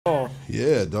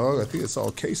Yeah, dog. I think it's all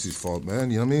Casey's fault,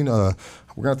 man. You know what I mean? We're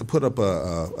gonna have to put up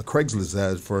a Craigslist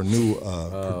ad for a new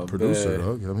producer,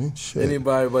 dog. You know what I mean? Shit.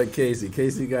 Anybody but Casey.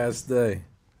 Casey gotta stay.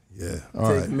 Yeah.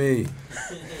 Take me.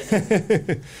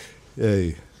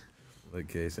 Hey. Look,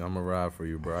 Casey, I'm gonna ride for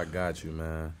you, bro. I got you,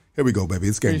 man. Here we go, baby.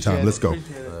 It's game time. Let's go.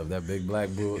 If that big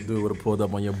black dude would have pulled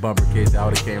up on your bumper, Casey, I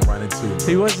would have came running too.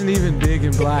 He wasn't even big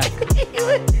and black.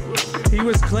 He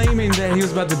was claiming that he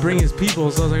was about to bring his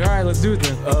people, so I was like, all right, let's do it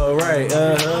then. Oh, right.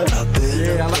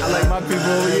 Yeah, I like my people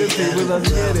over your people. Let's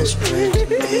get it.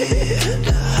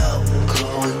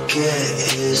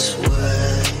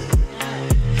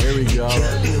 Here we go.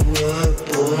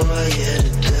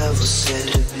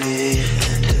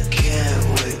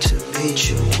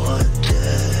 Meet you one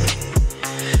day.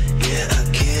 Yeah, I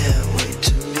can't wait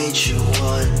to meet you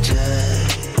one day.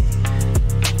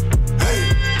 Hey,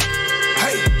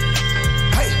 hey,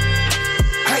 hey,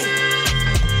 hey,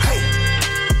 hey,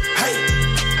 hey,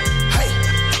 hey,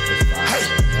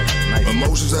 hey.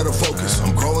 Emotions out of focus.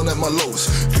 I'm crawling at my lowest.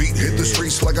 Feet hit the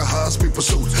streets like a high-speed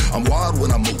pursuit. I'm wild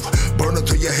when I move. Burning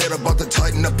through your head, about to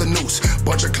tighten up the noose.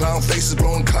 Bunch of clown faces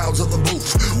blowing clouds of the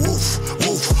roof. Woof,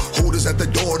 woof. Hooters at the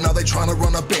door, now they trying to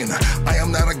run up in. I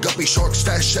am not a guppy shark,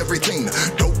 stash everything.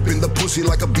 Dope in the pussy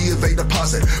like a B of A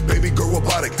deposit. Baby girl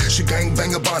robotic, she gang bang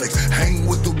ebonics. Hang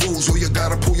with the rules or you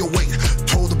gotta pull your weight.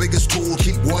 Told the biggest tool,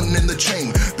 keep one in the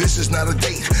chain. This is not a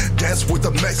date. Dance with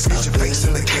the Mex, get your face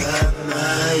in the cake.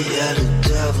 Yeah, the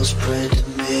devil's praying to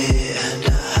me, and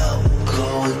I will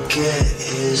go and get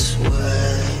his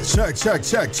way. Check, check,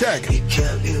 check, check. He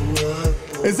kept me word.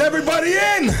 Is everybody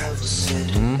in?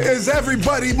 Is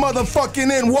everybody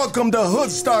motherfucking in? Welcome to Hood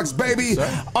Stocks, baby,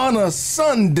 on a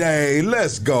Sunday.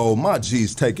 Let's go. My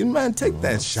G's taking. Man, take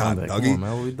that shot, Sunday. doggy. Come on,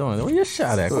 man, what we doing? Where your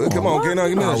shot at? Come on, K9,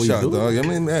 give me How that we shot, do? dog. I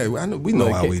mean, hey, we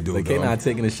know how we do, Like dog. K9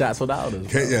 taking the shots without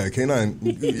us. Yeah,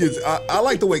 K9. I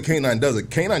like the way K9 does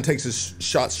it. K9 takes his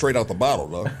shot straight out the bottle,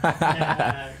 though.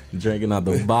 Drinking out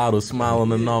the bottle,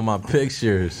 smiling on all my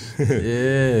pictures.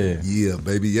 Yeah. Yeah,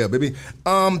 baby. Yeah, baby.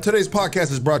 Today's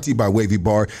podcast is brought to you by Wavy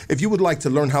Bar. If you would like to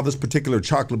learn how this particular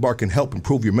chocolate bar can help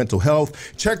improve your mental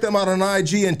health, check them out on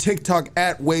IG and TikTok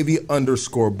at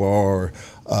Wavy_bar.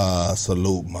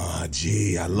 Salute, my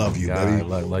G. I love you, God, baby.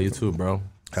 love you too, bro.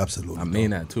 Absolutely. I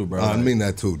mean that too, bro. I mean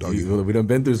that too, doggy. We done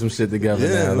been through some shit together.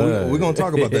 Yeah, now. we're going to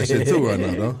talk about that shit too right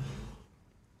now, though.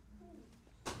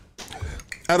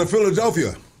 Out of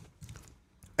Philadelphia.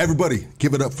 Everybody,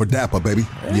 give it up for Dapper, baby.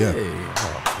 Hey. Yeah.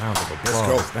 Let's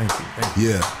go. Thank you.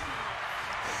 Yeah.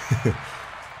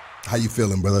 How you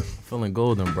feeling, brother? Feeling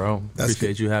golden, bro. That's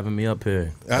Appreciate you having me up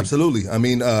here. Absolutely. I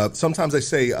mean, sometimes they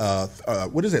say,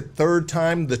 what is it, third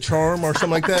time the charm or something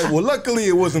like that? Well, luckily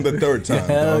it wasn't the third time.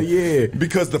 Hell dog. yeah.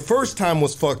 Because the first time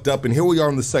was fucked up, and here we are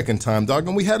on the second time, dog.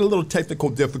 And we had a little technical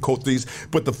difficulties,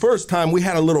 but the first time we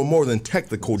had a little more than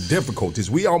technical difficulties.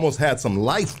 We almost had some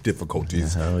life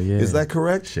difficulties. Hell yeah. Is that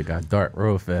correct? Shit got dark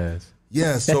real fast.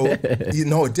 Yeah, so, it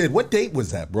did. What date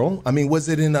was that, bro? I mean, was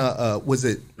it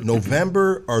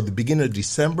November or the beginning of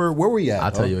December? Where were you at?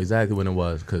 I'll tell you exactly when it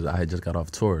was, because I had just got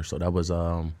off tour. So that was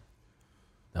November.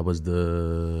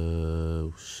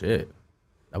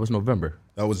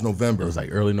 That was November. It was like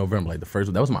early November, like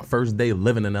that was my first day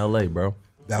living in LA, bro.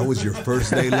 That was your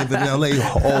first day living in LA?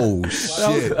 Oh,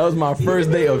 shit. That was my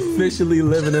first day officially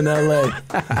living in LA.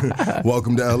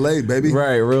 Welcome to LA, baby.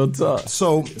 Right, real talk.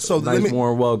 So Nice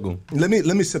warm welcome. Let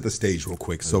me set the stage real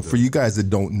quick. So for you guys that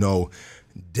don't know,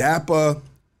 Dappa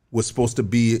was supposed to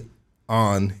be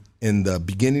on in the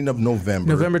beginning of November.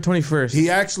 November 21st. He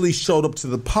actually showed up to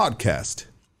the podcast.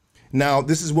 Now,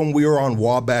 this is when we were on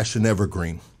Wabash and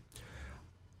Evergreen.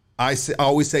 I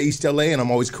always say East LA, and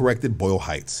I'm always corrected, Boyle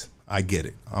Heights. I get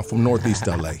it. I'm from Northeast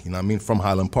LA, you know what I mean, from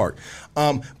Highland Park.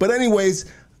 But anyways,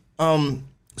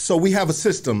 so we have a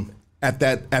system at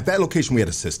that location. We had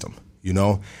a system, you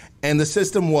know, and the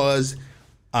system was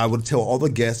I would tell all the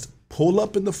guests, pull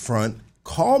up in the front,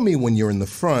 call me when you're in the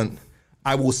front.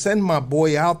 I will send my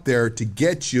boy out there to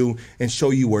get you and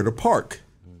show you where to park.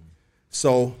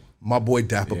 So my boy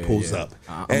Dapper pulls up,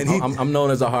 and I'm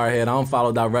known as a hardhead. I don't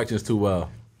follow directions too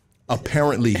well.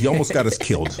 Apparently, he almost got us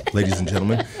killed, ladies and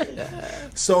gentlemen.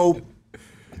 So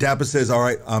Dapper says, all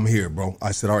right, I'm here, bro.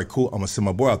 I said, all right, cool. I'm going to send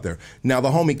my boy out there. Now, the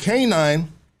homie K9,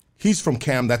 he's from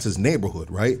Cam. That's his neighborhood,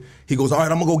 right? He goes, all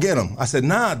right, I'm going to go get him. I said,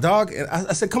 nah, dog. And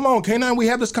I said, come on, K9, we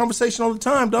have this conversation all the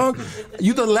time, dog.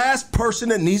 You're the last person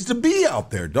that needs to be out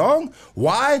there, dog.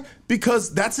 Why?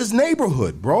 Because that's his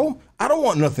neighborhood, bro. I don't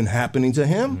want nothing happening to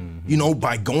him, you know,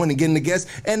 by going and getting the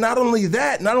guests. And not only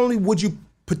that, not only would you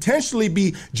potentially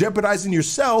be jeopardizing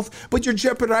yourself, but you're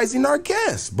jeopardizing our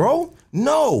guests, bro.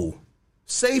 No.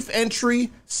 Safe entry,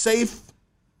 safe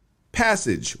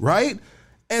passage, right?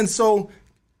 And so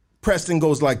Preston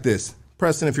goes like this.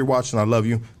 Preston, if you're watching, I love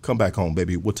you. Come back home,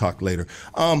 baby. We'll talk later.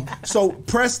 So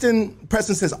Preston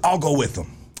says, I'll go with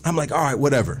them. I'm like, all right,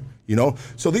 whatever. You know,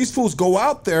 so these fools go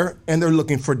out there and they're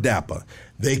looking for Dapper.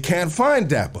 They can't find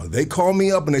Dapper. They call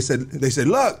me up and they said,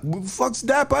 look, where the fuck's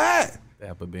Dapper at?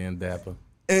 Dapper being Dapper.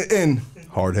 And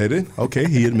hard-headed. Okay,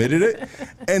 he admitted it.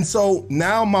 And so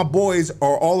now my boys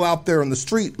are all out there on the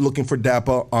street looking for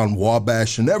Dapper on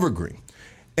Wabash and Evergreen.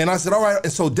 And I said, all right.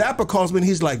 And so Dapper calls me and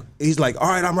he's like, all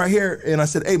right, I'm right here. And I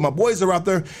said, hey, my boys are out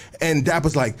there. And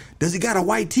Dapper's like, does he got a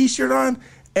white T-shirt on?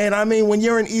 And I mean, when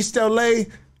you're in East LA,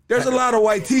 there's a lot of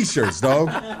white T-shirts,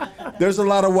 dog. There's a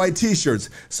lot of white T-shirts.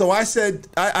 So I said,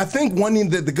 I think one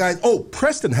of the guys,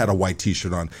 Preston had a white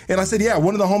T-shirt on. And I said, yeah,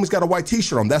 one of the homies got a white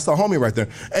T-shirt on. That's the homie right there.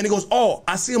 And he goes,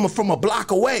 I see him from a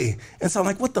block away. And so I'm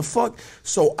like, what the fuck?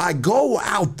 So I go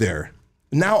out there.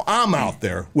 Now I'm out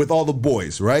there with all the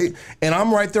boys, right? And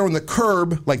I'm right there on the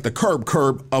curb, like the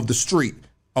curb of the street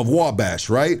of Wabash,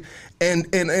 right? And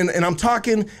I'm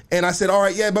talking, and I said, all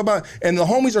right, yeah, bye-bye. And the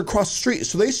homies are across the street,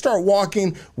 so they start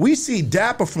walking. We see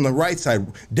Dapper from the right side.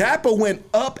 Dapper went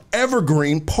up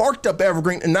Evergreen, parked up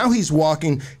Evergreen, and now he's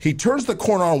walking. He turns the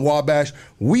corner on Wabash.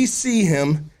 We see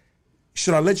him.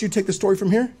 Should I let you take the story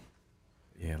from here?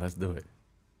 Yeah, let's do it.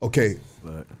 Okay.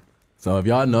 So if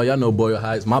y'all know Boyle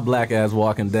Heights. My black ass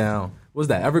walking down. What's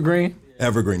that, Evergreen?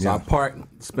 Evergreen, yeah. So I park,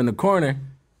 spin the corner.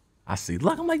 I see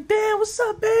Luck. I'm like, damn, what's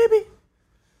up, baby?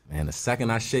 Man, the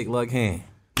second I shake Luck's hand.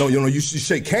 No, you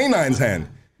shake K9's hand.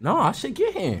 No, I shake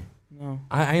your hand. No.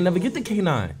 I ain't never get the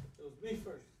K9. It was me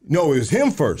first. No, it was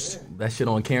him first. That shit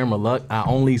on camera, Luck. I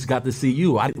only got to see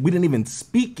you. We didn't even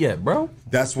speak yet, bro.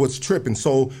 That's what's tripping.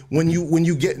 So when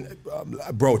you get,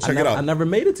 bro, check it out. I never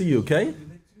made it to you, okay?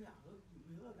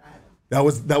 That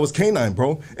was K9,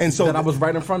 bro. And so that I was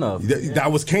right in front of.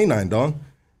 That was K9, dog.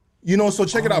 You know, so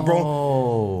check it out, bro.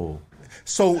 Oh.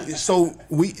 So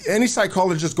any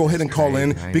psychologist go ahead and call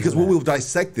in because we will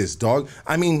dissect this, dog.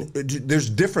 I mean, there's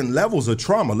different levels of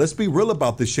trauma. Let's be real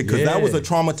about this shit because that was a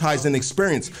traumatizing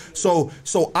experience. So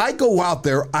I go out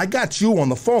there. I got you on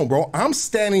the phone, bro. I'm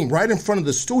standing right in front of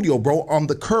the studio, bro, on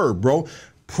the curb, bro.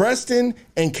 Preston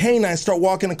and K9 start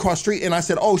walking across the street, and I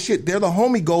said, oh, shit, there the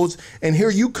homie goes, and here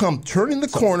you come, turning the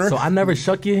corner. So I never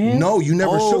shook your hand? No, you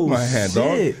never shook my hand,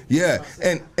 shit. dog. Yeah,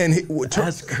 and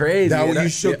that's crazy. That when you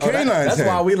shook K9's hand. That's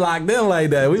why we locked in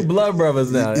like that. We blood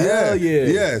brothers now. Hell yeah.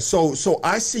 Yeah, so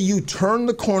I see you turn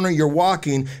the corner, you're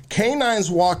walking, K9's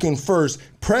walking first,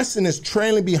 Preston is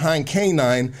trailing behind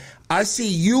K9. I see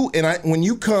you, and when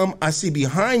you come, I see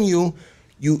behind you,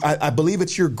 I believe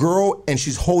it's your girl, and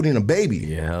she's holding a baby.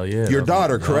 Yeah, hell yeah. Your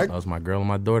daughter, correct? That was my girl and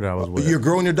my daughter I was with. Your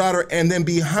girl and your daughter, and then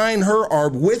behind her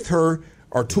or with her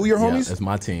are two of your homies? Yeah, that's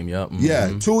my team, yep. Mm-hmm.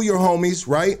 Yeah, two of your homies,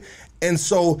 right? And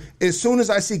so as soon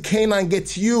as I see K9 get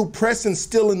to you, Preston's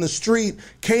still in the street,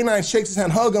 K9 shakes his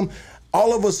hand, hug him.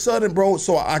 All of a sudden, bro,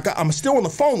 so I'm still on the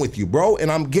phone with you, bro,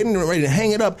 and I'm getting ready to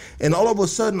hang it up, and all of a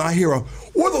sudden I hear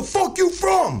where the fuck you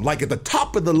from? Like at the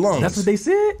top of the lungs. That's what they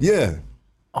said? Yeah.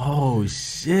 Oh,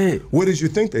 shit. What did you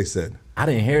think they said? I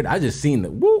didn't hear it. I just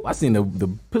seen I seen the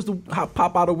pistol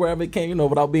pop out of wherever it came,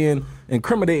 without being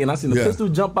incriminating. I seen the pistol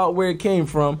jump out where it came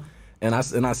from. And I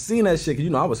seen that shit,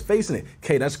 because, I was facing it.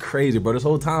 Okay, that's crazy, bro. This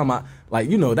whole time,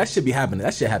 that shit be happening.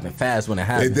 That shit happened fast when it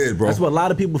happened. It did, bro. That's what a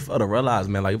lot of people fail to realize,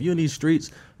 man. Like, if you're in these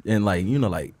streets, and,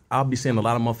 I'll be seeing a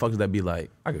lot of motherfuckers that be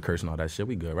like, I could curse and all that shit.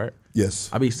 We good, right? Yes.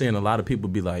 I be seeing a lot of people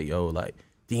be like, yo,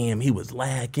 damn, he was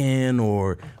lacking,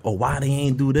 or why they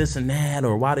ain't do this and that,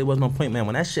 or why there was no point, man.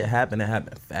 When that shit happened, it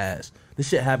happened fast. This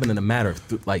shit happened in a matter of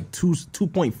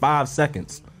 2.5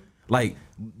 seconds. Like,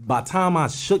 by the time I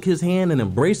shook his hand and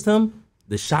embraced him,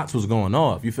 the shots was going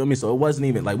off. You feel me? So it wasn't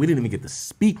even we didn't even get to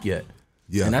speak yet.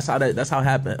 Yeah. And that's how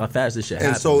how fast this shit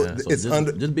happened. And so, man. So it's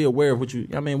just be aware of what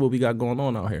what we got going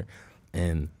on out here.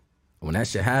 And when that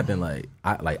shit happened,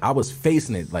 I was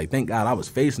facing it. Thank God I was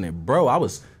facing it. Bro, I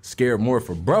was scared more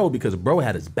for bro because bro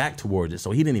had his back towards it,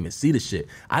 so he didn't even see the shit.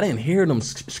 I didn't hear them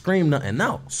scream nothing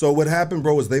out. So what happened,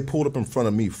 bro, is they pulled up in front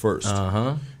of me first.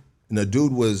 Uh-huh. And the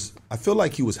dude I feel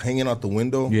like he was hanging out the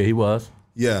window. Yeah, he was.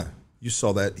 Yeah, you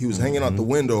saw that. He was hanging out the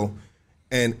window,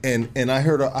 and I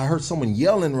heard someone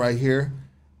yelling right here,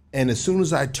 and as soon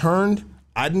as I turned,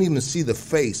 I didn't even see the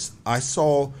face. I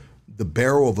saw the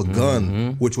barrel of a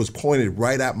gun, which was pointed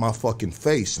right at my fucking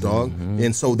face, dog.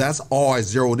 And so that's all I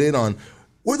zeroed in on.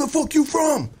 Where the fuck you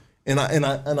from? And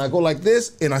I go like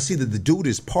this, and I see that the dude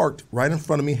is parked right in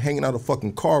front of me, hanging out a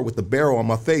fucking car with the barrel on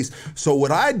my face. So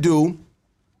what I do,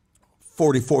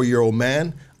 44-year-old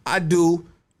man, I do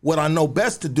what I know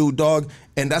best to do, dog,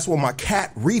 and that's where my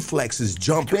cat reflexes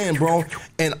jump in, bro.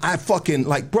 And I fucking,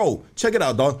 like, bro, check it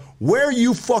out, dog. Where are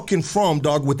you fucking from,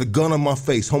 dog, with the gun on my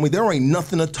face, homie? There ain't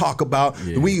nothing to talk about.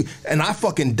 Yeah. And I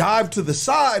fucking dive to the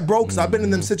side, bro, because I've been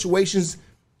in them situations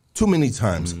too many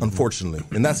times, unfortunately.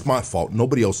 And that's my fault.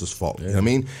 Nobody else's fault. You know what I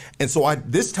mean? And so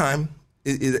this time,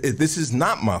 this is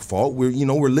not my fault. We're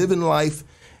living life.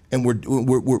 And we're doing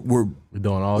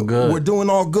all good. We're doing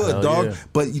all good, Hell dog. Yeah.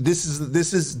 But this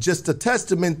is just a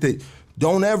testament that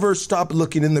don't ever stop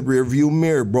looking in the rearview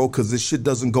mirror, bro, because this shit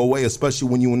doesn't go away, especially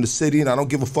when you're in the city. And I don't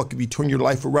give a fuck if you turn your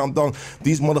life around, dog.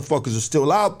 These motherfuckers are still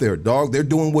out there, dog. They're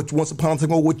doing what once upon a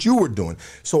time ago what you were doing.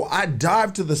 So I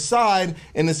dive to the side,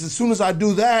 and as soon as I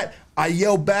do that, I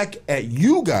yell back at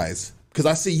you guys. Because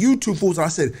I see you two fools, and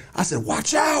I said,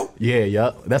 watch out.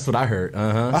 Yeah, that's what I heard.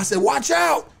 I said, watch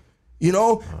out. You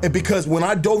know, and because when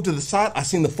I dove to the side, I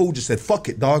seen the fool just said, "Fuck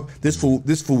it, dog. This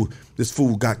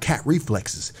fool got cat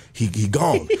reflexes. He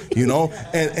gone." You know,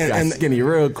 and skinny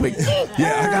real quick. Yeah,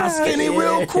 I got skinny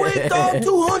real quick, dog.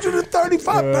 235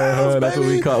 pounds, that's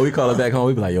baby. what we call it back home.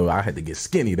 We be like, yo, I had to get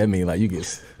skinny. That mean like you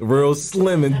get real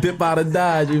slim and dip out of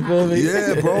Dodge. You feel me?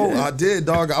 Yeah, bro, I did,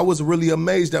 dog. I was really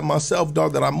amazed at myself,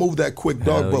 dog, that I moved that quick,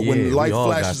 dog. Hell but when life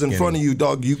flashes in front of you, you,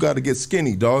 dog, you got to get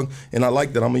skinny, dog. And I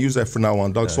like that. I'm gonna use that from now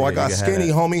on, dog. So I got skinny,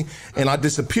 homie, and I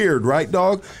disappeared, right,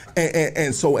 dog?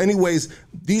 And so, anyways,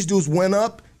 these dudes went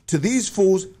up to these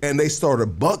fools and they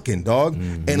started bucking, dog.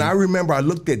 And I remember I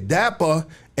looked at Dapper,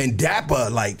 and Dapper,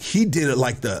 like, he did it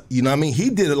like you know what I mean? He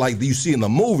did it like you see in the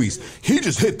movies. He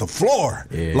just hit the floor,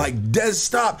 like dead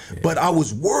stop. But I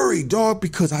was worried, dog,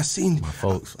 because I seen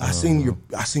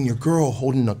your girl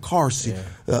holding a car seat,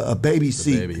 a baby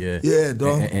seat. Yeah,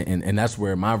 dog. And that's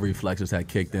where my reflexes had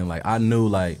kicked in. Like, I knew,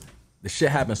 like, the shit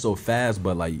happened so fast,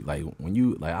 but like when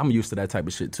you, like, I'm used to that type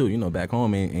of shit too. You know, back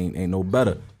home ain't no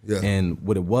better. Yeah. And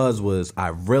what it was I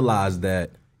realized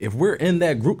that if we're in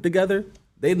that group together,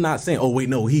 they're not saying, oh wait,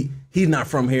 no, he's not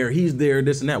from here, he's there,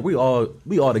 this and that. We all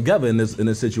together in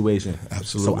this situation.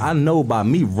 Absolutely. So I know by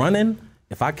me running,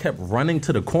 if I kept running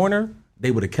to the corner,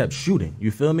 they would have kept shooting. You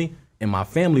feel me? And my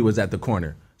family was at the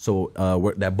corner. So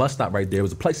that bus stop right there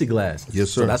was a plexiglass.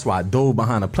 Yes, sir. So that's why I dove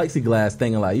behind a plexiglass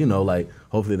thing and, like, you know, like,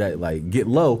 hopefully that, like, get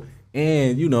low.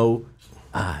 And, you know,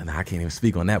 I can't even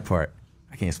speak on that part.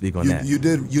 I can't speak on that. You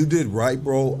did right,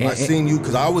 bro. I seen you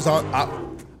because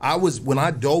I was when I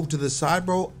dove to the side,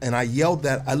 bro, and I yelled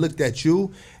that. I looked at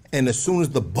you, and as soon as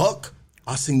the buck,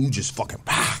 I seen you just fucking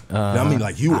I mean,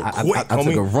 like, you were quick, I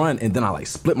took a run, and then I, like,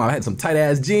 I had some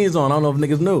tight-ass jeans on. I don't know if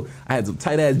niggas knew. I had some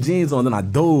tight-ass jeans on, then I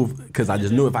dove, because I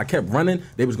just knew if I kept running,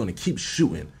 they was going to keep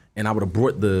shooting, and I would have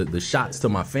brought the shots to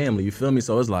my family, you feel me?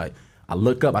 So it's like, I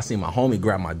look up, I see my homie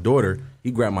grab my daughter.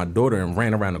 He grabbed my daughter and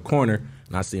ran around the corner,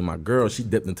 and I see my girl, she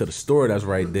dipped into the store that's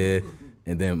right there.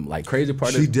 And then, like, crazy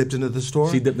part She dipped into the store?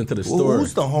 She dipped into the store.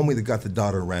 Who's the homie that got the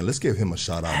daughter around? Let's give him a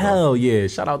shout out. Hell yeah.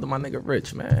 Shout out to my nigga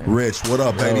Rich, man. Rich, what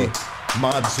up, baby?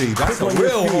 My G. That's a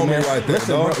real homie, man. Right there,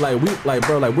 listen, dog.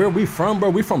 Bro, where we from,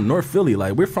 bro? We from North Philly.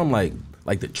 Like, we're from like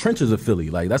the trenches of Philly.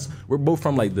 Like, we're both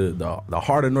from, like, the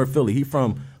heart of North Philly. He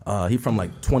from like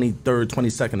 23rd,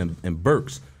 22nd in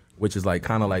Berks, which is, like,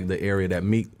 kind of like the area that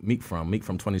Meek from. Meek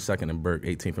from 22nd and Burke,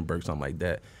 18th and Burke, something like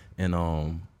that.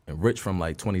 And Rich from,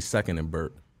 like, 22nd and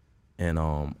Burke. And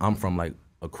I'm from, like,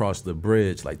 across the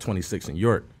bridge, like 26th and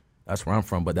York. That's where I'm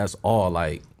from, but that's all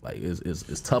like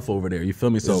it's tough over there. You feel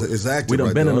me? So we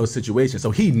done been in those situations. So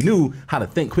he knew how to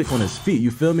think quick on his feet. You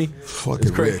feel me?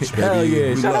 Fucking Rich, baby. Hell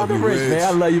yeah! Shout out to Rich, man.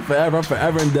 I love you forever. I'm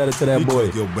forever indebted to that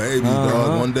boy. Your baby,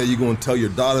 dog. One day you're gonna tell your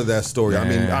daughter that story.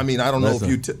 Man. I mean, I don't know if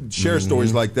you share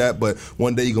stories like that, but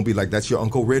one day you're gonna be like, "That's your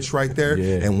Uncle Rich right there."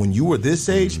 Yeah. And when you were this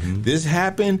age, this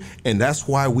happened, and that's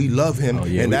why we love him,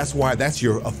 that's why that's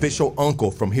your official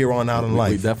uncle from here on out in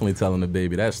life. We definitely telling the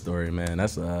baby that story, man.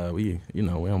 That's we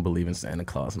don't believe in Santa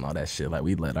Claus and all that shit. Like,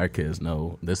 we let our kids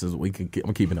know this is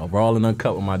I'm keeping it raw and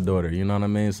uncut with my daughter. You know what I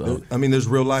mean? So I mean, there's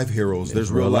real life heroes.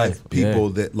 There's real life people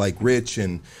that, like Rich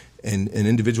and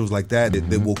individuals like that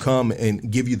that will come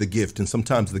and give you the gift. And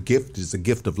sometimes the gift is the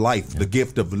gift of life, the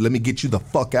gift of, let me get you the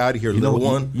fuck out of here, little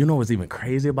one. You know what's even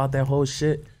crazy about that whole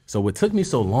shit? So what took me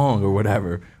so long or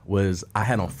whatever was I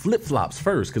had on flip-flops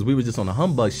first because we were just on the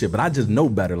humbug shit, but I just know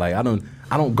better. Like, I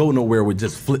don't go nowhere with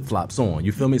just flip-flops on.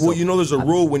 You feel me? Well, so, there's a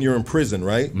rule when you're in prison,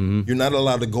 right? You're not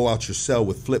allowed to go out your cell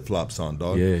with flip-flops on,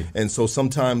 dog. Yeah. And so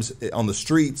sometimes on the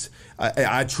streets,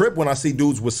 I trip when I see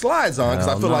dudes with slides on because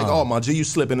I feel like, oh, my G, you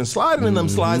slipping and sliding in them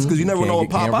slides because you never know what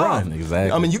pop out.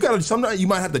 Exactly. I mean, sometimes you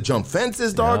might have to jump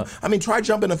fences, dog. I mean, try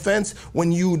jumping a fence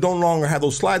when you no longer have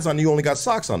those slides on, you only got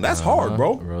socks on. That's hard,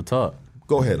 bro. Real talk.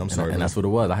 Go ahead. I'm sorry. And that's what it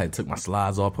was. I had took my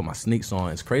slides off, put my sneaks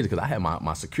on. It's crazy because I had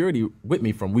my security with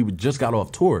me we just got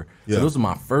off tour. Yeah. So this was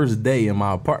my first day in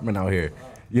my apartment out here.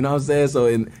 You know what I'm saying? So,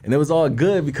 and it was all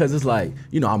good because it's like,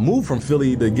 you know, I moved from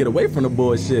Philly to get away from the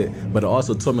bullshit, but it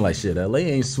also told me like, shit, LA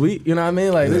ain't sweet. You know what I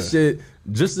mean? Like, this shit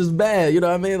just as bad. You know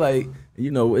what I mean? Like,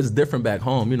 you know, it's different back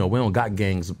home. You know, we don't got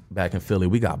gangs back in Philly.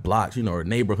 We got blocks, you know, or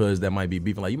neighborhoods that might be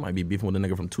beefing. Like, you might be beefing with a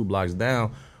nigga from 2 blocks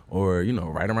down or, you know,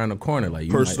 right around the corner. Like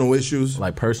personal issues.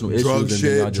 Like personal drug issues.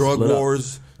 Shit, drug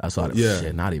wars. That's all.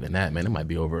 Shit, not even that, man. It might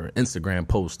be over an Instagram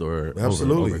post or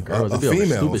absolutely over girls. A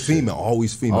female,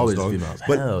 always females. Always dog. females.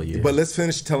 But, hell yeah. But let's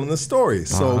finish telling the story.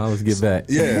 So let's get back.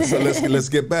 Yeah, so let's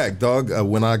get back, dog.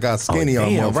 When I got skinny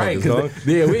on motherfuckers, right, dog.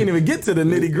 Yeah, we didn't even get to the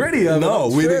nitty gritty of it. No,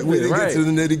 we didn't get to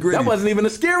the nitty gritty. That wasn't even the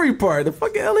scary part. The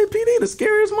fucking LAPD, the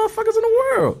scariest motherfuckers in the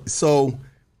world. So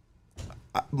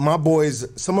my boys,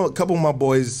 a couple of my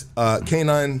boys,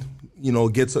 K9, you know,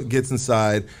 gets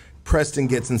inside. Preston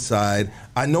gets inside.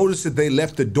 I noticed that they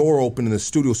left the door open in the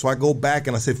studio, so I go back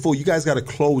and I said, "Fool, you guys got to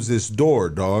close this door,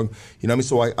 dog." You know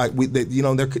what I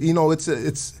mean? So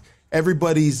it's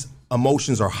everybody's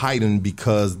emotions are heightened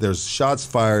because there's shots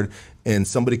fired and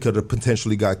somebody could have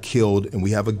potentially got killed, and we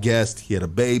have a guest. He had a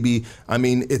baby. I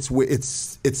mean, it's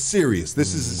serious.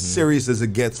 This is as serious as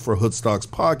it gets for Hoodstocks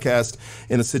podcast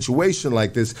in a situation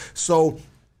like this. So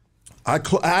I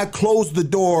closed the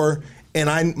door.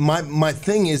 And my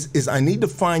thing is I need to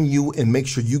find you and make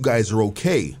sure you guys are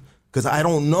okay. Because I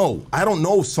don't know. I don't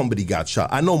know if somebody got shot.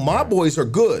 I know my boys are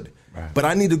good, but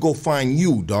I need to go find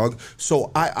you, dog.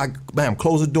 So I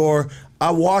close the door. I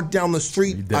walk down the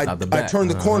street. I turn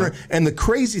the corner. And the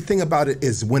crazy thing about it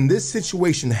is when this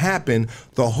situation happened,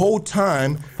 the whole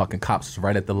time. Fucking cops was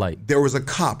right at the light. There was a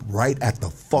cop right at the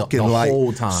fucking light. The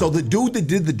whole time. So the dude that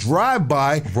did the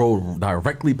drive-by. Rode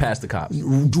directly past the cops.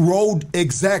 Rode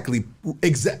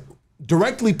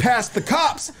directly past the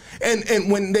cops.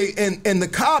 And when and the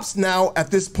cops now at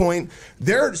this point,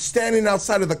 they're standing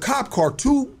outside of the cop car.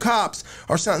 2 cops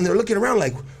are standing there looking around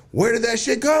like, where did that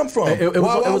shit come from? It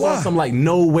was on some like,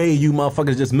 no way you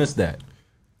motherfuckers just missed that.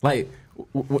 Like,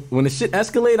 when the shit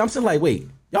escalated, I'm still like, wait,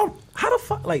 y'all, how the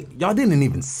fuck, like, y'all didn't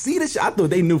even see this shit? I thought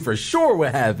they knew for sure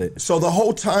what happened. So the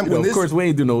whole time, of course, we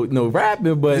ain't do no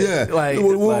rapping, but yeah, like,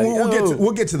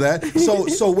 we'll get to that.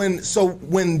 So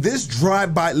when this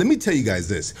drive-by, let me tell you guys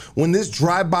this. When this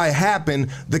drive-by happened,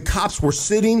 the cops were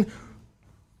sitting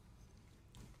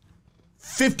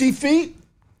 50 feet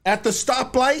at the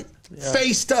stoplight.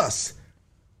 Faced us.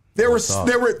 They were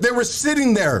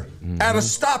sitting there at a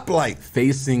stoplight,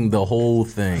 facing the whole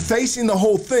thing.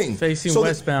 Facing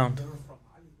westbound.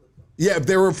 Yeah,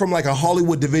 they were from like a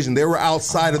Hollywood division. They were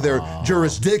outside of their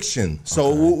jurisdiction.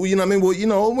 So, you know what I mean? Well, you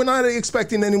know, we're not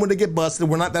expecting anyone to get busted.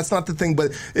 We're not. That's not the thing.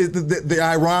 But the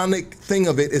ironic thing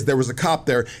of it is there was a cop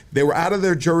there. They were out of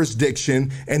their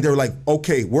jurisdiction, and they're like,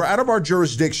 okay, we're out of our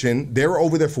jurisdiction. They were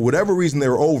over there for whatever reason they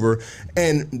were over,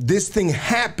 and this thing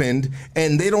happened,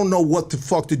 and they don't know what the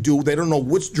fuck to do. They don't know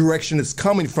which direction it's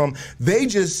coming from. They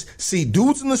just see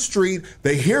dudes in the street.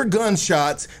 They hear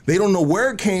gunshots. They don't know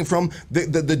where it came from.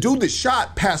 The dude that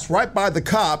shot passed right by the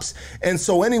cops. And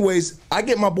so anyways, I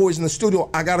get my boys in the studio.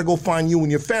 I got to go find you and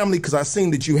your family because I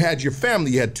seen that you had your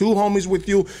family. You had 2 homies with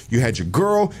you. You had your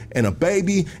girl and a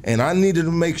baby. And I needed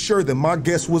to make sure that my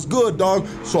guest was good, dog.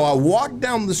 So I walked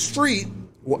down the street.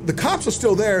 The cops are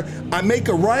still there. I make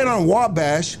a right on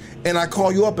Wabash, and I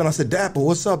call you up, and I said, Dapper,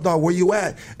 what's up, dog? Where you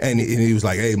at? And he was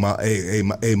like, hey,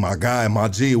 my guy, my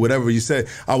G, whatever you said.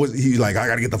 He's like, I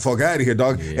gotta get the fuck out of here,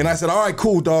 dog. Yeah. And I said, all right,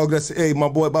 cool, dog. That's, hey, my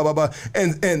boy, blah, blah, blah.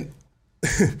 And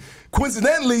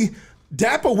coincidentally,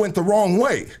 Dapper went the wrong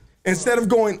way. Instead of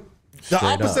going the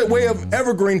opposite way of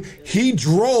Evergreen, he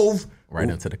drove right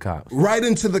into the cops. Right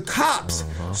into the cops.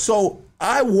 So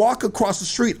I walk across the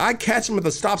street. I catch him at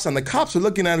the stop sign. The cops are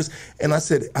looking at us, and I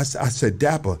said,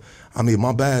 Dapper, I mean,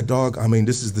 my bad, dog. I mean,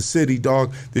 this is the city,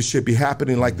 dog. This shit be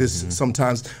happening like this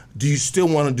sometimes. Do you still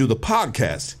want to do the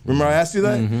podcast? Remember I asked you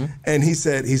that? And he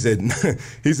said,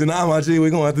 nah, my G, we're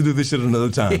gonna have to do this shit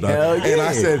another time, dog.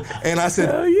 Yeah. And I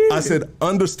said,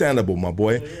 understandable, my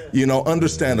boy. You know,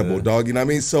 understandable, dog. You know what I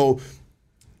mean? So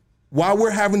while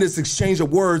we're having this exchange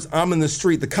of words, I'm in the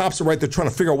street. The cops are right there trying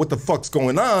to figure out what the fuck's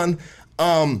going on.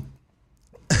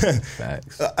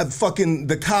 Facts. Fucking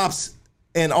the cops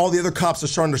and all the other cops are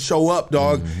starting to show up,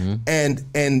 dog.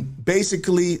 And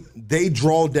basically they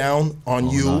draw down on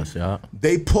you. Nice, yeah.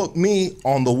 They put me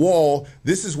on the wall.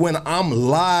 This is when I'm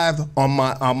live on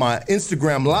my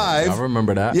Instagram Live. I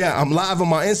remember that. Yeah, I'm live on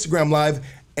my Instagram Live,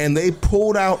 and they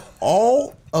pulled out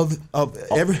all of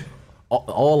every.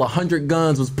 All 100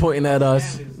 guns was pointing at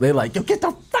us. They like, yo, get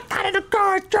the fuck out of the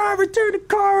car. driver, turn the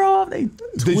car off. They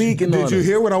tweaking on us. Did you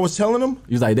hear what I was telling them?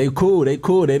 He was like, they cool. They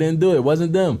didn't do it. It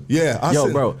wasn't them. Yeah, I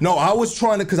said, bro. No, I was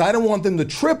trying to, because I didn't want them to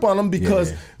trip on them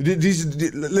because,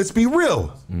 let's be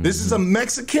real. This is a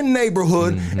Mexican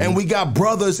neighborhood and we got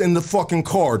brothers in the fucking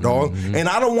car, dog. And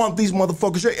I don't want these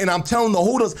motherfuckers, and I'm telling the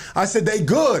hooders, I said, they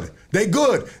good. They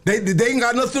good. They ain't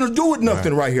got nothing to do with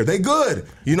nothing right here. They good,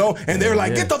 you know? And they're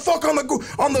like, get the fuck on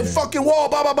the fucking wall,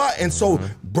 blah, blah, blah. And so,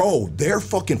 bro, they're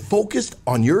fucking focused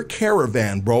on your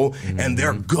caravan, bro, and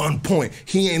they're gun point.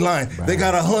 He ain't lying. They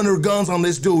got 100 guns on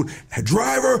this dude.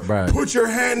 Driver, put your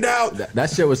hand out. That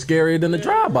shit was scarier than the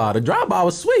drive-by. The drive-by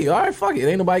was sweet. All right, fuck it.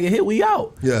 Ain't nobody get hit. We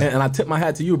out. Yeah. And I tip my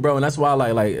hat to you, bro. And that's why,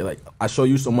 like, I show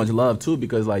you so much love, too,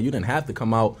 because, like, you didn't have to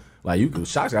come out. Like,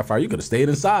 shots got fired. You could have stayed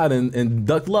inside and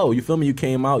ducked low. You feel me? You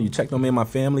came out, you checked on me and my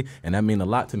family, and that mean a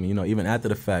lot to me. You know, even after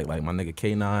the fact, like my nigga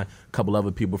K9, a couple other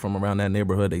people from around that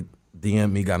neighborhood, they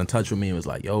DM'd me, got in touch with me, and was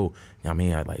like, yo, I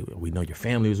mean, we know your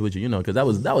family was with you, you know, because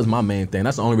that was my main thing.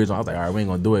 That's the only reason I was like, all right, we ain't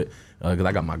gonna do it, because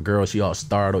I got my girl, she all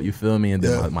startled, you feel me, and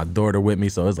then my daughter with me,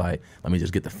 so it's like, let me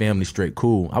just get the family straight,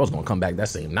 cool. I was gonna come back that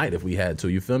same night if we had to,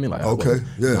 you feel me? Like,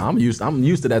 I'm used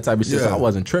to that type of shit, so I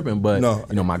wasn't tripping, but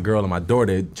you know, my girl and my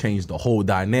daughter changed the whole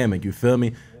dynamic, you feel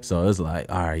me? So it's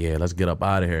like, all right, yeah, let's get up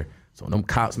out of here. So them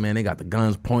cops, man, they got the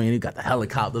guns pointing, they got the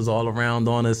helicopters all around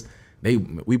on us.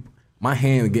 My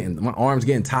arms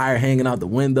getting tired, hanging out the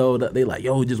window. They like,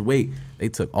 yo, just wait. They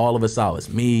took all of us out. It's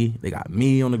me. They got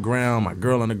me on the ground, my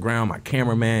girl on the ground, my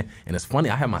cameraman. And it's funny,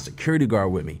 I had my security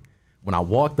guard with me. When I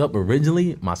walked up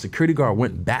originally, my security guard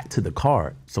went back to the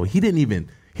car. So he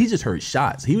just heard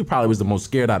shots. He probably was the most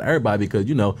scared out of everybody because,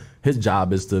 you know, his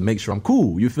job is to make sure I'm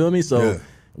cool. You feel me? So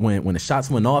when the shots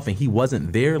went off and he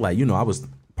wasn't there, like, you know, I was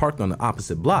parked on the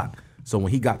opposite block. So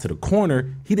when he got to the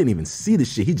corner, he didn't even see the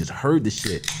shit. He just heard the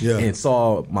shit and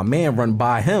saw my man run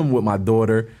by him with my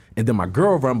daughter, and then my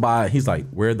girl run by. He's like,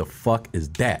 where the fuck is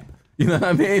Dap? You know what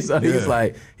I mean? So he's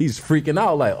like, he's freaking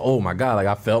out like, oh my God, like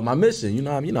I failed my mission. You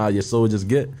know what I mean? You know how your soldiers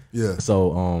get. Yeah. So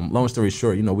long story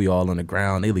short, you know, we all on the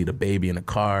ground. They leave the baby in the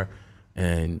car,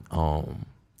 and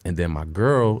then my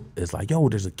girl is like, yo,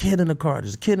 there's a kid in the car.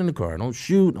 There's a kid in the car. Don't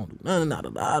shoot. Don't do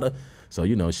nothing. Nada. So,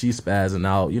 you know, she's spazzing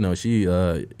out, you know, she,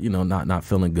 you know, not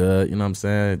feeling good, you know what I'm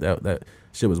saying? That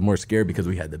shit was more scary because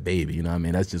we had the baby, you know what I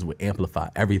mean? That's just what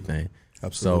amplified everything.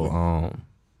 Absolutely. So,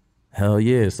 hell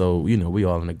yeah. So, you know, we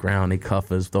all on the ground, they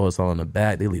cuff us, throw us all in the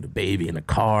back, they leave the baby in the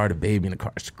car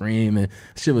screaming.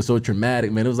 Shit was so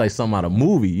traumatic, man. It was like something out of a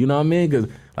movie, you know what I mean? Because,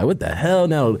 like, what the hell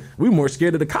now? We more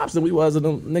scared of the cops than we was of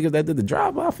them niggas that did the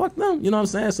drive-by. Fuck them, you know what I'm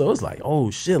saying? So it's like,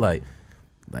 oh shit, like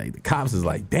the cops is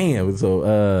like, damn.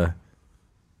 So,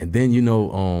 and then, you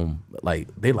know,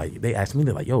 they asked me,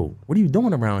 they're like, yo, what are you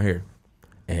doing around here?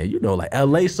 And, you know, like,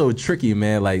 L.A. so tricky,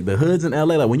 man. Like, the hoods in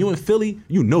L.A., like, when you in Philly,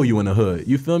 you know you in the hood.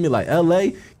 You feel me? Like,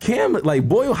 L.A., like,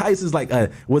 Boyle Heights is like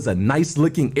was a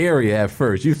nice-looking area at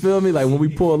first. You feel me? Like, when we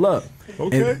pull up.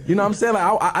 Okay. And, you know what I'm saying?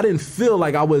 Like, I didn't feel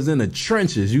like I was in the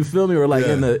trenches. You feel me? Or, like,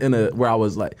 in the where I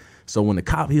was, like, so when the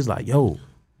cop, he's like, yo,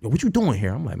 what you doing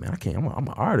here? I'm like, man, I'm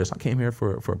an artist. I came here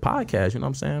for a podcast. You know what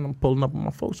I'm saying? I'm pulling up with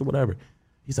my folks or whatever.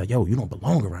 He's like, yo, you don't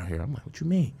belong around here. I'm like, what you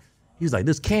mean? He's like,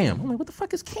 this Cam. I'm like, what the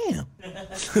fuck is Cam? I'm like,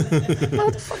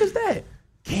 what the fuck is that?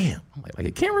 Cam. I'm like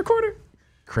a cam recorder?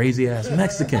 Crazy ass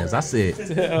Mexicans. I said,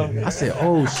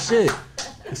 oh shit.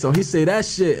 So he said that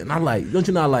shit, and I like, don't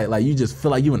you know, like you just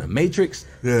feel like you in the Matrix?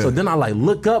 Yeah. So then I like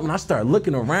look up and I start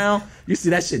looking around. You see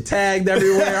that shit tagged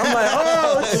everywhere. I'm like,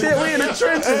 oh shit, we in the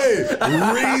trenches.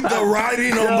 Hey, read the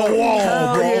writing on the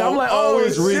wall, bro. Yeah, I'm like,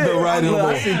 always read the writing on the wall.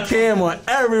 I see Cam on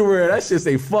everywhere. That shit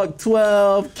say fuck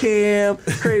 12, Cam,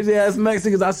 crazy ass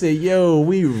Mexicans. I said, yo,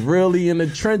 we really in the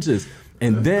trenches.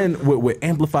 And then what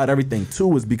amplified everything too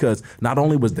was because not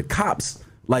only was the cops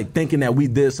like thinking that we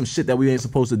did some shit that we ain't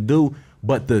supposed to do,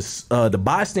 but the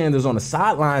bystanders on the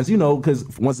sidelines, you know, because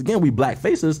once again we black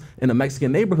faces in a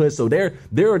Mexican neighborhood, so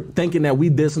they're thinking that we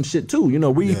did some shit too. You know,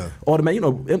 we automatically, you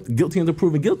know, guilty until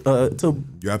proven guilty.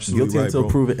 You're absolutely guilty right, until bro.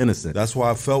 proven innocent. That's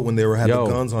why I felt when they had the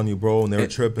guns on you, bro, and they were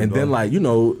tripping. And then like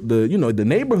the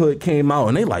neighborhood came out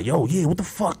and they like, yo, yeah, what the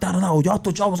fuck? Y'all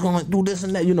thought y'all was gonna do this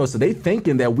and that, you know. So they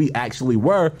thinking that we actually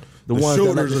were the ones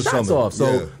that let the shots off.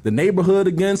 So the neighborhood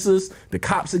against us, the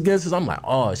cops against us. I'm like,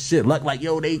 oh shit. Like,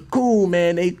 yo, they cool,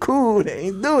 man. They cool. They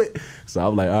ain't do it. So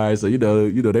I'm like, all right. So you know,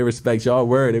 they respect y'all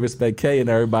word. They respect K and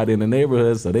everybody in the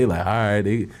neighborhood. So they like, all right,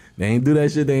 they ain't do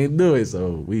that shit. They ain't do it.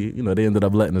 So we, you know, they ended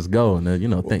up letting us go. And you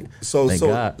know, thank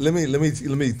God. Let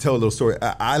me tell a little story.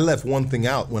 I left one thing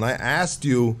out when I asked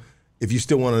you if you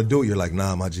still want to do it. You're like,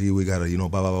 nah, my G, we gotta, you know,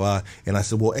 blah blah blah. And I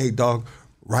said, well, hey, dog,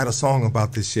 write a song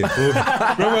about this shit. Remember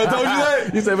I told you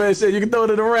that? You said, man, shit, you can throw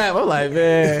it in a rap. I'm like,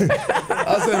 man.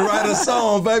 I said, write a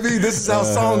song, baby. This is how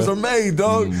songs are made,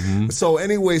 dog. So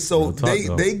anyway, so they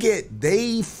put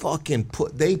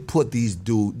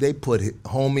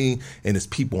homie and his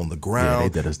people on the ground. Yeah, they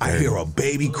did us I dirty. hear a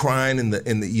baby crying in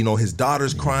the you know, his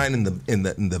daughter's crying in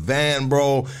the van,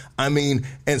 bro. I mean,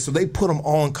 and so they put them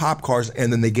all in cop cars,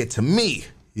 and then they get to me.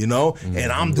 You know,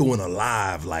 and I'm doing a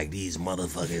live like these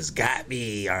motherfuckers got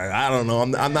me, or I don't know.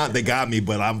 I'm not they got me,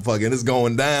 but I'm fucking. It's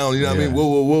going down. You know what I mean? Whoop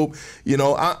whoop whoop. You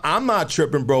know, I'm not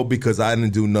tripping, bro, because I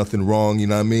didn't do nothing wrong. You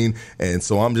know what I mean? And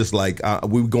so I'm just like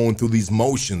we're going through these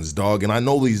motions, dog, and I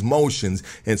know these motions.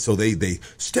 And so they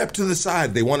step to the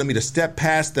side. They wanted me to step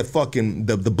past the fucking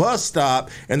the bus stop,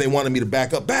 and they wanted me to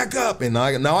back up. And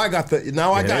I got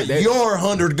your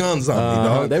 100 guns on me,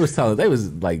 dog. They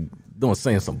was like.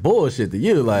 Saying some bullshit to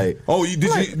you, like. Oh,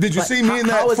 did you see me and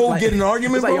that fool get in an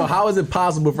argument, it's like, bro? yo, how is it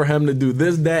possible for him to do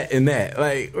this, that, and that?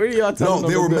 Like, where are y'all telling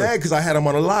them? No, they were mad because I had them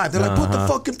on a live. They're like, put the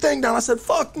fucking thing down. I said,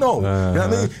 fuck no. You know what I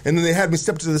mean? And then they had me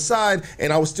step to the side,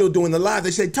 and I was still doing the live. They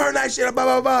said, turn that shit up, blah,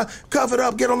 blah, blah, cuff it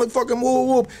up, get on the fucking whoop,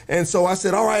 whoop. And so I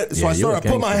said, all right. So I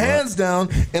put my hands down,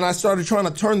 and I started trying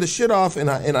to turn the shit off, and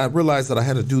I realized that I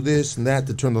had to do this and that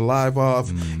to turn the live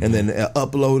off, and then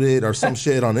upload it or some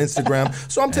shit on Instagram.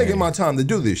 So I'm taking my time to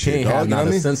do this shit. He ain't have not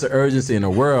a sense of urgency in the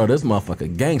world. This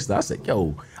motherfucker gangster. I said,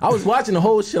 yo, I was watching the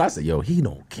whole shit. I said, yo, he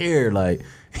don't care. Like,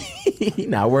 he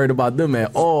not worried about them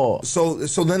at all. So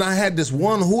then I had this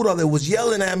one hooter that was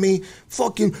yelling at me,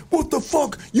 fucking, what the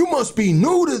fuck? You must be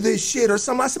new to this shit or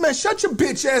something. I said, man, shut your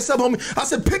bitch ass up, homie. I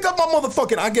said, pick up my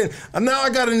motherfucking. Now I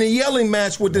got in a yelling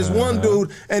match with this one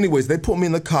dude. Anyways, they put me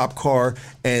in the cop car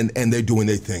and they're doing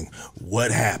their thing.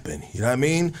 What happened? You know what I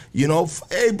mean? You know,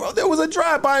 hey, bro, there was a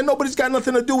drive-by and nobody's got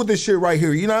nothing to do with this shit right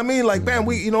here. You know what I mean? Like, man,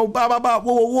 we, you know, blah, blah, blah,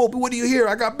 whoa, whoa, whoa. What do you hear?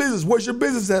 I got business. Where's your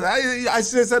business at? I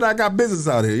said I got business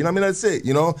out here. You know what I mean? That's it,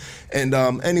 you know? And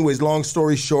anyways, long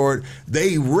story short,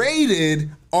 they raided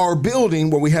our building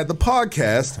where we had the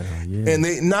podcast, and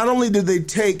they not only did they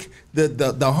take the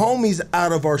homies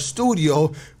out of our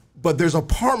studio, but there's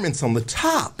apartments on the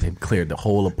top. They cleared the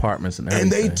whole apartments and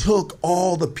everything. And they took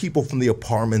all the people from the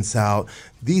apartments out.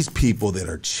 These people that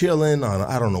are chilling on,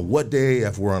 I don't know what day,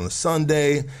 if we're on a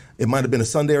Sunday. It might have been a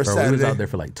Sunday or Saturday. We was out there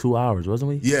for like 2 hours, wasn't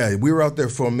we? Yeah, we were out there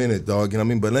for a minute, dog. You know what I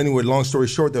mean? But anyway, long story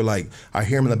short, they're like, I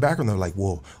hear them in the background. They're like,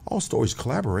 well, all stories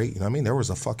collaborate. You know what I mean? There was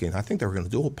I think they were going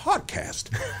to do a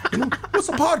podcast. You know, what's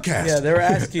a podcast? Yeah, they were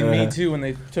asking me too when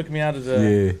they took me out of the...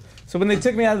 Yeah. So when they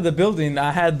took me out of the building,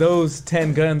 I had those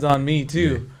 10 guns on me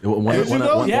too. Yeah,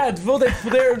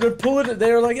 they're pulling it.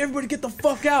 They're like, everybody get the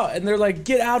fuck out, and they're like,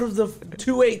 get out of the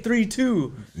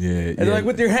 2832. Yeah, and they're like,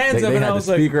 with your hands up, and I was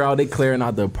like, speaker out. They clearing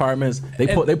out the apartments. They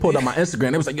pulled up my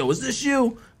Instagram. They was like, yo, is this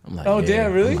you? I'm like, oh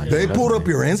damn, really? Like, they pulled up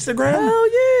your Instagram?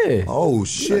 Hell yeah. Oh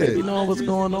shit. You know what's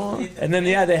going on? And then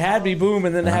they had me, boom,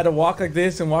 and then they had to walk like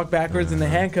this and walk backwards, and they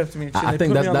handcuffed me and shit. I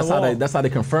think that's how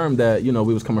they confirmed that, you know,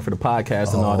 we was coming for the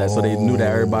podcast and all that, so they knew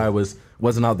that everybody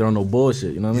wasn't out there on no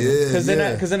bullshit. You know what I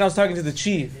mean? Because then I was talking to the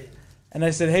chief, and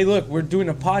I said, hey, look, we're doing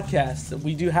a podcast.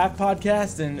 We do half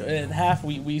podcast and half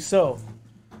we sew.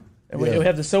 And we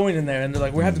have the sewing in there, and they're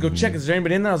like, we have to go check. Is there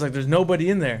anybody in there? I was like, there's nobody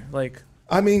in there. Like.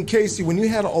 I mean, Casey, when you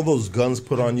had all those guns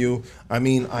put on you, I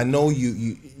mean, I know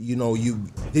you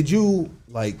did you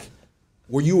like,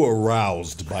 were you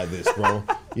aroused by this, bro?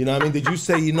 You know what I mean? Did you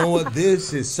say, you know what,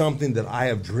 this is something that I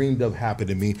have dreamed of happen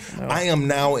to me. No. I am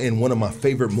now in one of my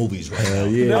favorite movies right now.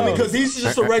 Yeah. No, because he's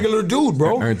just a regular dude,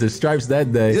 bro. Earned his stripes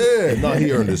that day. Yeah, no,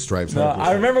 he earned his stripes. No,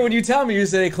 I remember when you tell me, you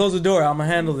said, hey, close the door, I'm going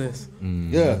to handle this.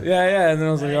 Yeah. Yeah, and then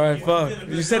I was like, all right, fuck.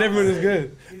 You said everyone was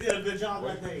good. You did a good job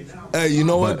that day. Hey, you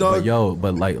know what, dog?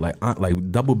 But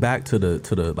like double back to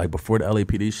the like before the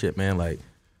LAPD shit, man, like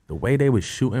the way they was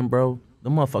shooting, bro, the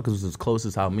motherfuckers was as close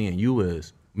as how me and you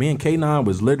is. Me and K9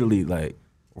 was literally like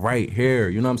right here,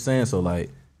 you know what I'm saying? So like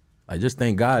just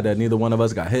thank God that neither one of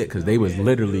us got hit, because they was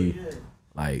literally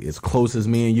like as close as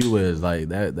me and you is. Like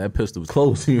that pistol was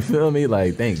close, you feel me?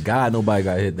 Like thank God nobody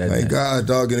got hit that day. Thank God,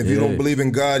 dog. And if you don't believe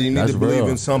in God, you need to believe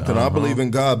in something. I believe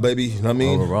in God, baby. You know what I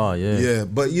mean? Overall, yeah. Yeah,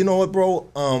 but you know what, bro?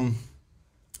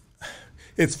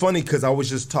 It's funny because I was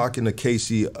just talking to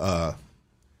Casey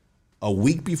a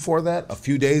week before that, a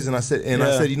few days, and I said,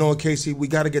 you know what, Casey, we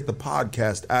got to get the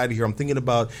podcast out of here. I'm thinking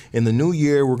about in the new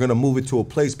year we're gonna move it to a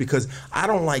place, because I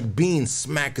don't like being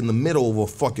smack in the middle of a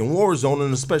fucking war zone,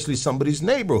 and especially somebody's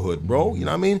neighborhood, bro. You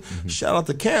know what I mean? Mm-hmm. Shout out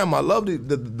to Cam. I love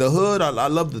the hood. I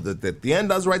love the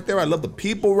tiendas right there. I love the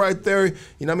people right there. You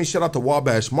know what I mean? Shout out to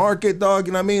Wabash Market, dog.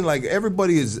 You know what I mean? Like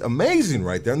everybody is amazing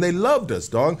right there, and they loved us,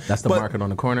 dog. That's the market on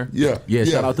the corner. Yeah.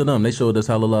 Shout out to them. They showed us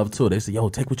hella love too. They said, "Yo,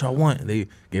 take what y'all want." They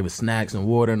gave us snacks snacks and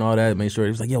water and all that. Make sure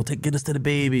he was like, yo, get us to the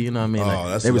baby. You know what I mean? Like,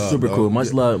 that's they were love, super dog. cool.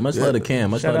 Much love to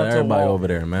Cam. Much Shout love out to to everybody Walt. over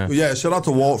there, man. Yeah, shout out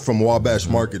to Walt from Wabash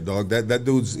Market, dog. That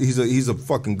dude's he's a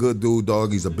fucking good dude,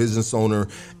 dog. He's a business owner,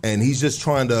 and he's just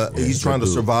trying to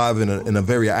survive in a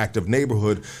very active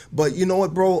neighborhood. But you know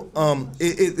what, bro?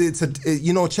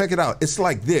 Check it out. It's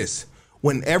like this: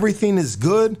 when everything is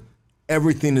good,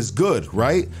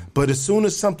 right? But as soon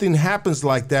as something happens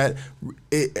like that,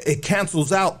 it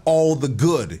cancels out all the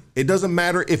good. It doesn't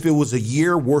matter if it was a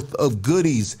year worth of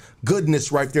goodness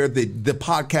right there that the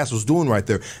podcast was doing right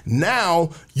there. Now,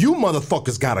 you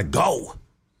motherfuckers gotta go.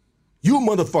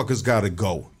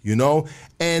 You know?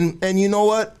 And you know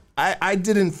what? I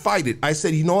didn't fight it. I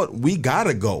said, you know what? We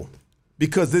gotta go.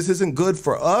 Because this isn't good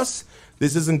for us.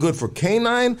 This isn't good for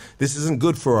K9. This isn't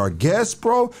good for our guests,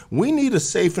 bro. We need a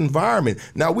safe environment.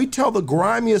 Now, we tell the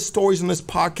grimiest stories on this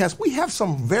podcast. We have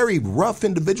some very rough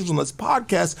individuals on this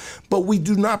podcast, but we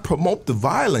do not promote the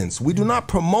violence. We do not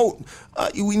promote,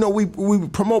 we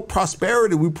promote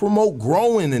prosperity. We promote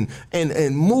growing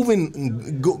and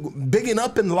moving, bigging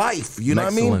up in life. You know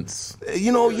what I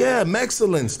mean?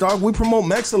 Excellence, dog. We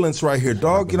promote excellence right here,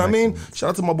 dog. You know what I mean? Shout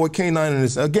out to my boy K9 and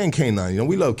this, again, K9. You know,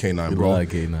 we love K9, bro. We love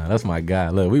K9. That's my guy.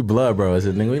 Look, we blood bros.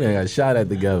 Nigga, we done got shot at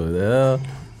together.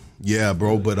 Yeah,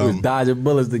 bro, but we was dodging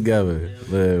bullets together.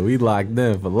 Look, we locked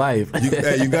in for life.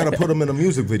 You gotta put him in a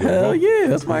music video. Hell yeah,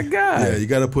 that's my guy. Yeah, you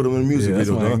gotta put him in a music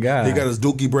video, that's my dog. guy. He got his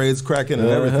dookie braids cracking and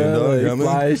everything, dog. You know what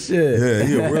I fly mean? as shit. Yeah,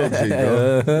 he a real G,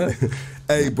 dog.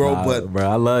 Hey, bro, bro,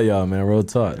 I love y'all, man. Real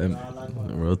talk.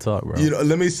 Real talk, bro. You know,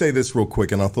 let me say this real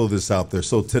quick, and I'll throw this out there.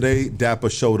 So today,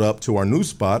 Dappa showed up to our new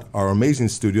spot, our amazing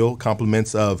studio.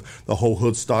 Compliments of the whole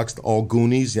Hood Stocks, all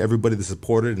Goonies, everybody that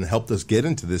supported and helped us get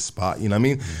into this spot. You know what I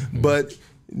mean? Mm-hmm. But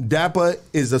Dappa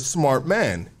is a smart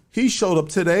man. He showed up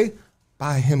today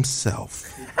by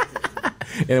himself.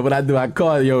 And what I do, I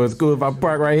call, yo, it's cool if I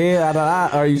park right here.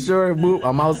 Are you sure? Boop,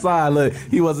 I'm outside. Look,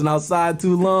 he wasn't outside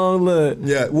too long. Look.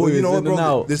 Yeah, well, you know what,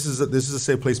 bro? This is a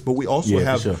safe place, but we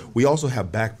also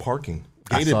have back parking.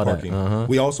 Gated parking. Uh-huh.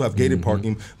 We also have gated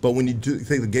parking, but when you do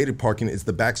take the gated parking, it's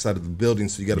the back side of the building,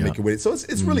 so you got to make your way. So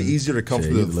it's really easier to come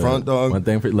through the front, dog. One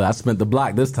thing I spent the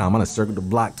block this time. I'm gonna circle the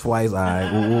block twice. All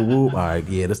right, woo. All right,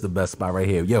 yeah, this is the best spot right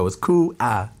here. Yo, it's cool.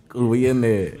 We in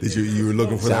there. You were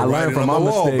looking for that writing on the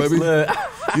wall, baby.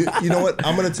 You know what?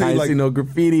 I'm gonna tell you, I see no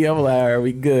graffiti. I'm like, all right,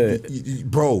 we good.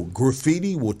 Bro,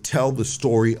 graffiti will tell the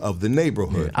story of the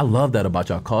neighborhood. Yeah, I love that about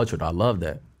y'all culture, though. I love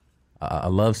that. I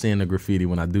love seeing the graffiti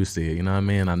when I do see it. You know what I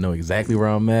mean? I know exactly where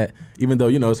I'm at. Even though,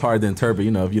 it's hard to interpret,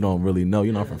 if you don't really know.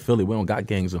 I'm from Philly. We don't got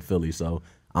gangs in Philly, so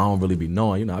I don't really be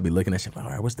knowing. I'll be looking at shit like,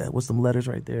 all right, what's that? What's some letters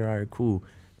right there? All right, cool.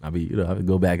 I would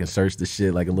go back and search the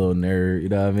shit like a little nerd. You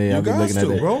know what I mean? You got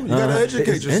to, bro. You got to educate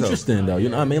yourself. It's interesting, though. You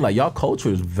know what I mean? Like, y'all culture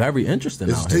is very interesting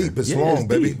It's out deep. here. It's long, it's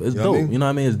baby. Deep. It's dope. You know what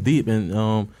I mean? It's deep.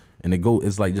 And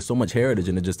it's like just so much heritage,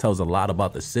 and it just tells a lot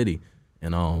about the city.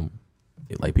 And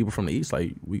like people from the East,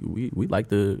 like we like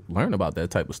to learn about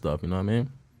that type of stuff. You know what I mean?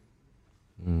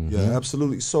 Mm-hmm. Yeah,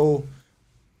 absolutely. So,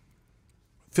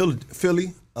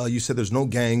 Philly, you said there's no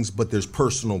gangs, but there's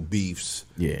personal beefs.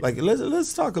 Yeah. Like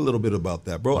let's talk a little bit about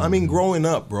that, bro. I mean, growing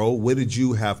up, bro, what did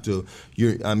you have to?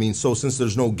 So since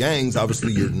there's no gangs,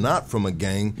 obviously you're not from a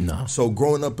gang. No. So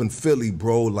growing up in Philly,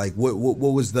 bro, like what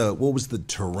was the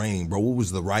terrain, bro? What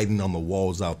was the writing on the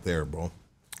walls out there, bro?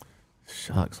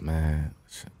 Shucks, man.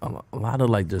 A lot of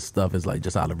like just stuff is like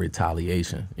just out of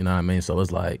retaliation. You know what I mean? So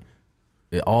it's like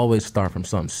it always starts from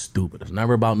something stupid. It's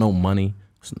never about no money.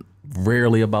 It's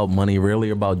rarely about money. Rarely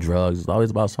about drugs. It's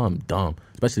always about something dumb.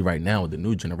 Especially right now with the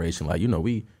new generation. Like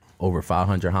we over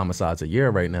 500 homicides a year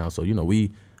right now. So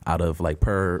we out of like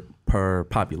per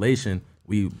population,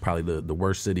 we probably the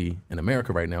worst city in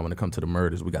America right now when it comes to the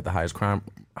murders. We got the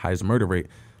highest murder rate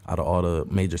out of all the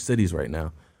major cities right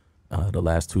now. The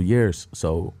last 2 years.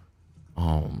 So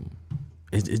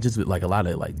it's just like a lot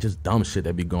of like just dumb shit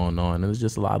that be going on, and it's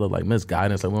just a lot of like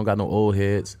misguidance. Like we don't got no old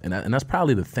heads, and that's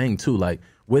probably the thing too. Like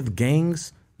with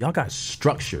gangs, y'all got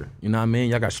structure. You know what I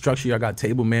mean? Y'all got structure. Y'all got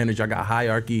table manners. Y'all got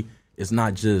hierarchy. It's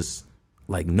not just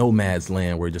like nomad's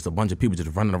land where just a bunch of people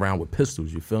just running around with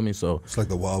pistols. You feel me? So it's like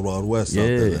the Wild Wild West.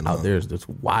 Out there it's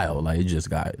wild. Like you just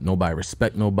got nobody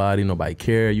respect nobody. Nobody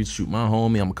care. You shoot my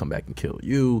homie, I'm gonna come back and kill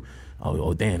you.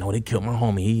 Oh damn! Oh, they killed my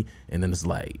homie. And then it's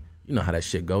like, you know how that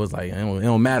shit goes. Like it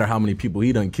don't matter how many people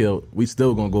he done killed. We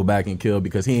still gonna go back and kill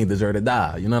because he ain't deserve to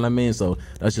die. You know what I mean? So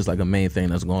that's just like a main thing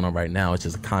that's going on right now. It's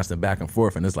just a constant back and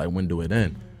forth, and it's like, when do it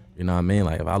end? You know what I mean?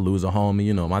 Like if I lose a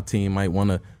homie, my team might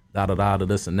want to da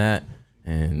this and that,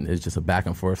 and it's just a back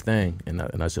and forth thing. And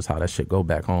that's just how that shit go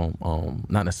back home.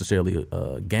 Not necessarily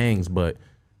gangs, but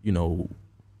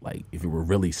like if you were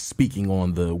really speaking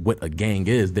on what a gang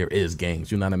is, there is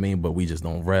gangs, you know what I mean? But we just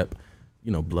don't rep,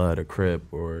 you know, Blood or Crip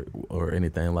or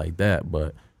anything like that.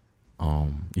 But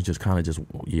you just kind of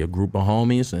you're a group of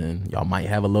homies, and y'all might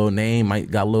have a little name, might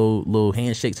got little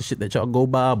handshakes and shit that y'all go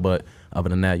by, but other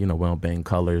than that, you know, we don't bang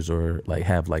colors or like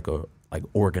have like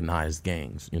organized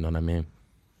gangs, you know what I mean?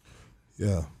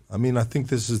 Yeah. I mean, I think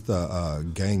this is the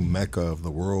gang mecca of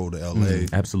the world, LA.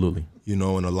 Absolutely. You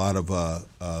know, and a lot of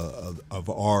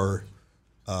our,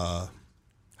 how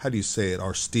do you say it,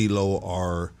 our stilo,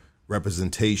 our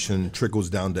representation trickles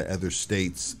down to other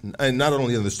states, and not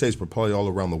only other states, but probably all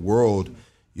around the world,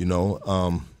 you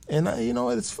know. You know,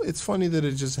 it's funny that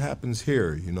it just happens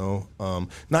here, you know.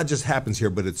 Not just happens here,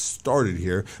 but it started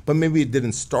here. But maybe it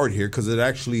didn't start here because it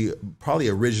actually probably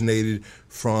originated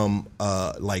from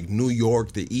like New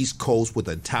York, the East Coast with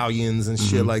Italians and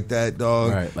shit like that,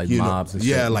 dog. Right, like you mobs and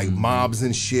shit. Yeah, like mobs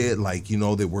and shit. Like, you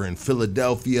know, they were in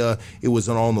Philadelphia. It was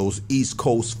in all those East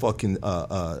Coast fucking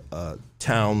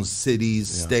towns, cities,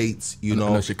 states, you know.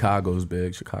 I know Chicago's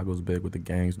big. Chicago's big with the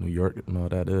gangs. New York, you know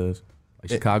what that is. Like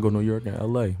Chicago, New York, and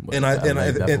L.A. But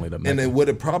And then what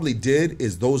it probably did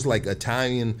is those like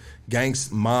Italian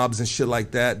gangs, mobs and shit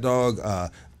like that, dog.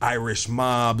 Irish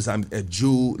mobs, I'm a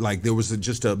Jew. Like there was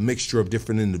just a mixture of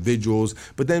different individuals.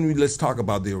 But then let's talk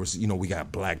about we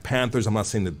got Black Panthers. I'm not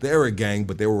saying that they're a gang,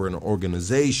 but they were an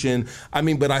organization. I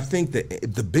mean, but I think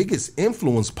that the biggest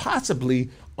influence possibly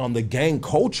on the gang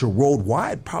culture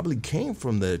worldwide probably came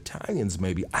from the Italians,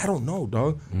 maybe. I don't know,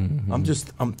 dog. Mm-hmm.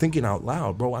 I'm thinking out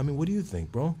loud, bro. I mean, what do you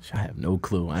think, bro? I have no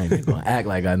clue. I ain't even gonna act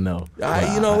like I know.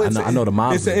 I know the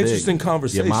mobs. It's an interesting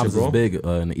conversation, yeah, mobs bro. is big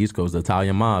in the East Coast, the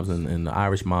Italian mobs and the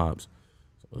Irish mobs.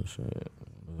 So, shit.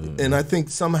 And I think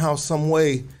somehow, some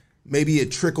way, maybe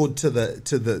it trickled to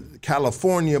the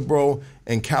California, bro,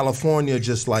 and California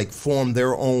just like formed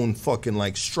their own fucking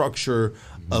like structure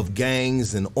of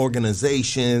gangs and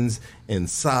organizations and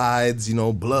sides, you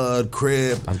know, Blood,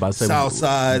 Crip, I was about to say,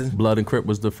 Southside. Blood and Crip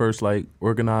was the first like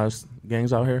organized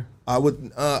gangs out here. I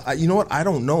would, you know what? I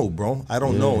don't know, bro. I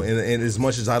don't know. And as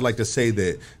much as I'd like to say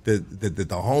that the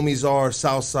homies are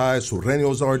Southside,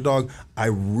 Sureños are, dog, I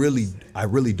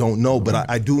really don't know. But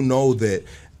I do know that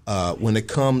when it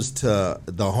comes to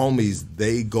the homies,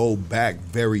 they go back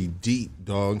very deep,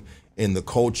 dog, in the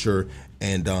culture.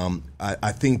 And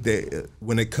I think that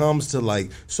when it comes to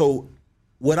like, so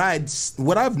what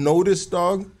I've noticed,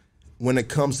 dog, when it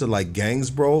comes to like gangs,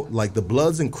 bro, like the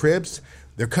Bloods and Crips,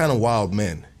 they're kind of wild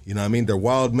men. You know what I mean? They're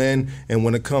wild men. And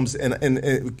when it comes,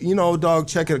 and you know, dog,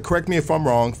 check it. Correct me if I'm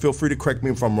wrong. Feel free to correct me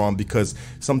if I'm wrong, because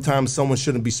sometimes someone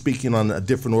shouldn't be speaking on a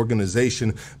different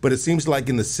organization. But it seems like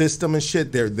in the system and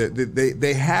shit,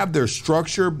 they have their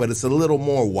structure, but it's a little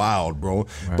more wild, bro.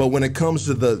 Right. But when it comes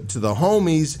to the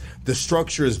homies, the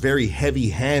structure is very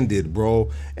heavy-handed,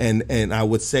 bro. And I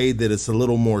would say that it's a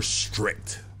little more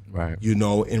strict. Right. You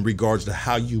know, in regards to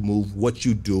how you move, what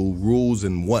you do, rules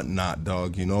and whatnot,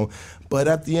 dog, you know. But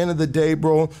at the end of the day,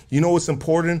 bro, you know what's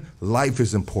important? Life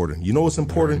is important. You know what's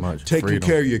important? Taking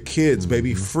care of your kids,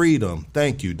 baby. Freedom.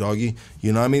 Thank you, doggy.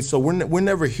 You know what I mean? So we're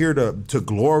never here to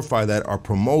glorify that or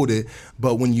promote it.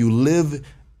 But when you live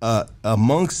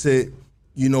amongst it,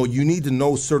 you know, you need to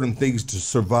know certain things to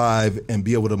survive and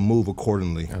be able to move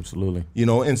accordingly. Absolutely. You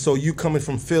know, and so you coming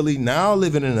from Philly, now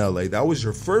living in L.A., that was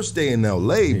your first day in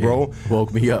L.A., bro.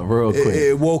 Woke me up real quick.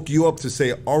 It woke you up to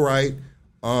say, all right,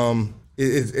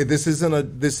 this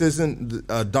isn't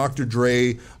a Dr.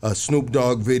 Dre, a Snoop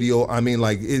Dogg video. I mean,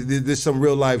 like, there's some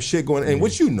real life shit going on. And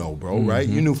what you know, bro, right?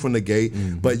 You knew from the gate,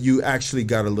 but you actually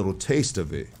got a little taste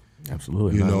of it.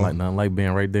 Absolutely. Nothing like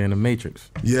being right there in the Matrix.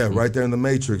 Yeah, right there in the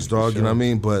Matrix, dog. Sure. You know what I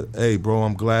mean? But hey, bro,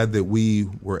 I'm glad that we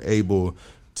were able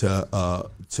to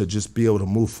just be able to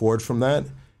move forward from that.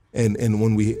 And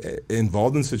when we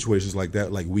involved in situations like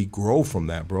that, like we grow from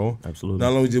that, bro. Absolutely.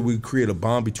 Not only did we create a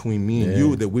bond between me and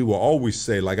you that we will always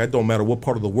say, like, I don't matter what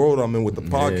part of the world I'm in with the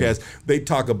podcast, they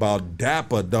talk about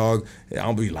Dapper, dog.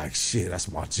 I'll be like, shit,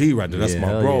 that's my G right there. That's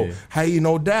my bro. Yeah. How you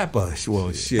know Dapper?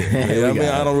 Well, shit. I mean,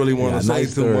 I don't really want to say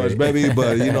too much, baby,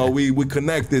 but, you know, we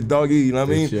connected, doggy. You know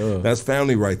what I mean? Sure. That's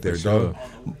family right there, dog.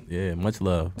 Yeah, much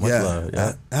love. Much love.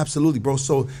 Yeah. Absolutely, bro.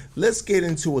 So let's get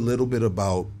into a little bit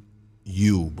about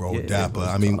you, bro, Dapper.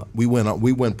 I mean, we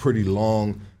went pretty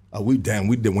long. We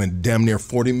went damn near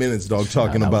 40 minutes, dog,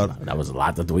 talking about. That was a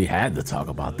lot that we had to talk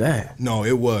about that. No,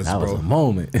 it was, that bro. That was a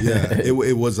moment. Yeah,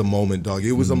 it was a moment, dog.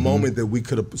 It was a moment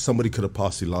that somebody could have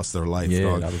possibly lost their life,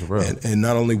 dog. That was real. And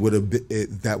not only would have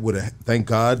thank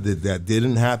God that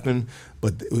didn't happen,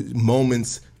 but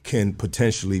moments can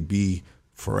potentially be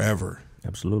forever.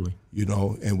 Absolutely. You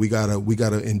know, and we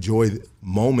gotta enjoy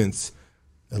moments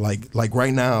Like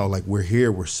right now, like we're here,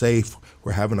 we're safe,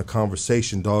 we're having a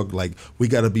conversation, dog. Like we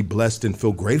got to be blessed and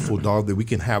feel grateful, dog, that we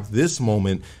can have this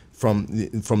moment from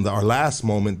our last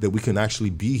moment, that we can actually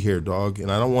be here, dog. And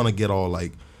I don't want to get all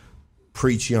like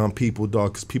preachy on people,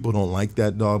 dog, because people don't like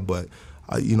that, dog. But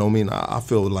you know what I mean? I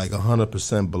feel like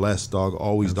 100% blessed, dog,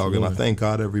 always, Absolutely. dog. And I thank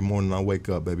God every morning I wake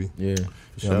up, baby. Yeah, for You know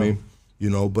sure. what I mean? You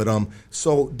know, but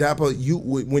so Dapper,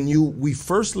 we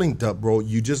first linked up, bro,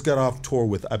 you just got off tour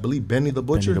with, I believe, Benny the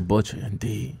Butcher. Benny the Butcher,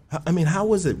 indeed. I mean, how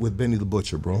was it with Benny the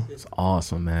Butcher, bro? It's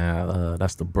awesome, man.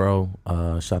 That's the bro.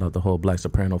 Shout out the whole Black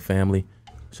Soprano family.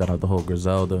 Shout out the whole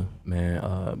Griselda, man.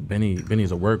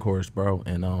 Benny's a workhorse, bro,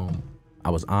 and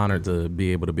I was honored to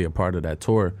be able to be a part of that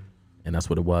tour, and that's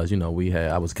what it was. You know,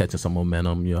 I was catching some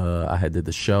momentum. I had did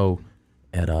the show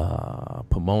at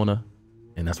Pomona.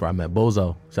 And that's where I met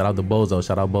Bozo. Shout out to Bozo.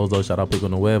 Shout out Bozo. Shout out Pico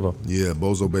Nuevo. Yeah,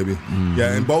 Bozo, baby.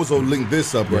 Yeah, and Bozo linked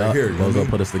this up right here. You know what I Bozo mean?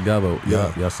 put us together.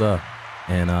 Yeah. Yes, sir.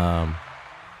 And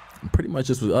pretty much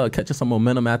just was catching some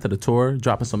momentum after the tour,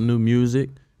 dropping some new music.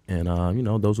 And, you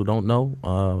know, those who don't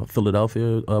know,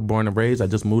 Philadelphia, born and raised. I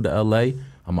just moved to L.A.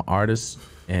 I'm an artist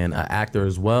and an actor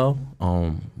as well.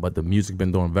 But the music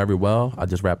been doing very well. I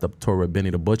just wrapped up a tour with Benny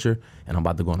the Butcher, and I'm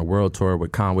about to go on a world tour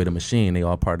with Conway the Machine. They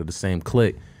all part of the same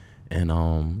clique. And,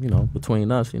 you know,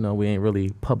 between us, you know, we ain't really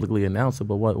publicly announced it,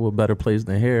 but what better place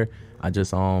than here? I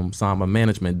just signed my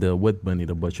management deal with Benny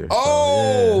the Butcher.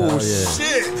 Oh, So,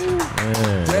 yeah, shit.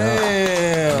 yeah.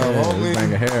 Damn, homie.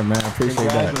 Bang of hair, man. Appreciate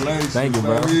that. Congratulations, Thank you,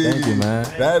 bro. baby. Thank you, man.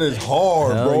 That is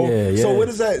hard, Hell bro. yeah, yeah. So what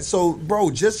is that? So, bro,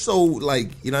 just so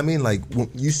like, you know what I mean? Like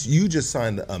you just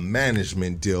signed a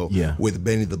management deal Yeah. with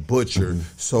Benny the Butcher.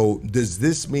 So does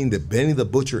this mean that Benny the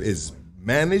Butcher is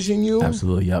managing you?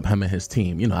 Absolutely, yep. Him and his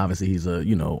team. You know, obviously he's a,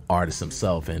 you know, artist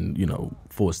himself and, you know,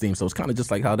 full esteem. So it's kind of just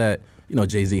like how that, you know,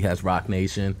 Jay-Z has Rock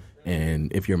Nation.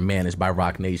 And if you're managed by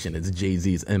Rock Nation, it's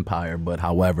Jay-Z's empire. But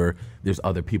however, there's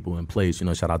other people in place. You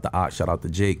know, shout out to Ox, shout out to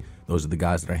Jake. Those are the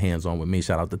guys that are hands-on with me.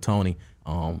 Shout out to Tony.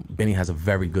 Benny has a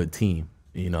very good team,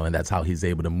 you know, and that's how he's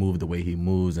able to move the way he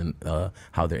moves and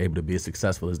how they're able to be as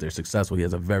successful as they're successful. He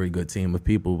has a very good team of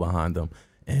people behind him.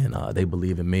 And they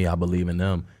believe in me, I believe in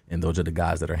them, and those are the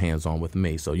guys that are hands-on with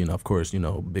me. So, you know, of course, you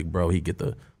know, Big Bro, he get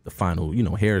the final, you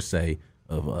know, hair say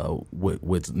of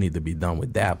what need to be done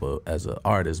with Dapper as an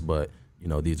artist, but, you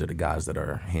know, these are the guys that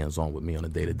are hands-on with me on a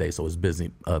day-to-day. So it's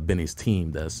Benny's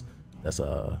team that's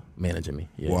managing me.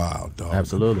 Yeah. Wow, dog.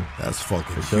 Absolutely. That's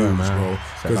fucking For sure, huge, man. bro.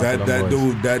 Shout Because out to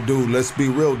them that dude, let's be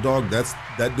real, dog.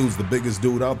 That dude's the biggest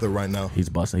dude out there right now. He's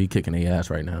busting. He kicking their ass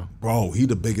right now. Bro, he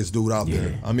the biggest dude out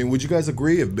there. Yeah. I mean, would you guys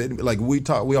agree? If Benny, like we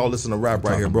all listen to rap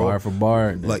right here, Talking bro. Bar for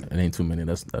bar, Like- it ain't too many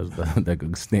that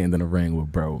could stand in the ring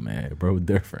with Bro, man. Bro,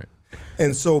 different.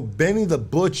 And so Benny the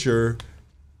Butcher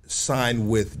signed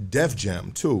with Def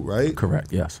Jam too, right?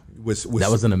 Correct. Yes. With That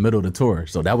was in the middle of the tour,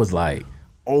 so that was like,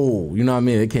 oh, you know what I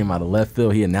mean? It came out of left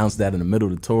field. He announced that in the middle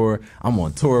of the tour. I'm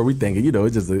on tour. We thinking, you know,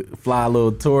 it's just a fly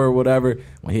little tour or whatever.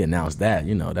 When he announced that,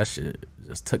 you know, that shit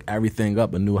just took everything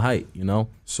up a new height, you know?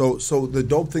 So the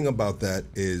dope thing about that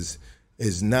is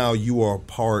now you are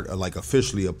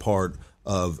officially a part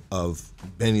of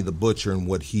Benny the Butcher and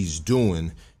what he's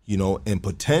doing, you know, and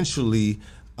potentially,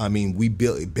 I mean,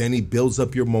 Benny builds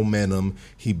up your momentum.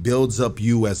 He builds up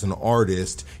you as an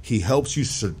artist. He helps you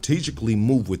strategically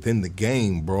move within the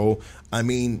game, bro. I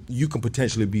mean, you can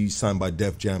potentially be signed by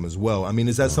Def Jam as well. I mean,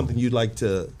 is that something you'd like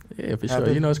to? Yeah, for happen?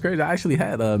 sure. You know, it's crazy. I actually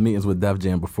had meetings with Def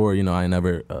Jam before. You know, I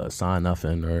never signed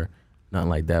nothing or nothing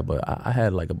like that. But I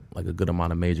had like a good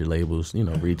amount of major labels, you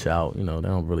know, reach out. You know, they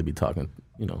don't really be talking,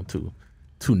 you know,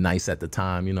 too nice at the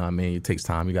time, you know what I mean? It takes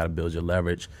time. You got to build your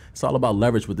leverage. It's all about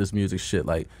leverage with this music shit,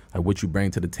 like what you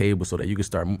bring to the table so that you can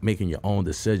start making your own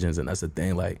decisions. And that's the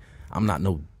thing, like, I'm not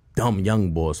no dumb young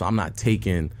boy, so I'm not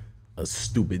taking a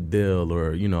stupid deal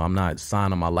or, you know, I'm not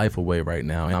signing my life away right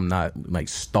now. I'm not, like,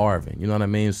 starving, you know what I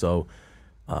mean? So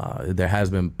there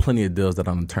has been plenty of deals that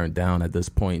I'm turned down at this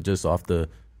point just off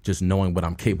just knowing what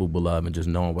I'm capable of and just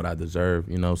knowing what I deserve,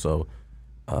 you know? So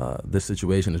this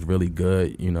situation is really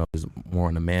good, you know, it's more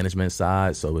on the management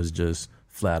side, so it's just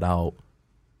flat out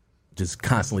just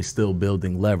constantly still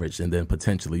building leverage, and then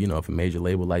potentially, you know, if a major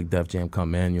label like Def Jam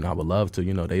come in, you know, I would love to,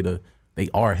 you know, they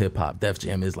are hip hop. Def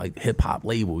Jam is like hip hop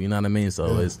label, you know what I mean?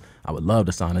 So I would love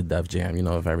to sign a Def Jam, you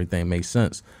know, if everything makes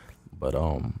sense. But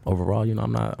overall, you know,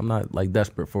 I'm not like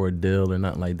desperate for a deal or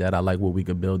nothing like that. I like what we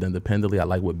could build independently. I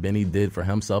like what Benny did for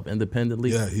himself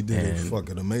independently. Yeah, he did a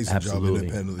fucking amazing job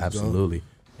independently. Absolutely.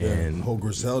 And whole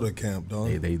Griselda camp, dog.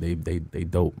 They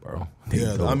dope, bro.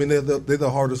 Dope. I mean they're the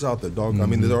hardest out there, dog. I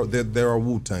mean they're a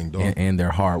Wu-Tang, dog. And they're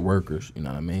hard workers, you know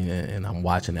what I mean? And I'm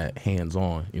watching that hands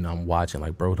on. You know, I'm watching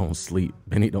like, bro, don't sleep.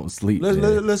 Benny don't sleep.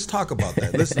 Let's talk about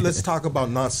that. Let's talk about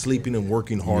not sleeping and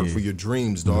working hard for your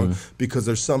dreams, dog. Because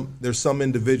there's some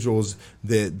individuals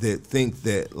that think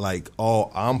that like,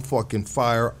 oh, I'm fucking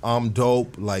fire, I'm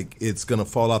dope, like it's gonna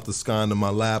fall off the sky into my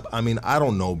lap. I mean, I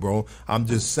don't know, bro. I'm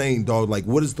just saying, dog, like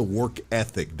what is the work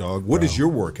ethic, dog? What is your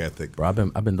work ethic? Bro,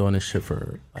 I've been doing this shit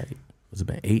for like, what's it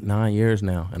been, 8-9 years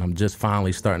now, and I'm just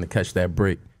finally starting to catch that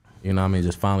break. You know what I mean?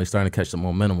 Just finally starting to catch the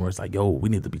momentum where it's like, yo, we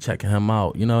need to be checking him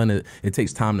out. You know, and it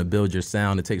takes time to build your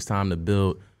sound. It takes time to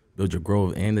build your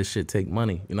growth, and this shit take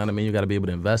money. You know what I mean? You got to be able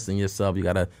to invest in yourself. You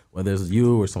got to, whether it's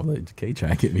you or something like K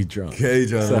trying to get me drunk. K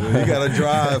John, you got to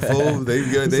drive, fool.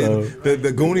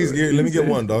 The Goonies, let me get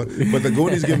one, dog. But the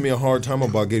Goonies giving me a hard time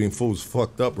about getting fools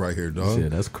fucked up right here, dog. Yeah,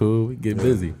 that's cool. We get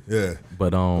busy. Yeah.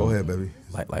 But go ahead, baby.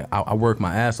 Like I work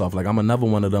my ass off. Like I'm another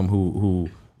one of them who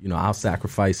you know, I'll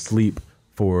sacrifice sleep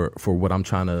for what I'm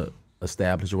trying to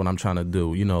establish or what I'm trying to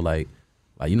do. You know, like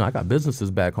you know, I got businesses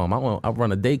back home. I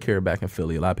run a daycare back in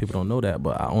Philly. A lot of people don't know that,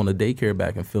 but I own a daycare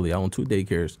back in Philly. I own 2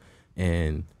 daycares,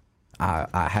 and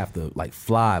I have to like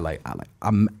fly.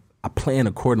 I plan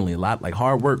accordingly. A lot like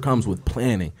hard work comes with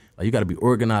planning. Like you got to be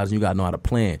organized and you got to know how to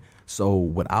plan. So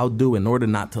what I'll do in order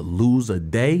not to lose a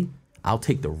day, I'll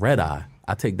take the red eye.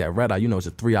 I take that red eye. You know, it's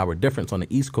a 3-hour difference on the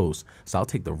East Coast. So I'll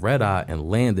take the red eye and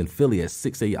land in Philly at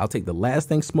 6 a.m. I'll take the last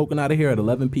thing smoking out of here at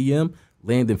 11 p.m.,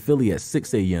 land in Philly at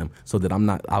 6 a.m. so that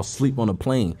I'll sleep on a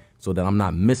plane so that I'm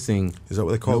not missing. Is that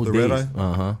what they call it, the red eye?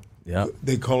 Uh-huh. Yeah.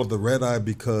 They call it the red eye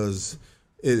because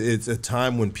it's a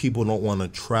time when people don't want to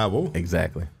travel.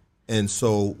 Exactly. And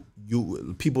so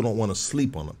people don't want to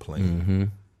sleep on a plane. Mm-hmm.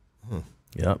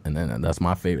 Yep, and then that's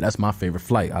my favorite. That's my favorite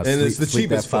flight. It's the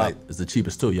cheapest flight. It's the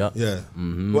cheapest too. Yep. Yeah.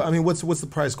 Mm-hmm. Well, I mean, what's the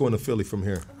price going to Philly from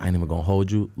here? I ain't even gonna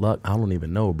hold you. Look, I don't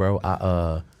even know, bro.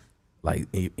 Like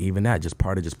even that, just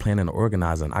part of just planning and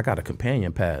organizing. I got a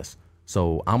companion pass,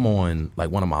 so I'm on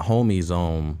like one of my homies'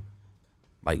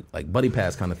 like buddy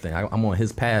pass kind of thing. I'm on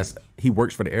his pass. He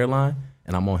works for the airline,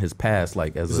 and I'm on his pass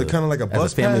like as it kind of like a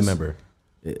bus family pass? member.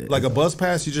 Like a bus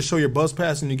pass, you just show your bus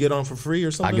pass and you get on for free or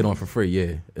something? I get on for free,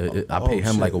 yeah. I pay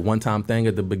him like a one-time thing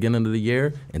at the beginning of the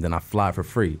year, and then I fly for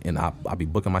free. And I'll be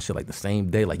booking my shit like the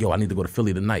same day. Like, yo, I need to go to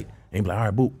Philly tonight. And he be like, all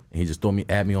right, boop. And he just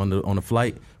add me on the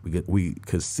flight. We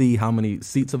could see how many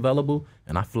seats available,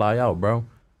 and I fly out, bro.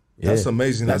 Yeah. That's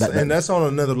amazing. And that's on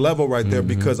another level right there,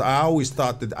 because I always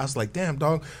thought that, I was like, damn,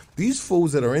 dog, these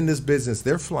fools that are in this business,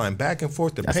 they're flying back and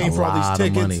forth. They're paying for all these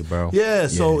tickets. Money, bro. Yeah,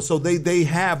 so they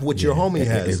have what your homie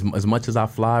has. As much as I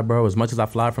fly, bro, as much as I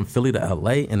fly from Philly to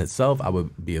LA in itself, I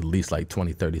would be at least like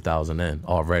 20,000-30,000 in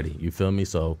already. You feel me?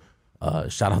 So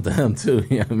shout out to him too,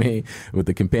 you know what I mean, with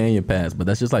the companion pass. But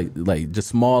that's just like just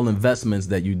small investments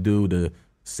that you do to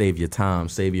save your time,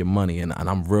 save your money, and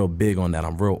I'm real big on that.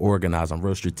 I'm real organized. I'm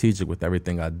real strategic with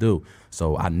everything I do.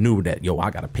 So I knew that, yo, I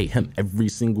got to pay him every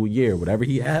single year. Whatever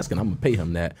he asks, and I'm going to pay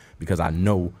him that because I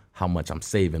know how much I'm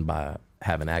saving by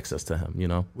having access to him, you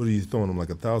know? What are you throwing him, like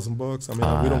 $1,000? I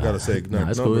mean, we don't got to say nah,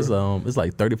 it's cool. It's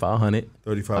like $3,500.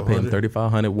 $3,500? I pay him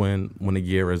 $3,500 when the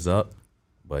year is up.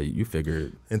 But you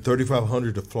figure, and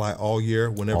 $3,500 to fly all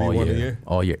year, whenever you want a year,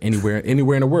 all year, anywhere in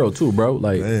the world too, bro.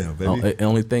 Like, damn, baby. The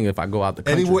only thing if I go out the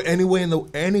country,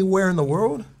 anywhere in the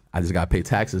world, I just got to pay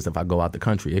taxes if I go out the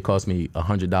country. It costs me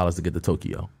 $100 to get to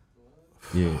Tokyo.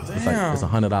 Yeah, it's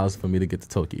 $100 for me to get to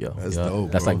Tokyo. That's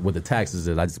dope. That's bro. like what the taxes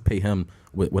is. I just pay him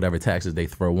with whatever taxes they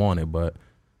throw on it. But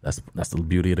that's the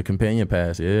beauty of the companion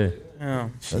pass. Yeah.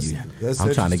 That's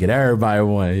I'm trying to get everybody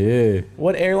one. Yeah.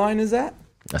 What airline is that?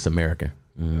 That's American.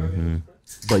 Mm-hmm.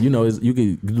 But you know, you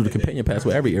can do the companion pass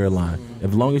with every airline,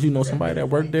 as long as you know somebody that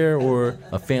worked there or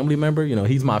a family member. You know,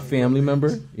 he's my family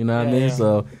member. You know what I mean? Yeah.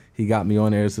 So he got me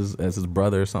on there as his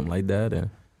brother or something like that, and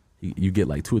you get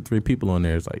like 2 or 3 people on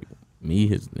there. It's like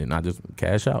me, and I just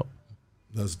cash out.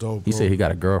 That's dope. He said he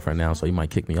got a girlfriend now, so he might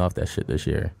kick me off that shit this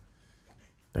year.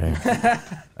 Damn.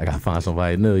 I gotta find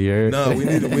somebody new. You heard? No, we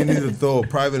need to throw a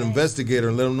private investigator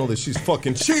and let them know that she's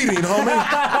fucking cheating,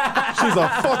 homie. She's a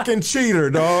fucking cheater,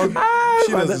 dog.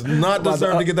 She does not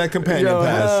deserve to get that companion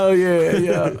pass. Hell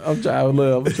yeah. I'm trying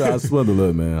to swindle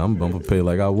it, man. I'm gonna pay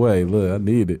like I weigh. Look, I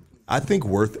need it. I think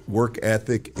work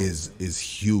ethic is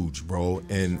huge, bro.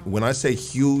 And when I say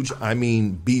huge, I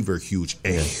mean beaver huge,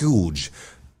 huge.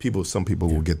 Some people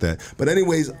will get that. But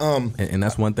anyways, and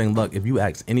that's one thing. Look, if you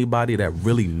ask anybody that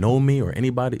really know me or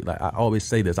anybody, like I always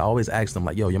say this, I always ask them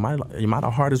like, yo, am I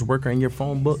the hardest worker in your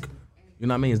phone book? You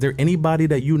know what I mean? Is there anybody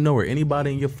that you know or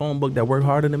anybody in your phone book that work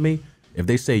harder than me? if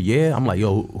they say yeah, I'm like,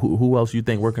 yo, who else you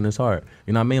think working this hard?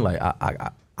 You know what I mean? Like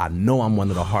I know I'm one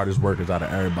of the hardest workers out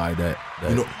of everybody that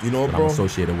you know, that bro, I'm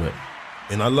associated with.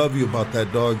 And I love you about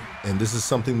that, dog. And this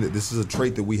is a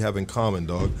trait that we have in common,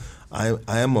 dog. I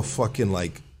am a fucking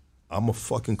I'm a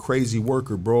fucking crazy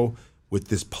worker, bro. With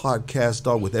this podcast,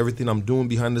 dog, with everything I'm doing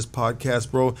behind this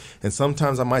podcast, bro. And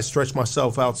sometimes I might stretch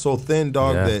myself out so thin,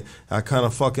 dog, that I kind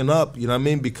of fucking up, you know what I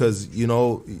mean? Because, you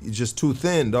know, you're just too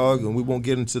thin, dog, and we won't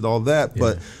get into all that. Yeah.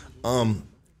 But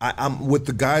I'm with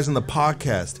the guys in the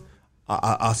podcast.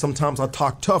 I sometimes I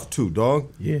talk tough too,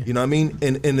 dog. Yeah. You know what I mean?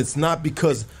 And it's not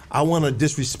because I want to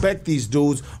disrespect these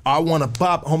dudes. I want to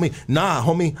bop, homie. Nah,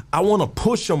 homie. I want to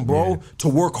push them, bro, to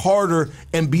work harder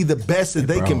and be the best that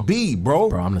they can be, bro.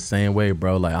 Bro, I'm the same way,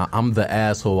 bro. Like, I'm the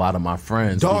asshole out of my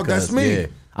friends. Dog, because, that's me. Yeah,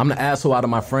 I'm the asshole out of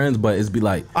my friends, but it's be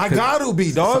like... I got to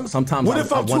be, dog. Sometimes what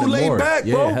if I'm too laid back,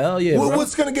 bro? Yeah, hell yeah, bro.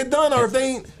 What's going to get done? Or if they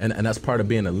ain't... And that's part of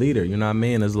being a leader, you know what I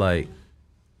mean? It's like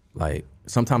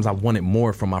sometimes I want it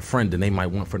more from my friend than they might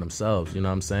want for themselves, you know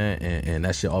what I'm saying? And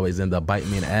that shit always end up biting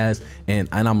me in the ass. And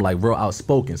I'm like real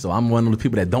outspoken. So I'm one of the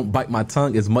people that don't bite my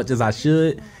tongue as much as I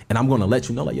should. And I'm gonna let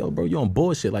you know, like, yo, bro, you on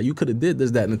bullshit. Like, you could have did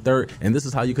this, that, and the third, and this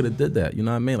is how you could have did that. You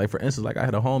know what I mean? Like, for instance, like I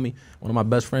had a homie, one of my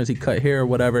best friends, he cut hair or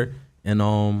whatever, and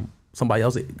somebody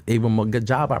else gave him a good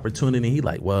job opportunity, and he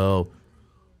like, well,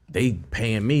 they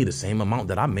paying me the same amount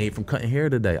that I made from cutting hair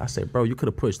today. I said, bro, you could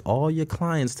have pushed all your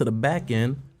clients to the back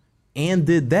end and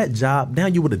did that job. Now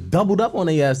you would have doubled up on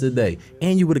their ass today,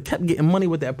 and you would have kept getting money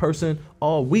with that person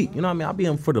all week. You know what I mean? I'll be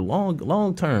in for the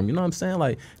long term. You know what I'm saying?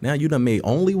 Like, now you done made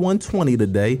only 120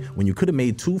 today when you could have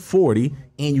made 240,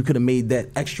 and you could have made that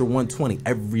extra 120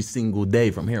 every single day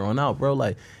from here on out, bro.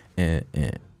 Like, and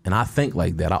I think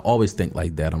like that. I always think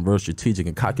like that. I'm real strategic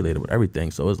and calculated with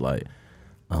everything. So it's like,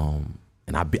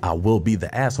 and I will be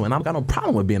the asshole. And I've got no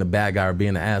problem with being a bad guy or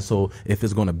being an asshole if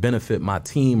it's going to benefit my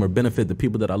team or benefit the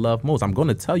people that I love most. I'm going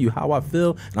to tell you how I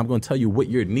feel, and I'm going to tell you what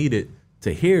you're needed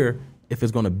to hear if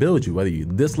it's going to build you, whether you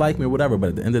dislike me or whatever. But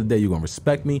at the end of the day, you're going to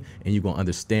respect me, and you're going to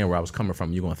understand where I was coming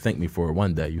from. You're going to thank me for it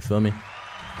one day. You feel me?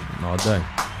 All day.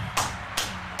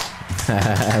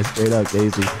 Straight up,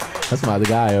 Casey. That's my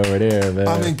guy over there, man.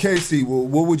 I mean, Casey,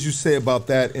 what would you say about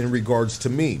that in regards to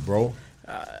me, bro?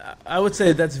 I would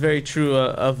say that's very true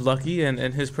of Lucky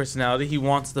and his personality. He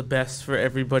wants the best for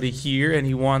everybody here, and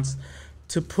he wants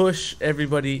to push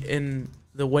everybody in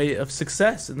the way of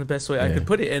success in the best way I could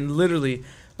put it. And literally,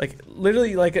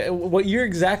 what you're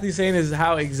exactly saying is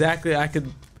how exactly I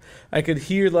could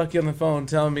hear Lucky on the phone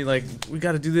telling me, like, we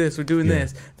got to do this, we're doing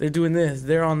this, they're doing this,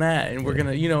 they're on that, and we're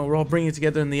gonna, we're all bringing it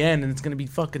together in the end, and it's gonna be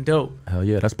fucking dope. Hell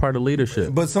yeah, that's part of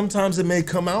leadership. But sometimes it may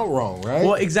come out wrong, right?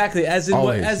 Well, exactly.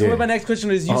 What my next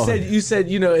question is, you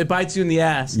said it bites you in the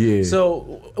ass. Yeah.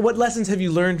 So, what lessons have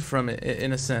you learned from it,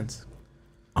 in a sense?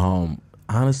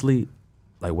 Honestly,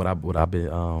 like what I've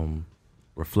been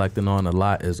reflecting on a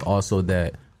lot is also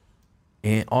that.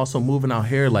 And also moving out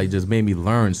here, like, just made me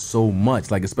learn so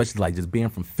much. Like, especially, like, just being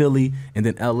from Philly and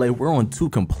then LA, we're on two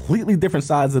completely different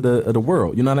sides of the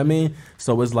world. You know what I mean?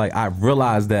 So it's like I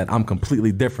realized that I'm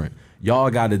completely different. Y'all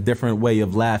got a different way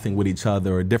of laughing with each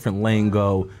other, or different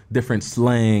lingo, different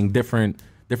slang, different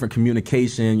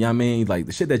communication. You know what I mean? Like,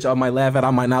 the shit that y'all might laugh at, I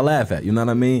might not laugh at. You know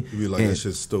what I mean? You be like, that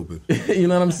shit's stupid. You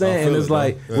know what I'm saying? And it's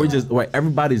like,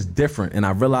 everybody's different. And I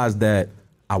realized that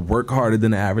I work harder than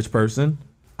the average person.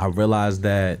 I realized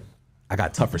that I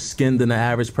got tougher skin than the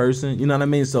average person. You know what I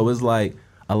mean? So it's like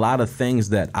a lot of things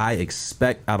that I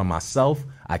expect out of myself,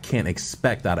 I can't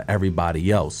expect out of everybody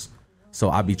else.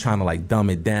 So I be trying to like dumb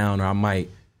it down, or I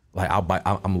might like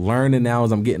I'm learning now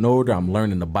as I'm getting older. I'm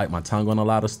learning to bite my tongue on a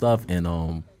lot of stuff,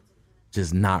 and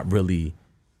just not really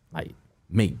like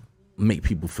make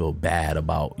people feel bad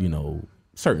about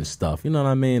certain stuff. You know what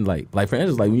I mean? Like for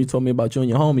instance, like when you told me about you and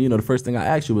your homie, the first thing I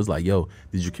asked you was like, yo,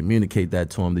 did you communicate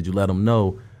that to him? Did you let him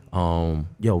know,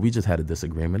 yo, we just had a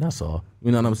disagreement, that's all.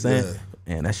 You know what I'm saying?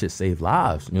 Yeah. And that shit saved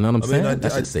lives. You know what I'm saying?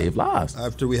 That shit saved lives.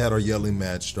 After we had our yelling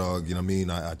match, dog, you know what I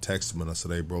mean? I texted him and I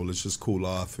said, hey, bro, let's just cool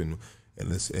off and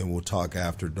we'll talk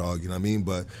after, dog. You know what I mean?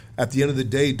 But at the end of the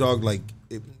day, dog, like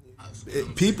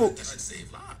people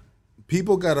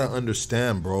got to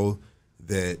understand, bro,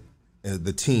 that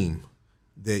the team,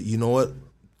 that, you know what,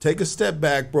 take a step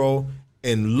back, bro,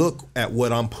 and look at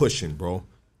what I'm pushing, bro.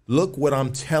 Look what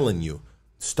I'm telling you.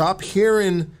 Stop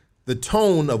hearing the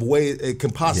tone of way it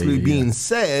can possibly being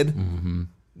said. Mm-hmm.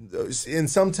 And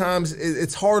sometimes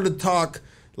it's hard to talk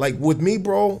like with me,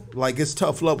 bro, like it's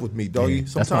tough love with me, doggy. Yeah,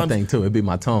 that's my thing too. It'd be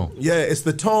my tone. Yeah, it's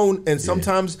the tone, and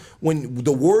sometimes when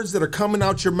the words that are coming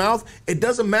out your mouth, it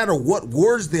doesn't matter what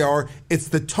words they are. It's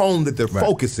the tone that they're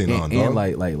focusing on. And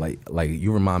like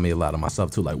you remind me a lot of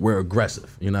myself too. Like we're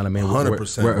aggressive. You know what I mean?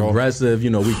 100%. We're aggressive. You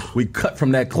know, we cut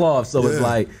from that cloth. So it's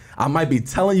like I might be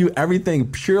telling you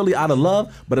everything purely out of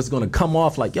love, but it's gonna come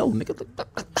off like, yo, nigga.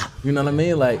 You know what I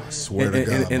mean? Like, swear to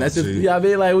God, and that's just, you know what I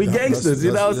mean? Like, we gangsters,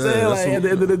 you know what I'm saying? Like, at the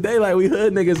end of the day, like, we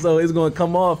hood niggas, so it's gonna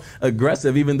come off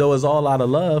aggressive, even though it's all out of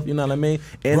love, you know what I mean?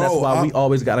 And that's why we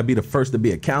always gotta be the first to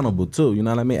be accountable, too, you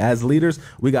know what I mean? As leaders,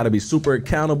 we gotta be super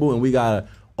accountable, and we gotta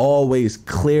always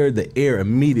clear the air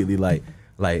immediately. Like,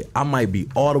 I might be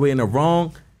all the way in the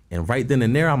wrong, and right then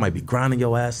and there, I might be grinding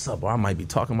your ass up, or I might be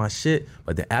talking my shit.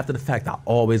 But then after the fact, I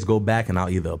always go back and I'll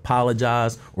either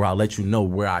apologize or I'll let you know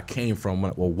where I came from,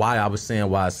 or why I was saying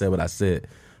why I said what I said.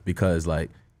 Because like,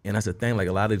 and that's the thing, like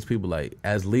a lot of these people, like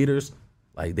as leaders,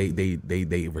 like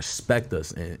they respect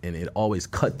us, and it always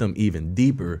cut them even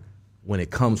deeper when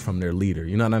it comes from their leader.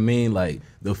 You know what I mean? Like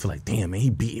they'll feel like, damn, man, he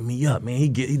beating me up, man. He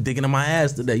digging in my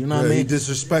ass today. You know what I mean? He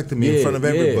disrespected me in front of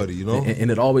everybody, you know?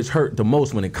 And it always hurt the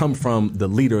most when it comes from the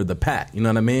leader of the pack. You know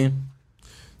what I mean?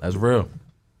 That's real.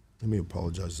 Let me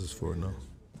apologize just for it now.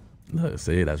 Look,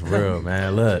 see, that's real,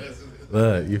 man. Look,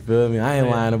 you feel me? I ain't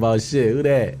lying about shit. Who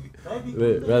that?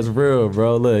 Look, that's real,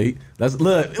 bro. Look, you know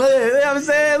what I'm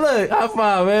saying? Look, high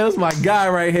five, man. That's my guy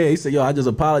right here. He said, yo, I just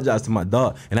apologize to my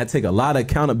dog. And I take a lot of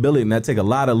accountability, and I take a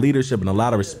lot of leadership and a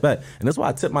lot of respect. And that's why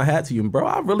I tip my hat to you. And bro,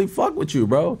 I really fuck with you,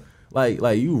 bro. Like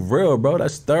you real, bro.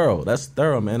 That's thorough. That's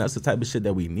thorough, man. That's the type of shit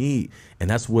that we need. And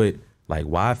that's what, like,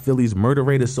 why Philly's murder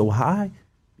rate is so high.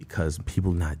 Because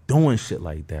people not doing shit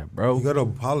like that, bro. You gotta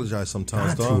apologize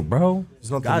sometimes, Got dog. to, bro.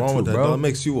 There's nothing wrong with that, bro. dog. That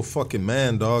makes you a fucking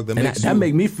man, dog. That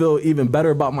make me feel even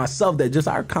better about myself, that just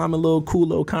our common little cool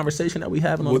little conversation that we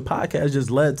having on the podcast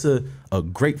just led to a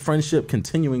great friendship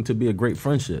continuing to be a great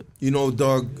friendship. You know,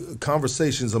 dog,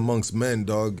 conversations amongst men,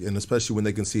 dog, and especially when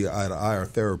they can see eye to eye, are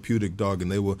therapeutic, dog,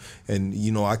 and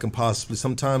you know, I can possibly,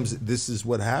 sometimes this is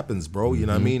what happens, bro, you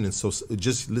know what I mean? And so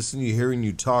just listening to you, hearing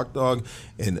you talk, dog,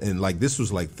 and like this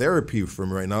was like therapy for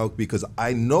me right now, because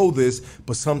I know this,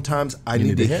 but sometimes I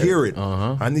need to hear it.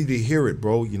 I need to hear it,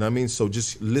 bro, you know what I mean? So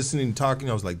just listening and talking,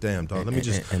 I was like, damn, dog, let me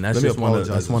that's just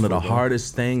one of the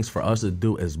hardest things for us to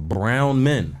do as brown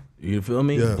men. You feel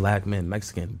me? Yeah. Black men,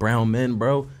 Mexican, brown men,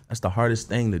 bro. That's the hardest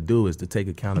thing to do, is to take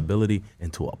accountability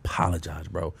and to apologize,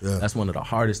 bro. Yeah. That's one of the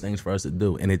hardest things for us to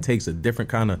do. And it takes a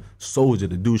different kind of soldier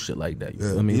to do shit like that. You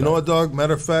feel me? You know what, dog?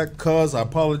 Matter of fact, cuz, I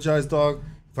apologize, dog.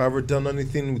 If I ever done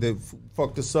anything that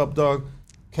fucked us up, dog.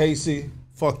 Casey,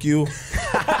 fuck you.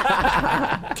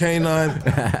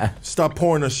 K9, stop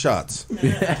pouring us shots.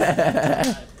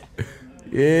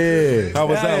 Yeah. How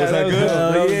was that? Was that good?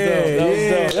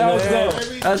 That was dope.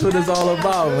 That's what it's all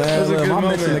about, man. That was a good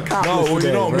moment. No, well,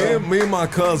 you know, me and my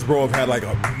cuz, bro, have had like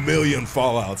a million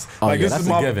fallouts. Oh, like yeah, this that's is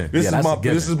a my given.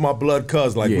 this is my blood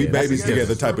cuz. Like we babies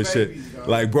together type of shit.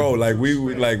 Like bro, like we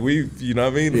you know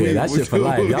what I mean? Yeah, that shit for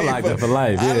life. Y'all like that for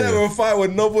life. Yeah. I never fight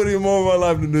with nobody more in my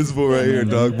life than this fool right here,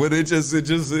 dog. But it just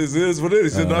is what it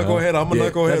is. Knock on head. I'm a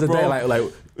knock on head, bro. Like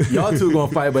y'all two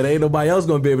gonna fight, but ain't nobody else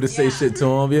gonna be able to say shit to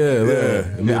him.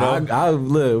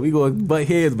 Look, we gonna butt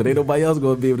heads, but ain't nobody else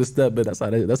gonna be able to step in.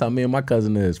 That's how me and my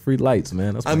cousin is. Free lights,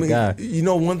 man. That's my guy. You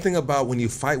know, one thing about when you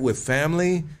fight with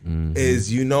family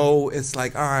is, you know, it's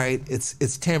like, all right,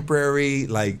 it's temporary.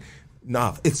 Like,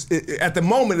 nah, at the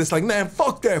moment it's like, man,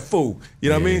 fuck that fool. You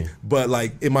know what I mean? But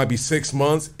like, it might be 6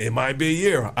 months, it might be a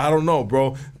year. I don't know,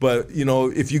 bro. But you know,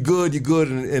 if you're good, you're good,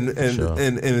 and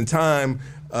in time.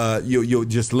 You'll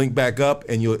just link back up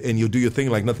and you'll do your thing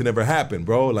like nothing ever happened,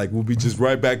 bro. Like we'll be just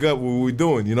right back up what we're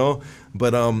doing, you know.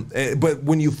 But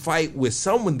when you fight with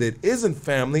someone that isn't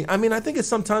family, I mean, I think it's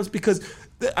sometimes because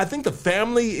I think the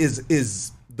family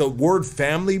is the word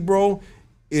family, bro,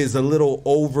 is a little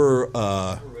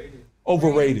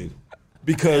overrated.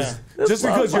 Because just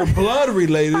because you're blood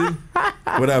related,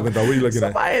 what happened though? What are you looking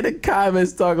at? Somebody in the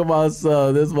comments talking about this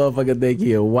motherfucker think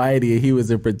he a whitey and he was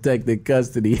in protected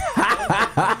custody. Who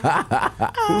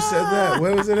said that?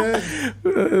 Where was it at?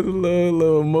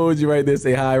 little emoji right there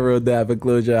say hi real dap and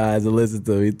close your eyes and listen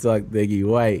to him. He talk think he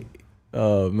white.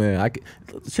 Oh man,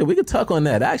 we could talk on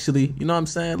that actually. You know what I'm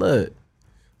saying? Look.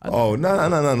 No.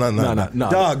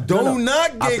 Dog, do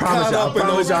not get caught up in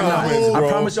those comments, bro. I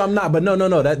promise you I'm not. But no.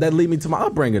 That lead me to my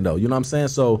upbringing, though. You know what I'm saying?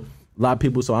 So, a lot of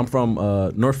people, so I'm from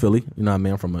North Philly. You know what I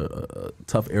mean? I'm from a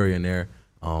tough area in there.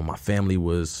 My family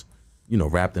was, you know,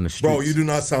 wrapped in the streets. Bro, you do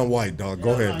not sound white, dog.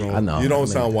 Go ahead, bro. I know. You don't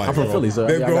sound white, I'm from Philly, so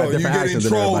bro, I got you different getting accents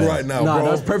than trolled everybody. right now, No,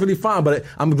 bro. that's perfectly fine. But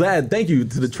I'm glad. Thank you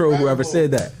to the troll whoever said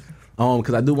that.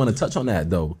 Because I do want to touch on that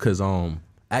though, because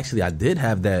actually I did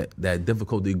have that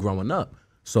difficulty growing up.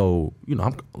 So, you know,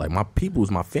 I'm like my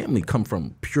family come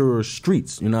from pure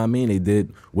streets, you know what I mean? They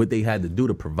did what they had to do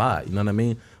to provide, you know what I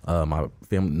mean? My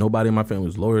family, nobody in my family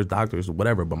was lawyers, doctors, or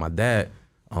whatever, but my dad,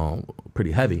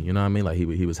 pretty heavy, you know what I mean? Like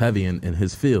he was heavy in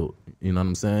his field, you know what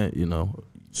I'm saying? You know,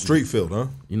 Street field, huh?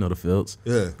 you know the fields.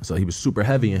 Yeah. So he was super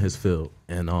heavy in his field,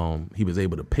 and he was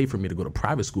able to pay for me to go to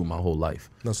private school my whole life.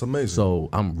 That's amazing. So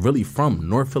I'm really from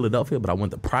North Philadelphia, but I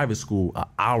went to private school an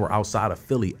hour outside of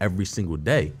Philly every single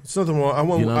day. It's nothing wrong.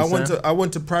 I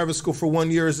went to private school for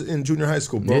 1 year in junior high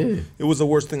school, bro. Yeah. It was the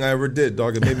worst thing I ever did,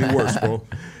 dog. It made me worse, bro.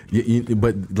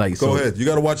 But like, Go ahead. You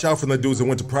got to watch out for the dudes that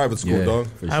went to private school, Yeah, dog.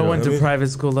 for I sure. went to I mean- private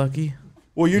school, Lucky.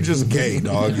 Well, you're just gay,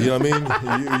 dog. You know what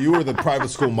I mean? You were the private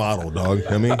school model, dog.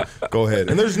 I mean, go ahead.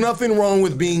 And there's nothing wrong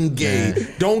with being gay.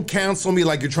 Don't cancel me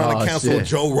like you're trying to cancel shit.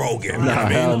 Joe Rogan. You know what I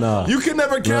mean? hell no. You can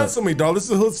never cancel me, dog.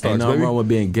 This is Hood Stocks, Ain't nothing baby. wrong with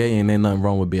being gay, and ain't nothing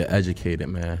wrong with being educated,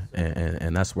 man.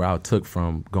 And that's where I took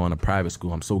from going to private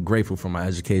school. I'm so grateful for my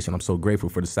education. I'm so grateful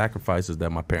for the sacrifices that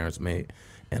my parents made,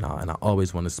 and I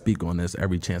always want to speak on this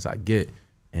every chance I get.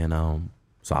 And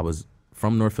so I was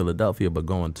from North Philadelphia, but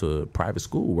going to private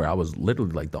school where I was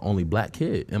literally like the only black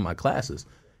kid in my classes,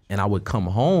 and I would come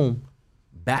home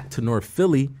back to North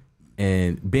Philly,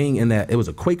 and being in that, it was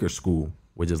a Quaker school,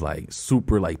 which is like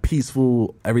super like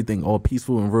peaceful, everything all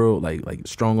peaceful and real, like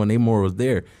strong on their morals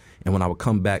there. And when I would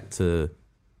come back to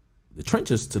the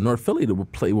trenches to North Philly to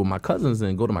play with my cousins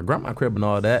and go to my grandma's crib and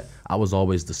all that, I was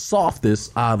always the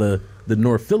softest out of the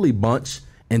North Philly bunch.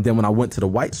 And then when I went to the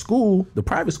white school, the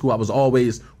private school, I was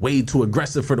always way too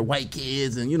aggressive for the white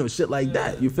kids and, you know, shit like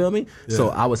that. You feel me? Yeah. So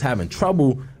I was having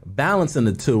trouble balancing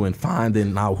the two and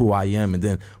finding out who I am. And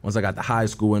then once I got to high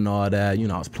school and all that, you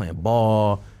know, I was playing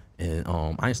ball, and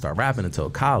I didn't start rapping until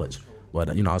college.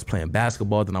 But, you know, I was playing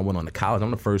basketball, then I went on to college.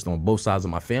 I'm the first on both sides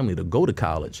of my family to go to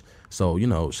college. So, you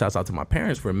know, shouts out to my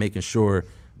parents for making sure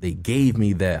they gave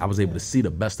me that I was able to see the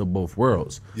best of both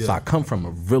worlds. Yeah. So I come from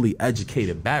a really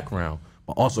educated background,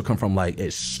 but also come from like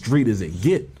as street as it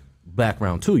get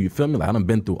background too. You feel me? Like I done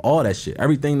been through all that shit.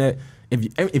 Everything that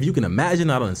if you can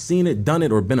imagine, I done seen it, done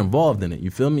it, or been involved in it.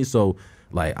 You feel me? So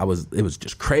like it was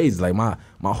just crazy. Like my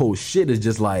whole shit is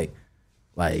just like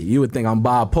you would think I'm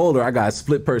bipolar. I got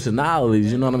split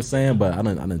personalities. You know what I'm saying? But I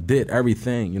done did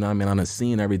everything. You know what I mean? I done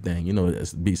seen everything. You know,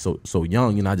 it's be so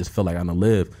young. You know, I just feel like I done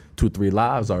lived 2-3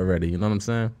 lives already. You know what I'm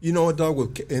saying? You know what, dog?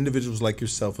 With individuals like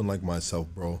yourself and like myself,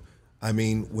 bro. I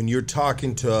mean, when you're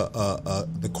talking to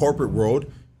the corporate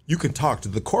world, you can talk to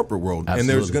the corporate world. Absolutely. And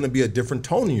there's going to be a different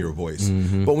tone in your voice.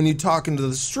 Mm-hmm. But when you're talking to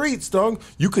the streets, dog,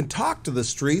 you can talk to the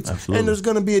streets. Absolutely. And there's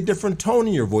going to be a different tone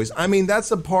in your voice. I mean, that's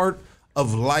a part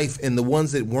of life, and the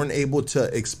ones that weren't able to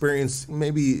experience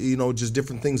maybe, you know, just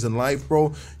different things in life,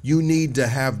 bro, you need to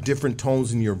have different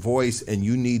tones in your voice, and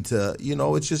you need to, you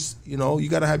know, it's just, you know, you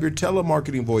got to have your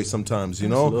telemarketing voice sometimes, you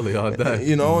know? Absolutely, all day.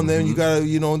 You know, and then you got to,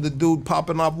 you know, the dude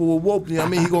popping up with a whoop, you know what I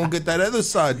mean? He going to get that other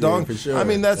side, dog. Yeah, for sure. I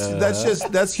mean,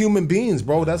 that's human beings,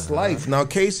 bro. That's life. Now,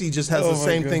 Casey just has the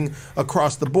same thing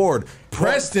across the board.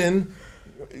 Preston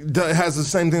has the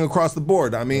same thing across the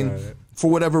board. I mean... Right. For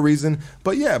whatever reason.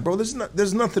 But yeah, bro,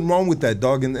 there's nothing wrong with that,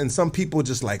 dog. And some people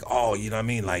just like, oh, you know what I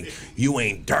mean? Like, you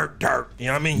ain't dirt. You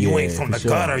know what I mean? You ain't from the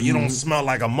gutter. You don't smell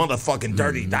like a motherfucking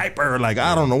dirty diaper. Like,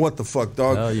 I don't know what the fuck,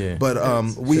 dog. Hell yeah. But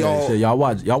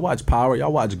y'all watch Power.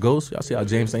 Y'all watch Ghost. Y'all see how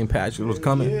James St. Patrick was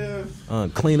coming? Yeah.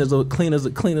 Clean as a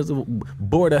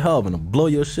board of hell and blow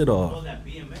your shit off.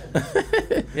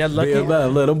 Yeah, Lucky.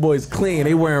 Let them boys clean.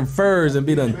 They wearing furs and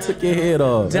be done took your head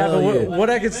off. Dad, what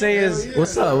I could say is,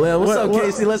 what's up, man? What's up,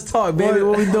 Casey? Let's talk, baby.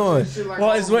 What we doing?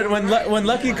 Well, it's when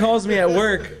Lucky calls me at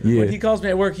work. Yeah. When he calls me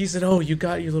at work, he said, "Oh, you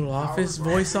got your little office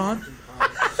voice on."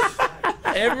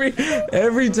 Every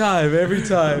time.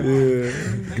 Yeah.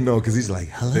 No, because he's like,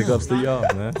 hello. Big ups to y'all,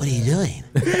 man. What are you doing?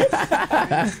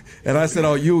 And I said,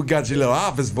 oh, you got your little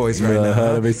office voice right now.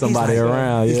 There'll be somebody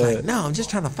around. He's like, no, I'm just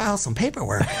trying to file some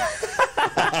paperwork.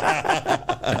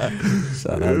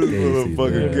 Shout out to Casey.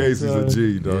 Motherfucking Casey's a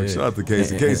G, dog. Yeah. Shout out to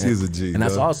Casey. Casey is a G. And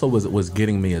that's also what's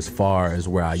getting me as far as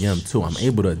where I am, too. I'm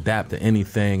able to adapt to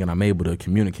anything, and I'm able to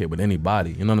communicate with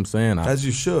anybody. You know what I'm saying? As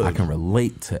you should. I can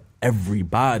relate to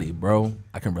everybody, bro.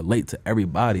 I can relate to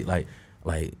everybody. Like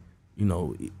you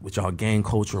know, with y'all gang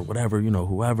culture or whatever, you know,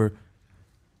 whoever.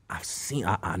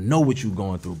 I know what you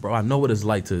going through, bro. I know what it's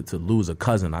like to lose a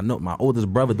cousin. I know my oldest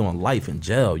brother doing life in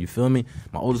jail. You feel me?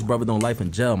 My oldest brother doing life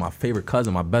in jail. My favorite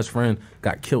cousin, my best friend,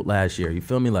 got killed last year. You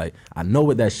feel me? Like, I know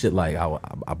what that shit like.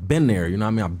 I've been there. You know what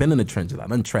I mean? I've been in the trenches. I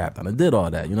done trapped. I done did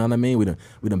all that. You know what I mean? We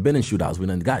done been in shootouts. We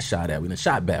done got shot at. We done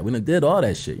shot back. We done did all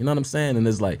that shit. You know what I'm saying? And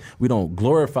it's like, we don't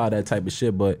glorify that type of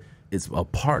shit, but it's a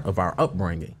part of our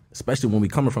upbringing, especially when we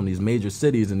coming from these major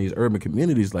cities and these urban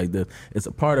communities like this. It's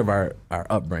a part of our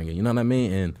upbringing. You know what I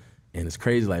mean? And it's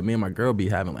crazy. Like me and my girl be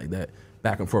having like that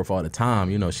back and forth all the time.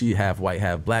 You know, she half white,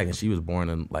 half black, and she was born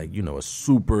in like, you know, a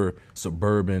super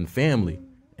suburban family.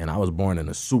 And I was born in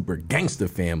a super gangster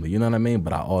family, you know what I mean?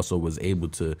 But I also was able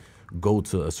to go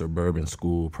to a suburban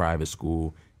school, private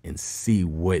school, and see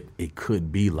what it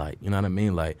could be like, you know what I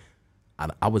mean? Like,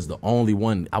 I was the only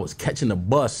one, I was catching the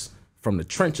bus from the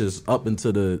trenches up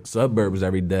into the suburbs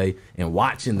every day and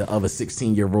watching the other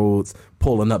 16-year-olds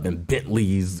pulling up in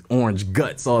Bentleys, orange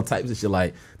guts, all types of shit.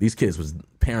 Like, these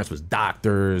parents was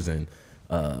doctors and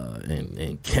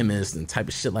chemists and type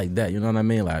of shit like that. You know what I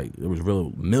mean? Like, there was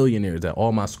real millionaires at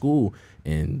all my school.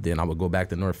 And then I would go back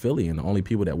to North Philly, and the only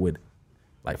people that would,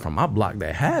 like, from my block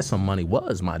that had some money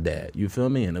was my dad. You feel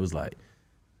me? And it was like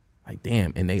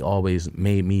damn. And they always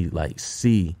made me like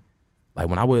see, like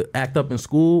when I would act up in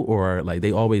school, or like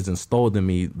they always installed in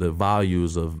me the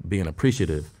values of being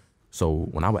appreciative. So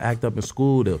when I would act up in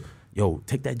school, they'll, yo,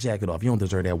 take that jacket off. You don't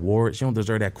deserve that warts. You don't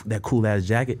deserve that cool ass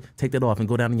jacket. Take that off and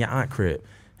go down in your aunt crib.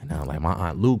 And now, like, my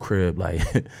Aunt Lou crib, like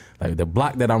like the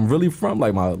block that I'm really from,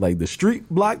 like the street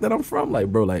block that I'm from, like,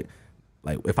 bro, like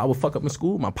if I would fuck up in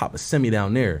school, my papa send me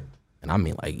down there. And I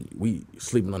mean, like, we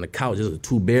sleeping on the couch. It's a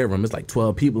 2-bedroom. It's like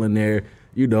 12 people in there,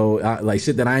 you know, like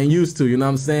shit that I ain't used to, you know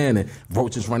what I'm saying? And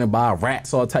roaches running by,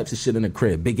 rats, all types of shit in the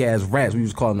crib. Big ass rats. We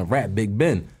used to call him the rat Big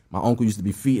Ben. My uncle used to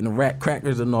be feeding the rat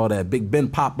crackers and all that. Big Ben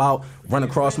pop out, run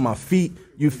across my feet.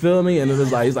 You feel me? And it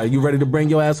was like, he's like, you ready to bring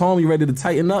your ass home? You ready to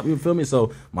tighten up? You feel me?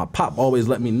 So my pop always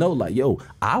let me know, like, yo,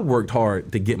 I worked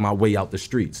hard to get my way out the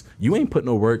streets. You ain't put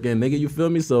no work in, nigga. You feel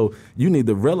me? So you need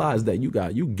to realize that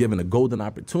you given a golden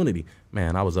opportunity.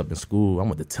 Man, I was up in school. I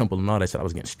went to Temple and all that shit. I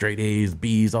was getting straight A's,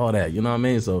 B's, all that. You know what I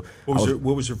mean? So what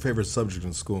was your favorite subject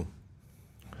in school?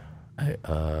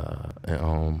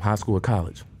 High school or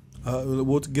college?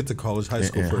 We'll get to college, high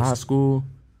school first. High school,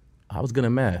 I was good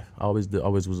at math. I always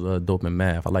was dope in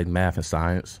math. I like math and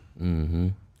science. Mm-hmm.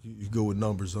 You good with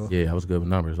numbers, huh? Yeah, I was good with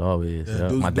numbers, always. Yeah.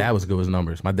 My dad was good with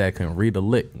numbers. My dad couldn't read a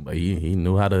lick, but he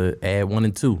knew how to add 1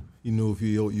 and 2. You knew if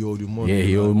you owed him money. Yeah,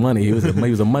 he owed money. He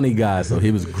was a money guy, so he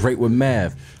was great with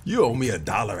math. You owe me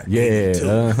 $1.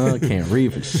 Yeah, can't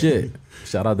read for shit.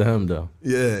 Shout out to him though.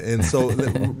 Yeah, and so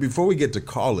before we get to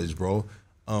college, bro.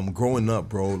 Growing up,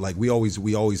 bro, like we always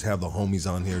have the homies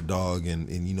on here, dog, and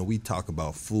you know, we talk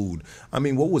about food. I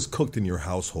mean, what was cooked in your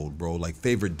household, bro? Like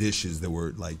favorite dishes that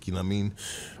were like, you know what I mean?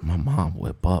 My mom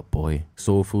whip up, boy.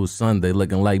 Soul Food Sunday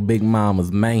looking like Big Mama's,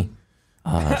 man.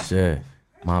 Shit.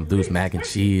 Mom does mac and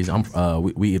cheese.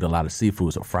 We eat a lot of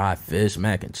seafood, so fried fish,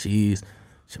 mac and cheese.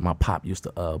 Shit, my pop used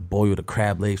to boil the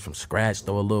crab legs from scratch,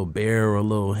 throw a little bear or a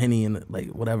little Henny in like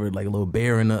whatever, like a little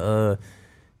bear in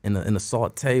the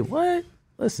saute. What?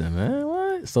 Listen, man,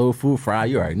 what? Soul Food Fry,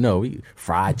 you already know. We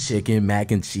fried chicken,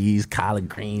 mac and cheese, collard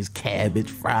greens,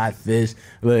 cabbage, fried fish.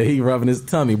 Look, he rubbing his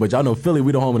tummy. But y'all know Philly,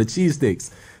 we the home of the cheese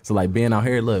sticks. So, like, being out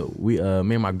here, look, me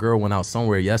and my girl went out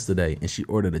somewhere yesterday, and she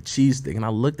ordered a cheese stick. And I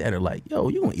looked at her like, yo,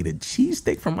 you gonna eat a cheese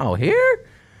stick from out here?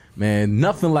 Man,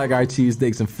 nothing like our cheese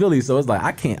steaks in Philly. So it's like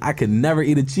I could never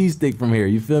eat a cheese steak from here.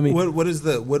 You feel me? What is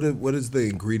the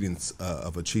ingredients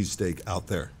of a cheese steak out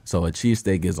there? So a cheese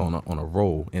steak is on a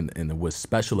roll, and what's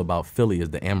special about Philly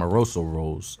is the Amoroso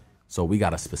rolls. So we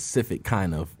got a specific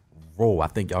kind of roll. I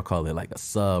think y'all call it like a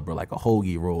sub or like a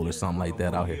hoagie roll or something like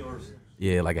that out here.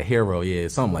 Yeah, like a hero. Yeah,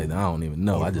 something like that. I don't even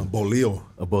know. A bolillo.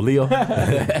 A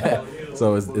bolillo.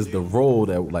 So it's the roll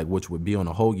that like which would be on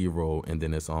a hoagie roll, and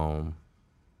then it's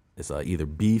either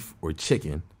beef or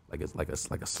chicken, it's like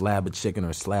a slab of chicken or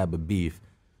a slab of beef,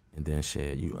 and then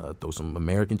shit, you throw some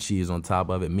American cheese on top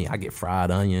of it. I get fried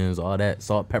onions, all that,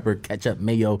 salt, pepper, ketchup,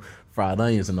 mayo, fried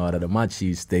onions and all that on my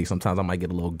cheese steak. Sometimes I might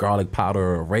get a little garlic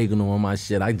powder or oregano on my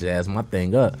shit. I jazz my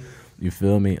thing up. You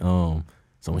feel me? So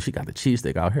when she got the cheese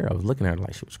steak out here, I was looking at her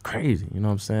like she was crazy. You know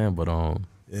what I'm saying? But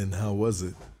and how was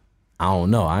it? I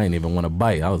don't know. I ain't even want to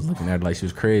bite. I was looking at her like she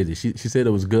was crazy. She said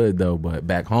it was good though, but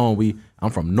back home I'm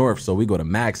from North, so we go to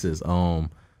Max's.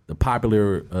 The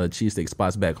popular cheesesteak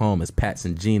spots back home is Pat's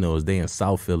and Geno's. They in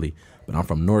South Philly, but I'm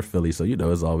from North Philly, so you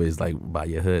know it's always like by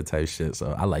your hood type shit.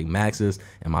 So I like Max's,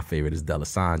 and my favorite is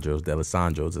D'Alessandro's.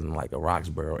 D'Alessandro's in like a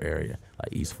Roxborough area,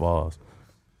 like East Falls.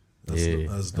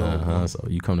 That's dope. So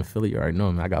you come to Philly, you already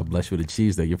know, man. I got blessed with a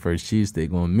cheesesteak. Your first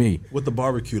cheesesteak on me. What the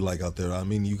barbecue like out there? I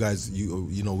mean, you guys,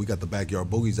 you know, we got the backyard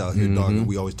boogies out here, dog, and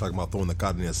we always talk about throwing the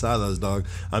carne asadas, dog.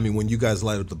 I mean, when you guys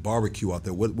light up the barbecue out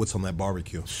there, what's on that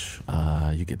barbecue?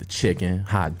 You get the chicken,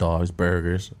 hot dogs,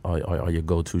 burgers, all your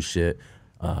go-to shit.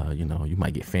 You know, you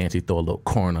might get fancy, throw a little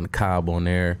corn on the cob on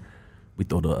there. We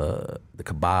throw the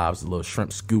kebabs, the little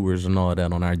shrimp skewers and all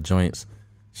that on our joints.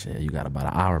 Shit, you got about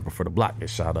an hour before the block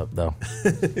gets shot up, though.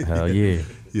 Hell yeah.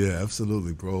 Yeah,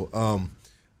 absolutely, bro.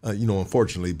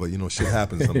 Unfortunately, but shit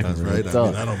happens sometimes, right? I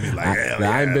mean, I don't mean like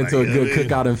I ain't been to a good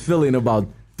cookout in Philly in about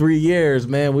 3 years,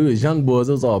 man. We was young boys.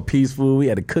 It was all peaceful. We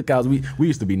had the cookouts. We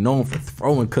used to be known for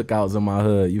throwing cookouts in my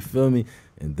hood. You feel me?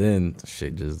 And then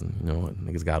shit just,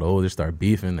 niggas got older, start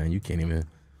beefing, and you can't even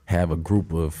have a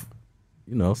group of,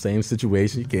 same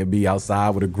situation. You can't be outside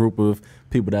with a group of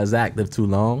people that's active too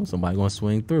long. Somebody gonna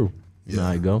swing through. You know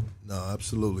how it go. No,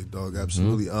 absolutely, dog.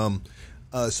 Absolutely.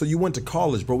 So you went to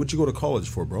college, bro. What'd you go to college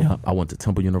for, bro? Yeah, I went to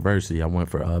Temple University. I went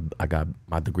for I got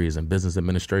my degrees in business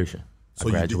administration. So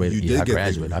I graduated. you did I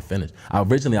graduated. I finished. I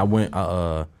went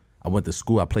to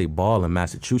school. I played ball in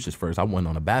Massachusetts first. I went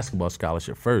on a basketball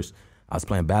scholarship first. I was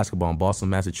playing basketball in Boston,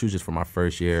 Massachusetts for my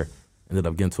first year. Ended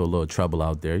up getting into a little trouble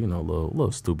out there, a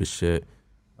little stupid shit.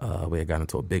 We had got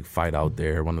into a big fight out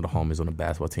there. One of the homies on the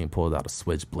basketball team pulled out a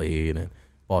switchblade, and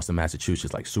Boston,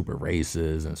 Massachusetts, like super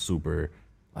racist and super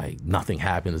like nothing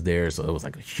happens there. So it was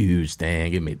like a huge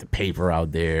thing. It made the paper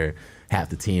out there. Half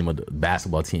the team of the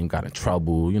basketball team got in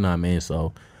trouble. You know what I mean?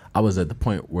 So I was at the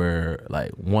point where like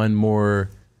one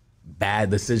more bad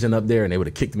decision up there and they would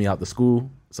have kicked me out the school.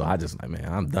 So I just like, man,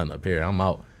 I'm done up here. I'm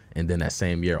out. And then that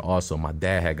same year also, my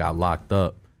dad had got locked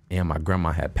up and my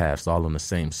grandma had passed all in the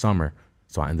same summer.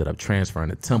 So I ended up transferring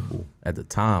to Temple. At the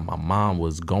time, my mom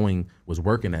was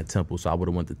working at Temple, so I would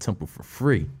have went to Temple for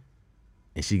free.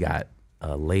 And she got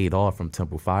laid off from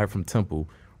Temple, fired from Temple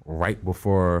right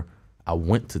before I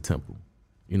went to Temple.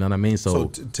 You know what I mean? So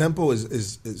Temple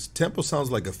is Temple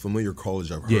sounds like a familiar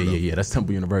college I've heard of. Yeah. That's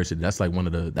Temple University. That's like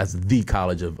that's the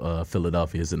college of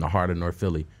Philadelphia. It's in the heart of North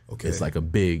Philly. Okay. It's like a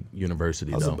big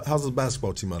university though. How's the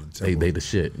basketball team out of Temple? They the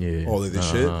shit, yeah. Oh, they the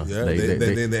shit? Yeah.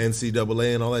 They in the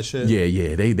NCAA and all that shit?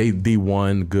 Yeah. They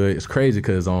D1 good. It's crazy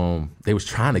because they was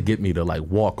trying to get me to like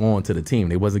walk on to the team.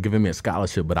 They wasn't giving me a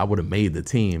scholarship, but I would have made the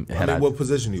team. What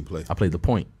position do you play? I played the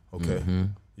point. Okay. Mm-hmm.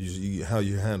 How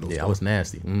you handle? Yeah, I was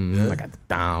nasty. I got the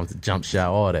downs, the jump shot,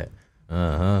 all that.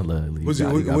 Was your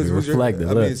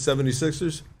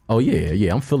 76ers? Oh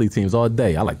yeah. I'm Philly teams all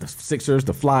day. I like the Sixers,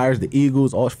 the Flyers, the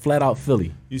Eagles, all flat out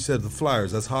Philly. You said the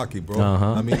Flyers. That's hockey, bro.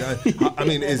 I mean,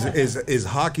 is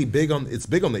hockey big on? It's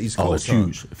big on the East Coast. Oh, it's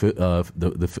huge.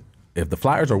 If the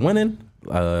Flyers are winning,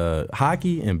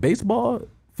 hockey and baseball,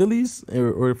 Phillies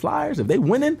or Flyers, if they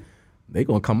winning, they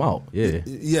gonna come out. Yeah.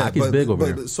 Hockey's big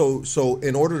over there. So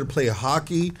in order to play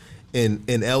hockey in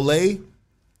LA,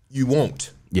 you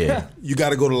won't. Yeah. You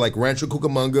got to go to like Rancho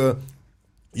Cucamonga.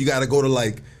 You got to go to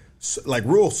like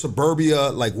real suburbia,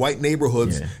 like white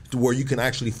neighborhoods where you can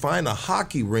actually find a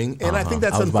hockey ring. And I think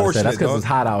that's unfortunate. That's because it's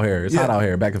hot out here. It's hot out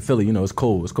here. Back in Philly, it's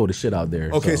cold. It's cold as shit out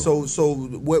there. Okay, so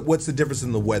what's the difference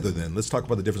in the weather then? Let's talk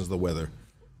about the difference in the weather.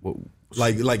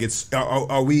 Like it's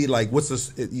are we like what's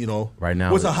this right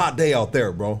now? What's a hot day out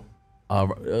there, bro?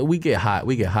 We get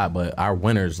hot, but our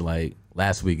winters like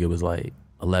last week it was like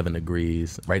 11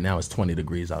 degrees. Right now it's 20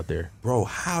 degrees out there. Bro,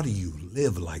 how do you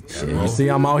live like that, bro? You see,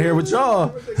 I'm out here with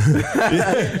y'all.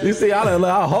 You see,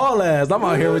 I haul ass. I'm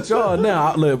out here with y'all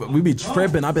now. Look, we be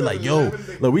tripping. I be like, yo,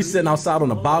 look, we sitting outside on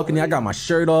the balcony. I got my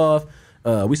shirt off.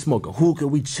 We smoke a hookah.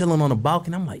 We chilling on the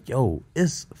balcony. I'm like, yo,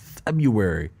 it's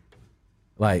February.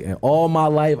 Like, in all my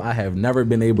life, I have never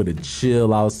been able to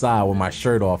chill outside with my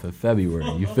shirt off in February.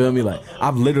 You feel me? Like,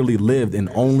 I've literally lived in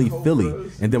only Philly.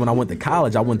 And then when I went to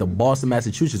college, I went to Boston,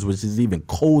 Massachusetts, which is even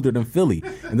colder than Philly.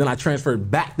 And then I transferred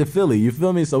back to Philly. You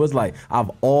feel me? So it's like, I've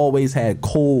always had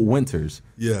cold winters.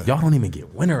 Yeah. Y'all don't even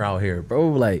get winter out here, bro.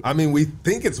 Like, I mean, we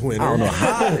think it's winter. I don't know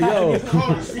how. Yo.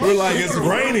 We're like, it's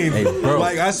raining. Hey, bro.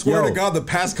 Like, I swear to God, the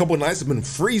past couple nights have been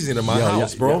freezing in my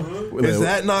house, bro. Is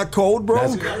that not cold, bro?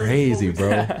 That's crazy,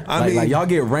 bro. I mean, like y'all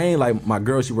get rain. Like my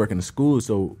girl, she work in the school,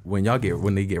 so when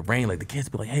they get rain, like the kids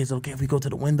be like, "Hey, is it okay if we go to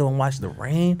the window and watch the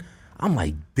rain?" I'm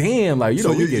like, "Damn!" Like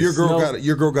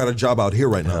your girl got a job out here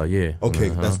right now. Oh yeah. Okay,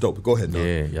 that's dope. Go ahead.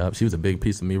 Yeah, yep. She was a big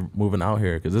piece of me moving out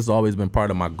here because this has always been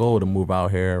part of my goal to move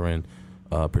out here and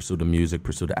pursue the music,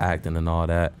 pursue the acting, and all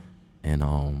that. And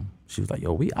she was like,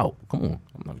 "Yo, we out. Come on."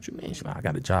 I'm like, "What you mean?" She's like, "I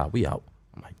got a job. We out."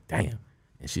 I'm like, "Damn."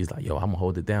 And she's like, "Yo, I'm gonna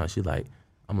hold it down." She's like,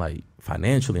 I'm like,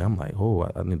 financially, I'm like, oh,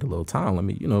 I need a little time. Let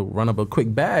me, run up a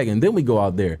quick bag and then we go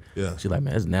out there. Yeah. She's like,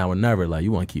 man, it's now or never. Like,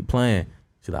 you want to keep playing?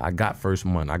 She's like, I got first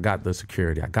month, I got the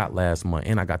security, I got last month,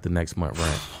 and I got the next month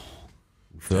rent.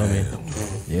 You feel me?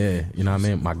 Yeah, you know what I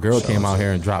mean? My girl came out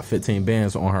here and dropped 15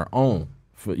 bands on her own.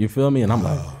 You feel me? And I'm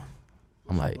like,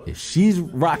 I'm like, if she's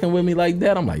rocking with me like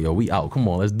that, I'm like, yo, we out. Come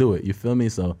on, let's do it. You feel me?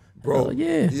 So, bro,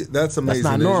 yeah, that's amazing.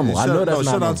 That's not normal. I know that's not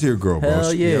shout normal. out to your girl, bro.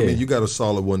 Hell yeah. I mean, you got a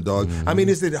solid one, dog. I mean,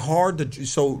 is it hard to?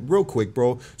 So, real quick,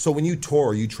 bro. So, when you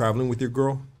tour, are you traveling with your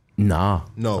girl? Nah.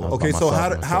 No. Okay. So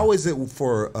how is it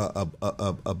for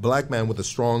a black man with a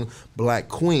strong black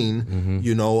queen?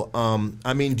 You know,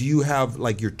 I mean, do you have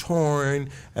like you're touring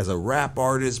as a rap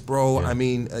artist, bro? Yeah. I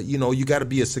mean, you know, you got to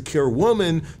be a secure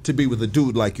woman to be with a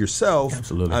dude like yourself.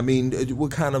 Absolutely. I mean,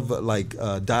 what kind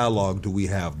of dialogue do we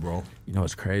have, bro? You know,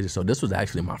 it's crazy. So this was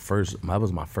actually my first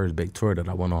big tour that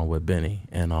I went on with Benny,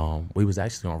 and we was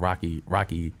actually on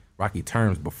rocky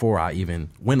terms before I even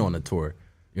went on the tour.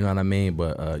 You know what I mean?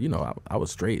 But, you know, I was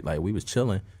straight. Like, we was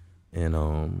chilling. And,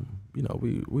 you know,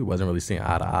 we wasn't really seeing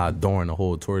eye to eye during the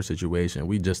whole tour situation.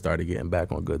 We just started getting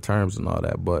back on good terms and all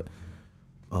that. But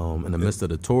in the midst of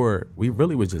the tour, we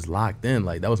really was just locked in.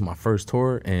 Like, that was my first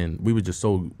tour. And we were just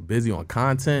so busy on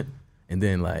content. And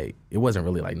then, like, it wasn't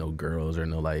really, like, no girls or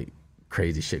no, like,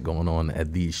 crazy shit going on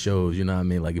at these shows. You know what I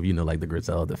mean? Like, if you know, like, the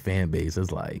Griselda fan base,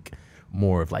 it's like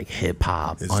more of like hip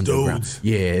hop, underground. Dudes.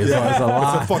 Yeah, it's a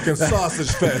lot. It's a fucking sausage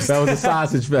fest. That was a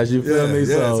sausage fest. You feel me?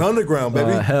 Yeah, So, it's underground,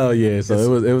 baby. Hell yeah!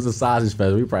 So it was a sausage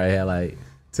fest. We probably had like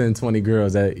 10, 20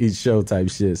 girls at each show type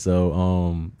shit.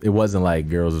 So it wasn't like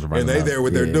girls was running. And they up. there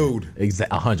with their dude.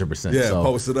 Exactly, 100%. Yeah, so,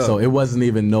 post it up. So it wasn't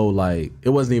even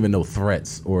no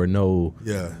threats or no.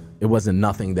 Yeah. It wasn't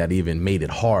nothing that even made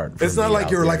it hard. For it's not me like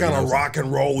out you're there, like on you know? a rock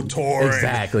and roll tour.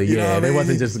 Exactly. You know Yeah, what I they mean?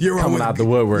 wasn't just You're coming with, out the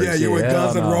woodwork. Yeah, you're with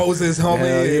Guns N' Roses, homie.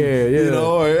 Hell yeah, yeah. You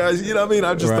know, or, you know what I mean?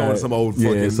 I'm just throwing some old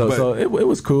fucking. Yeah, so it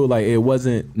was cool. Like it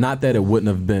wasn't not that it wouldn't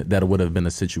have been that it would have been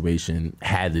a situation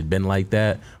had it been like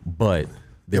that, but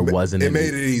there wasn't. It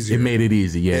made it easier. It made it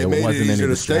easy. Yeah, it made wasn't it easier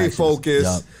any to stay distractions.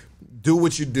 focused. Yep. Do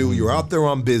what you do. You're out there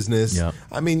on business. Yep.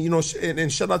 I mean, you know,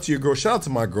 and shout out to your girl. Shout out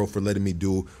to my girl for letting me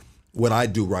do what I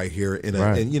do right here.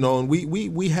 And you know, and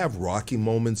we have rocky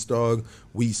moments, dog.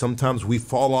 Sometimes we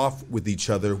fall off with each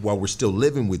other while we're still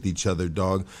living with each other,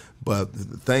 dog. But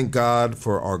thank God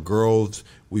for our girls.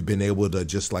 We've been able to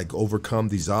just like overcome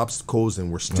these obstacles,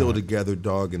 and we're still together,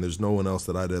 dog. And there's no one else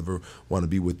that I'd ever want to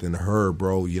be with than her,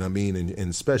 bro. You know what I mean? And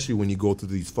especially when you go through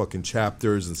these fucking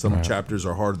chapters, and some chapters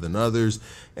are harder than others.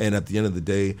 And at the end of the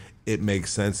day, it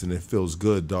makes sense and it feels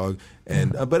good, dog.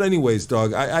 And but anyways,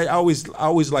 dog, I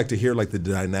always like to hear like the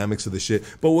dynamics of the shit.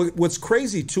 But what's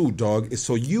crazy too, dog, is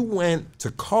so you went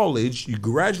to college, you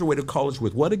graduated college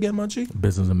with what again, Munchie?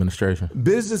 Business administration.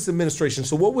 Business administration.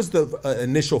 So what was the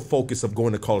initial focus of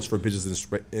going to college for business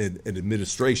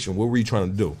administration? What were you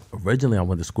trying to do? Originally, I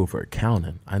went to school for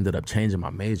accounting. I ended up changing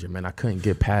my major, man. I couldn't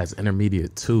get past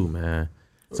intermediate 2, man.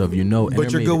 So if you know,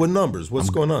 but you're good with numbers. What's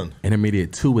going on?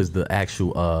 Intermediate 2 is the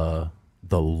actual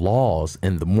the laws,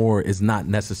 and the more is not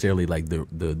necessarily like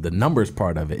the numbers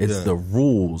part of it. It's the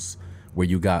rules where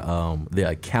you got the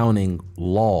accounting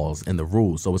laws and the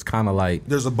rules. So it's kind of like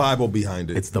there's a Bible behind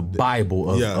it. It's the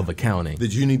Bible of accounting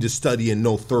that you need to study and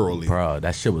know thoroughly. Bro,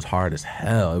 that shit was hard as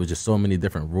hell. It was just so many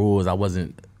different rules. I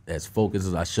wasn't as focused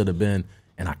as I should have been,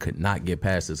 and I could not get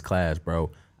past this class,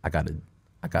 bro. I gotta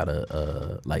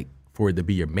like, for it to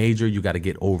be your major, you got to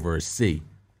get over a C.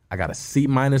 I got a C-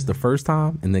 the first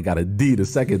time, and then got a D the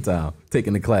second time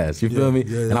taking the class. You feel me?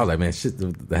 Yeah. And I was like, man, shit,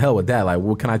 the hell with that. Like,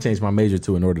 what can I change my major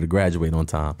to in order to graduate on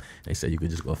time? And they said you could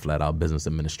just go flat out business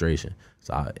administration.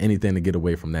 So anything to get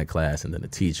away from that class, and then the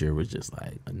teacher was just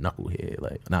like a knucklehead,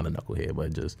 like not a knucklehead,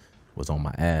 but just was on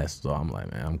my ass. So I'm like,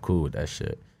 man, I'm cool with that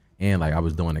shit. And like I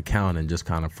was doing accounting just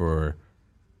kind of for.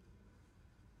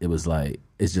 It was like,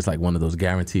 it's just like one of those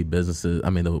guaranteed businesses.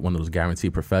 I mean, one of those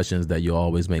guaranteed professions that you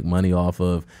always make money off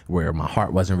of, where my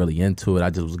heart wasn't really into it. I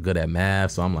just was good at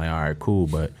math. So I'm like, all right, cool.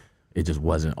 But it just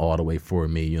wasn't all the way for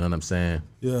me. You know what I'm saying?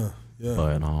 Yeah.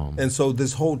 But, and so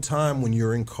this whole time when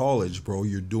you're in college, bro,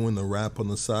 you're doing the rap on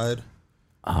the side?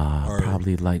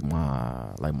 Probably like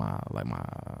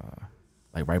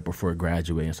right before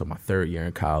graduating. So my third year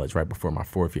in college, right before my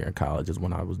fourth year in college is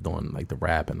when I was doing like the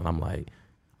rapping. And I'm like,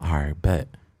 all right, bet.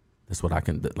 This is what I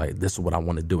can, like, this is what I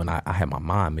want to do. And I had my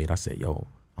mind made. I said, yo,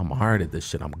 I'm hard at this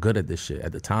shit. I'm good at this shit.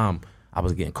 At the time, I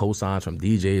was getting cosigns from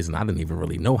DJs, and I didn't even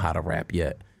really know how to rap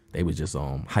yet. They was just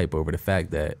hype over the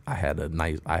fact that I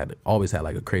always had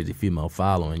like a crazy female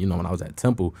following. You know, when I was at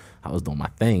Temple, I was doing my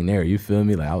thing there. You feel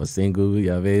me? Like I was single, you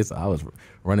know what I mean? So I was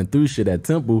running through shit at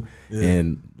Temple,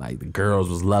 and like the girls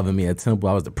was loving me at Temple.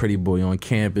 I was the pretty boy on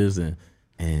campus,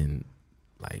 and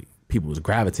like people was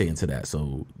gravitating to that.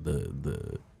 So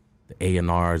the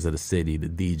A&Rs of the city, the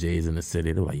DJs in the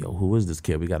city. They're like, yo, who is this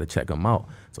kid? We got to check him out.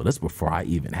 So this before I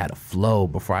even had a flow,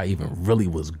 before I even really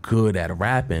was good at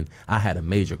rapping. I had a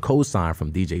major cosign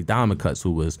from DJ Diamond Cuts,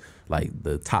 who was like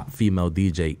the top female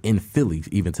DJ in Philly,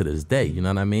 even to this day. You know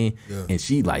what I mean? Yeah. And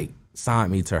she like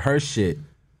signed me to her shit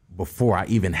before I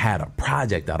even had a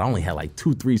project out. I only had like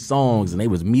 2-3 songs, and they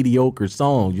was mediocre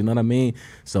songs. You know what I mean?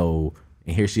 So,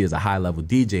 and here she is, a high level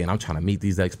DJ, and I'm trying to meet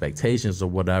these expectations or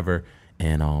whatever.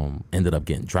 And ended up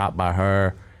getting dropped by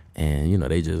her, and you know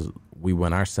we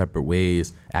went our separate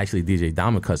ways. Actually, DJ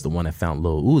Diamond Cuts the one that found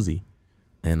Lil Uzi,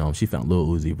 and she found Lil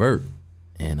Uzi Vert,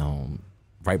 and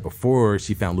right before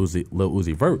she found Lil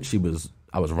Uzi Vert,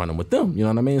 I was running with them. You know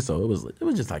what I mean? So it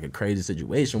was just like a crazy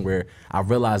situation where I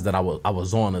realized that I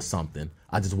was on to something.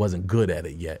 I just wasn't good at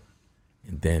it yet,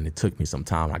 and then it took me some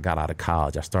time. I got out of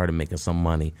college. I started making some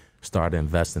money, started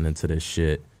investing into this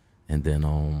shit, and then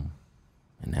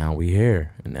And now we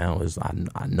here. And now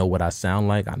I know what I sound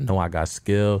like. I know I got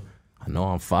skill. I know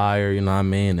I'm fire, you know what I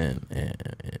mean? And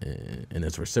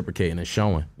it's reciprocating and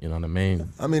showing, you know what I mean?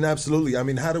 I mean, absolutely. I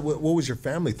mean, what was your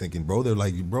family thinking, bro? They're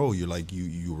like, bro, you're like,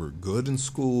 you were good in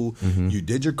school, you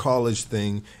did your college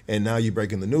thing, and now you're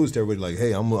breaking the news to everybody like,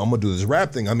 hey, I'm gonna do this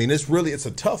rap thing. I mean, it's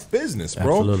a tough business,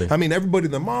 bro. Absolutely. I mean, everybody,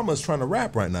 their mama is trying to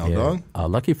rap right now, dog.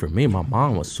 Lucky for me, my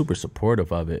mom was super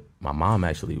supportive of it. My mom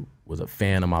actually was a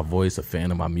fan of my voice, a fan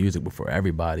of my music before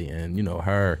everybody, and you know,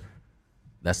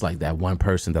 that's like that one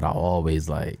person that I always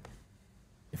like,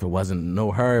 if it wasn't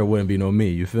no her, it wouldn't be no me.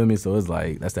 You feel me? So it's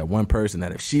like, that's that one person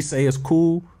that if she say it's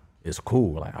cool, it's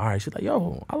cool. Like, all right, she's like,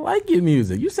 yo, I like your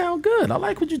music. You sound good. I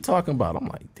like what you're talking about. I'm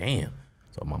like, damn.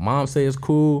 So my mom say it's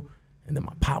cool. And then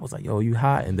my pop was like, yo, you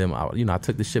hot? And then I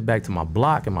took the shit back to my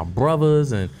block and my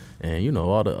brothers and you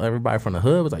know, everybody from the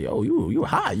hood was like, yo, you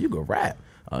hot, you can rap.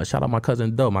 Shout out my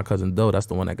cousin Doe. My cousin Doe, that's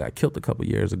the one that got killed a couple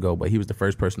years ago, but he was the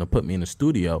first person to put me in the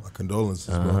studio. My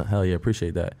condolences, bro. Hell yeah,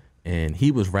 appreciate that. And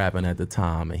he was rapping at the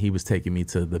time, and he was taking me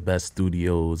to the best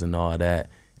studios and all that.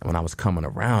 And when I was coming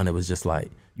around, it was just like,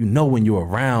 you know, when you're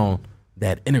around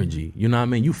that energy, you know what I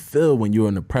mean? You feel when you're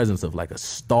in the presence of like a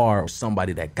star or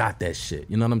somebody that got that shit.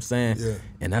 You know what I'm saying? Yeah.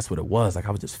 And that's what it was. Like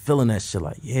I was just feeling that shit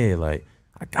like, yeah, like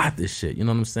I got this shit. You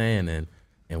know what I'm saying? And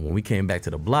when we came back to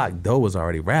the block, Doe was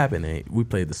already rapping, and we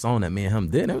played the song that me and him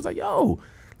did. And it was like, yo,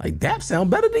 like Dap sound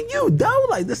better than you, Doe.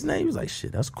 Like this name, he was like,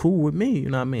 shit, that's cool with me. You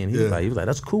know what I mean? He was like,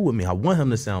 that's cool with me. I want him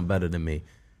to sound better than me.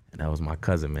 And that was my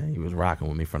cousin, man. He was rocking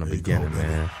with me from the beginning,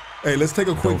 man. Hey, let's take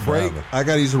a quick break. I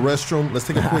got to use the restroom. Let's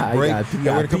take a quick break. We're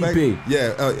gonna come back.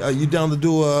 Yeah, you down to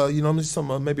do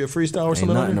maybe a freestyle or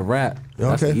something? Nothing to rap.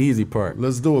 That's the easy part.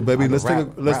 Let's do it, baby. Let's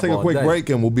take a quick break,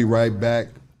 and we'll be right back.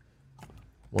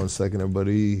 1 second,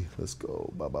 everybody. Let's go.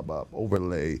 Bop, bop, bop.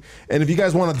 Overlay. And if you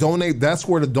guys want to donate, that's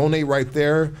where to donate right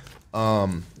there.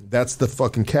 That's the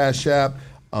fucking Cash App.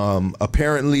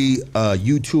 Apparently,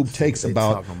 YouTube takes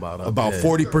about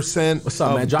 40%. What's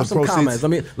up, man? Drop some comments. Let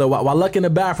me while Luck in the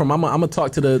bathroom, I'm gonna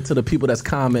talk to the people that's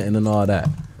commenting and all that.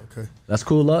 Okay. That's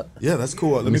cool, Luck? Yeah, that's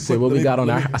cool. Let me see what we got on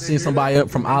there. I seen somebody up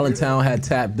from Allentown had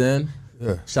tapped in.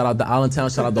 Yeah. Shout out to Allentown.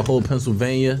 Shout out to whole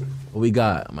Pennsylvania. What we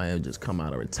got? Man, just come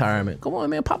out of retirement. Come on,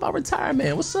 man. Pop out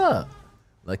retirement. What's up?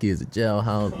 Lucky is a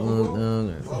jailhouse.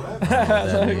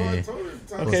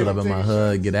 What's up in my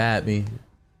hood? Get at me.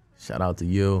 Shout out to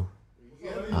you.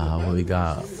 What we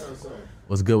got?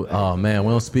 What's good? Oh, man.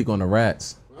 We don't speak on the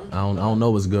rats. I don't know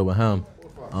what's good with him.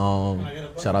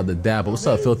 Shout out to Dapper. What's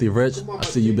up, Filthy Rich? I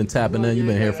see you been tapping in. You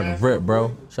been here from the rip,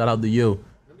 bro. Shout out to you.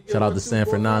 Shout out to San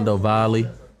Fernando Valley.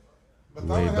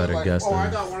 Way better guest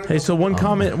than. Hey, so one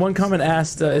comment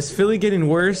asked, is Philly getting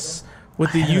worse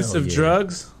with the use of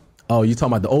drugs? Oh, you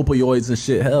talking about the opioids and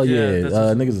shit? Hell yeah.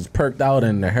 Niggas is perked out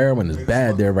and the heroin is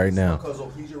bad there right now.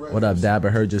 What up, Dab? I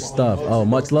heard your stuff. Oh,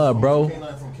 much love, bro.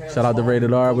 Shout out to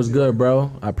Rated R. What's good,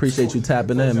 bro? I appreciate you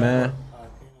tapping in, man.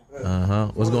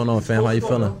 What's going on, fam? How you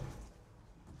feeling?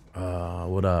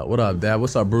 What up? What up, Dab?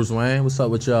 What's up, Bruce Wayne? What's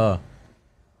up with y'all?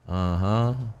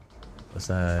 What's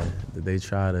that? Did they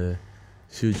try to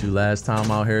shoot you last time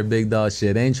out here, big dog?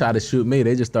 Shit, they ain't try to shoot me.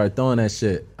 They just started throwing that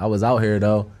shit. I was out here,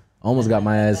 though. Almost got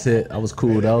my ass hit. I was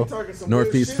cool, though.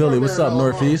 Northeast Philly. What's up,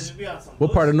 Northeast?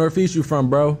 What part of Northeast you from,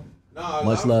 bro?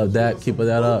 Much love, Dak. Keep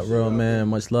that up, real man.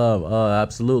 Much love.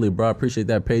 Absolutely, bro. Appreciate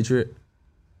that, Patriot.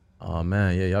 Oh,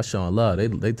 man. Yeah, y'all showing love.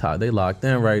 They locked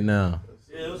in right now.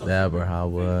 Dabber,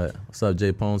 Howard. What's up,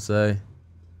 J Ponce? How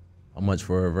much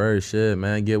for a verse? Shit,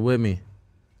 man. Get with me.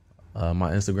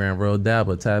 My Instagram, Real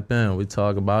Dabber. Tap in. We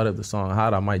talk about it. The song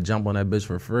hot. I might jump on that bitch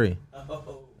for free.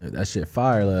 That shit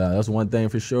fire. That's one thing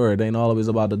for sure. It ain't always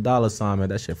about the dollar sign, man.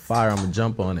 That shit fire. I'm going to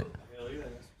jump on it.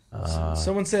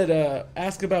 Someone said,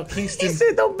 ask about Kingston. He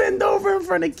said, don't bend over in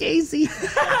front of Casey.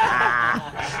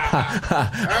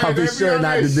 I'll be sure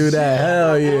not to do that.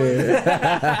 Hell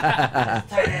yeah.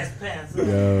 Yo,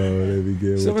 let me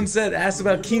get Someone said, ask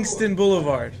about Kingston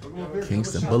Boulevard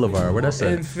Kingston Boulevard. Where that's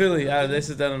in at? Philly. They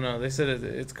said, I don't know. They said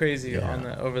it's crazy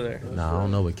over there. Nah, I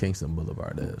don't know what Kingston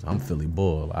Boulevard is. I'm Philly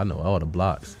Bull. I know all the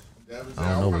blocks.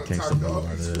 I don't know what Kingston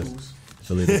Boulevard is.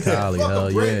 Philly to Cali.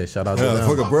 Hell yeah. Shout out to them.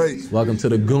 Fuck a break. Welcome to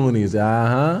the Goonies.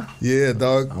 Uh-huh. Yeah,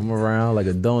 dog. I'm around like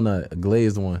a donut, a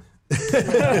glazed one.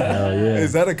 Hell yeah.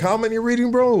 Is that a comment you're reading,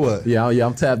 bro, or what? Yeah,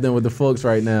 I'm tapped in with the folks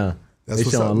right now. That's They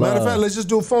what's up. showing Matter of love. fact, let's just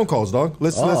do phone calls, dog.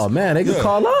 Let's Man, they can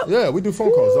call up. Yeah, we do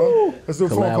phone calls, dog. Let's do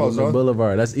phone Collab calls, with dog.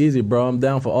 Boulevard. That's easy, bro. I'm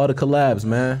down for all the collabs,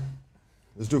 man.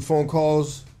 Let's do phone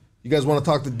calls. You guys want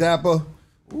to talk to Dapper?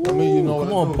 I mean, you know what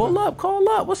Come I on, do, pull man. up, call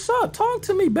up. What's up? Talk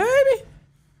to me, baby.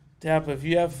 Dap, if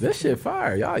you have This shit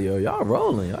fire. Y'all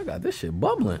rolling. Y'all got this shit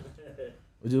bubbling.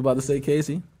 What you about to say,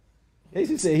 Casey?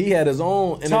 Casey said he had his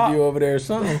own interview Top- over there or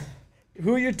something.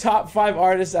 who are your top 5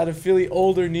 artists out of Philly,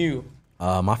 old or new?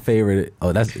 My favorite.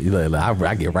 Oh, that's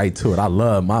I get right to it. I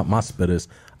love my spitters.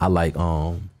 I like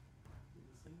Can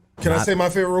I say my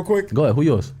favorite real quick? Go ahead. Who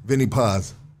yours? Vinny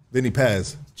Paz. Vinny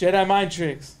Paz. Jedi Mind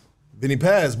Tricks. Vinny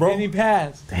Paz, bro. Vinny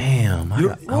Paz. Damn. I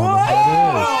don't know who that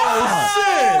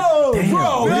is. Damn.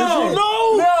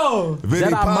 No. Vinny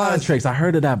Jedi Mind Paz. Tricks. I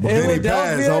heard of that before. In Vinny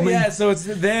Paz, Philadelphia, homie. yeah. So it's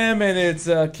them and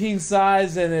it's King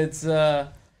Size and it's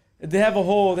they have a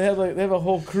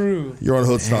whole crew. You're on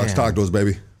Hood Stocks. Damn. Talk to us,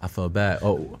 baby. I feel bad.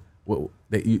 Oh, what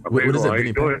is it?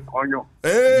 Vinny Paz? Coño.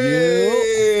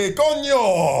 Hey,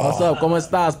 coño. What's up? ¿Cómo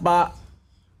estás, pa?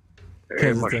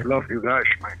 Hey, much love you guys,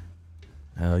 man.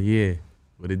 Hell yeah.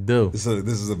 What it do? This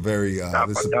is a very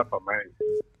this is Dapper, man.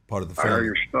 part of the I heard family.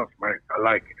 your stuff, man. I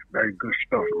like it. Very good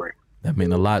stuff, man. That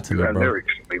mean a lot to You me, got bro.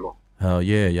 lyrics, amigo. Hell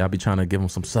yeah. Y'all be trying to give him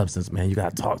some substance, man. You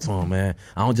gotta talk to him, man.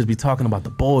 I don't just be talking about the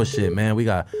bullshit, man. We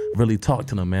gotta really talk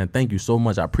to them, man. Thank you so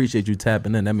much. I appreciate you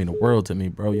tapping in. That mean the world to me,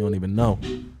 bro. You don't even know.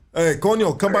 Hey,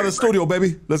 coño, come by the studio,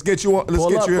 baby. Let's get you on. Let's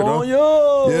get you here, dog.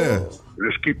 yo. Yeah.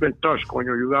 Let's keep in touch,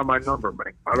 coño. You got my number,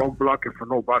 man. I don't block it for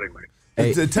nobody, man.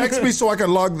 Hey. Text me so I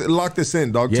can lock this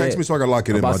in, dog. Yeah. Text me so I can lock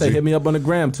it I'm in, about my to say, G. hit me up on the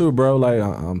gram too, bro. Like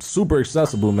I'm super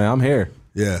accessible, man. I'm here.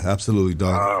 Yeah, absolutely,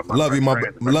 dog. my Love you, my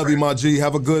friend, love you, friend. my G.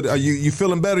 Have a good. You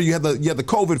feeling better? You had the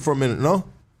COVID for a minute, no?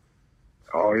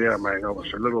 Oh, yeah, man. I was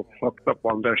a little fucked up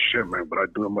on that shit, man, but I'm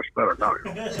doing much better now.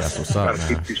 You know? That's what's up, Gotta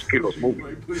keep man. these kilos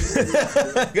moving.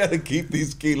 I gotta keep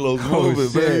these kilos Oh, moving,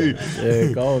 shit. baby.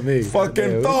 Yeah, call me.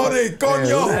 Fucking thought it, Who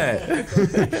coño. that?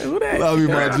 Who that? Love you,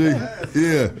 my G.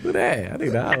 Yeah. Who that? I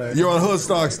think that. You're on Hood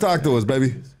Stocks. Talk to us,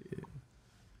 baby.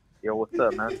 Yo, what's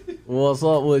up, man? What's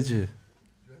up with you?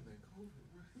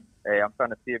 Hey, I'm trying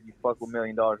to see if you fuck with $1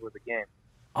 million worth of game.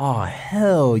 Oh,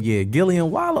 hell yeah. Gilly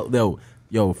and Wallow.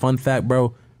 Yo, fun fact,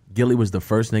 bro. Gilly was the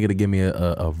first nigga to give me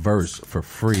a verse for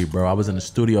free, bro. I was in the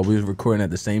studio. We was recording at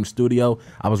the same studio.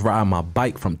 I was riding my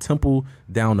bike from Temple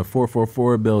down to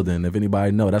 444 building. If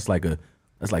anybody know, that's like a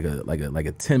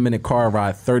 10-minute car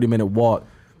ride, 30-minute walk,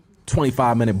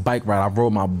 25-minute bike ride. I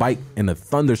rode my bike in a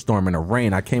thunderstorm in the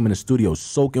rain. I came in the studio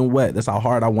soaking wet. That's how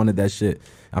hard I wanted that shit.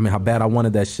 I mean, how bad I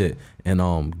wanted that shit.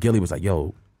 And Gilly was like,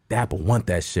 yo, Dapper want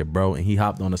that shit, bro. And he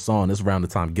hopped on the song. This around the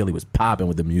time Gilly was popping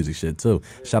with the music shit, too.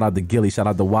 Shout out to Gilly. Shout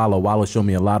out to Wallow. Wallow showed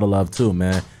me a lot of love, too,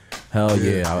 man. Hell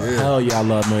yeah. Hell yeah, I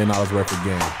love $1 million worth of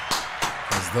game.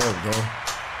 That's dope, bro.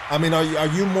 I mean, are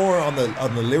you more on the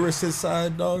lyricist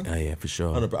side, dog? Yeah, for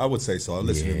sure. I would say so. I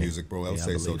listen to Yeah. music, bro. I would Yeah, I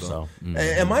say so, believe dog. so. Mhm.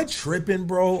 Am I tripping,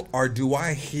 bro, or do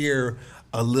I hear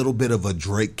a little bit of a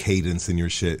Drake cadence in your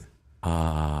shit?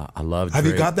 I love Drake.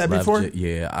 Have you got that love before?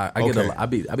 Yeah, I get Okay. I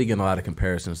be getting a lot of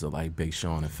comparisons to like Big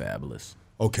Sean and Fabulous.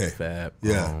 Okay. Fab.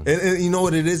 Yeah. And you know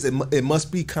what it is? It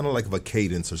must be kind of like of a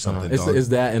cadence or something, dog. It's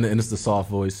that and it's the soft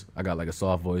voice. I got like a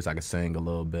soft voice. I can sing a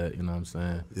little bit. You know what I'm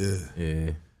saying?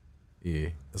 Yeah. Yeah.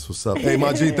 That's what's up. Hey,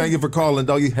 my G, thank you for calling,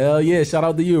 doggy. Hell yeah! Shout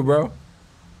out to you, bro. All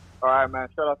right, man.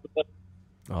 Shout out to the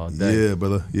Oh, dang. Yeah,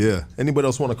 brother. Yeah. Anybody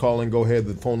else want to call in? Go ahead.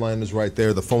 The phone line is right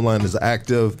there. The phone line is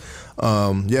active.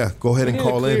 Yeah, go ahead and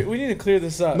call in. We need to clear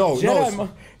this up. No,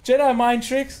 Jedi Mind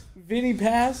Tricks, Vizzy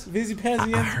Paz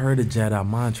I heard of Jedi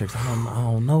Mind Tricks. I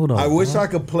don't know though. I wish I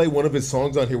could play one of his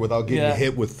songs on here without getting Yeah.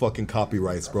 hit with fucking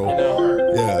copyrights, bro.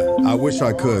 Yeah, I wish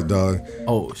I could, dog.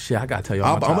 Oh shit! I gotta tell you.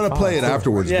 I'm gonna play it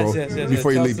afterwards, bro. Yes,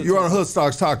 before you yes. leave. You're on Hood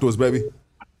Stocks. Talk to us, baby.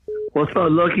 What's up,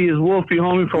 Lucky? It's Wolfie,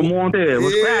 homie, from Monterey.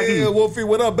 What's Yeah, cracking? Wolfie,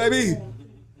 what up, baby?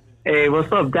 Hey, what's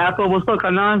up, Dapper? What's up,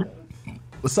 Kanan?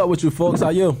 What's up with you folks? How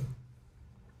you?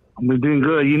 I'm doing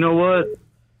good. You know what?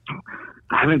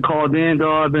 I haven't called in,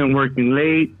 dog. I've been working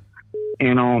late.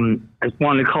 And I just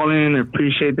wanted to call in and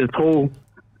appreciate this whole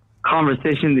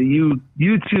conversation that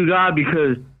you two got,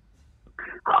 because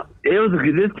it was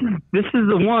this is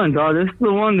the one, dog. This is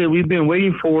the one that we've been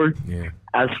waiting for. Yeah.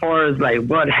 As far as like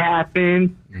what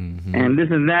happened and this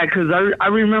and that, because I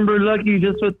remember Lucky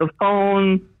just with the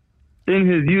phone in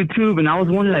his YouTube, and I was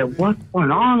wondering like what's going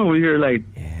on over here, like.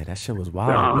 Yeah, that shit was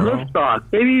wild, bro. Hoodstock,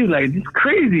 baby, like it's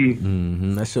crazy.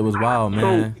 That shit was wild,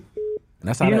 man. So,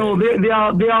 that's how you know,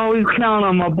 they always count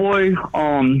on my boy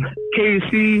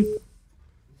KC,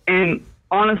 and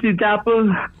honestly,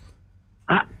 Dapper,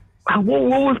 what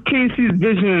was Casey's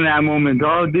vision in that moment,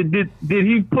 dog? Did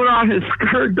he put on his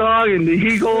skirt, dog, and did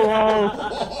he go all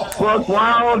buck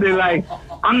wild and like,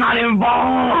 I'm not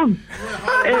involved?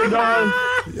 Hey, dog.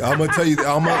 I'm gonna tell you. You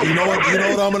know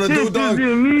what I'm gonna do, dog.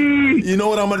 You know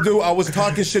what I'm gonna do? I was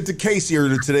talking shit to Casey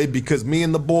earlier today because me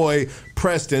and the boy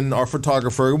Preston, our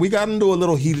photographer, we got into a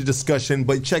little heated discussion.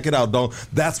 But check it out, dog.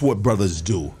 That's what brothers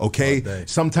do. Okay.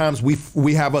 Sometimes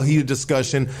we have a heated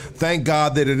discussion. Thank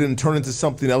God that it didn't turn into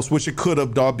something else, which it could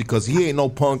have, dog. Because he ain't no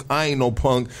punk, I ain't no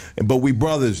punk, but we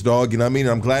brothers, dog. You know what I mean?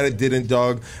 I'm glad it didn't,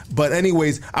 dog. But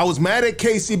anyways, I was mad at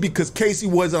Casey because Casey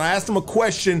wasn't. I asked him a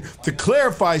question to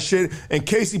clarify shit, and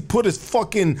Casey put his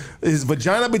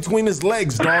vagina between his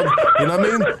legs, dog. You know what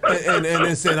I mean?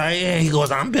 And said, yeah, he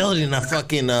goes, I'm building a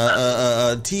fucking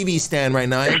TV stand right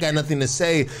now. I ain't got nothing to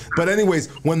say. But anyways,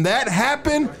 when that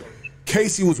happened,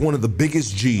 Casey was one of the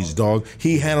biggest G's, dog.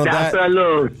 He handled that.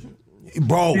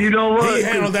 Bro, you know what? He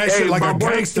handled that shit like a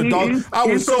gangster, dog. I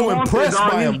was so impressed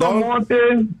by him, dog.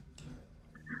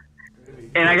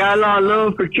 And I got a lot of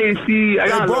love for KC. I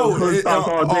got love for Hoodstock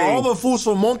all day. Are all the fools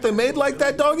from Monte made like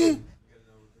that, doggy?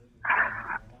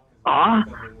 Well,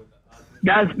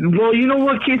 you know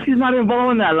what? Casey's not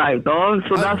involved in that life, dog.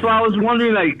 So that's why I was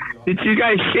wondering, like, did you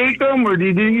guys shake him or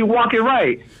did he walk it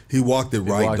right? He walked it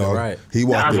right, dog. He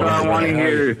walked it right. That's what I want to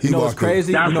hear. You know what's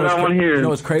crazy? That's what I want to hear. You know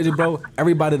what's crazy, bro?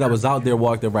 Everybody that was out there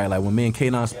walked it right. Like when me and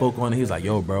K9 spoke on it, he was like,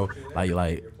 "Yo, bro,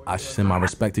 like I should send my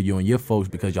respect to you and your folks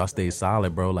because y'all stayed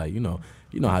solid, bro. Like, you know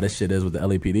how this shit is with the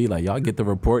LAPD. Like, y'all get the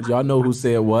reports. Y'all know who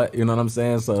said what. You know what I'm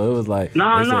saying? So it was like... No.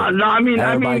 I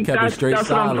mean, kept it straight that's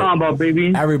solid. What I'm talking about,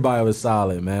 baby. Everybody was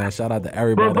solid, man. Shout out to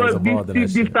everybody that was involved in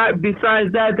that shit.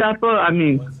 Besides that, Dapper, I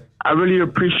mean, I really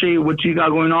appreciate what you got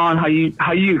going on, how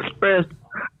you express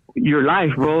your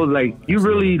life, bro. Like, you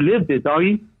really lived it,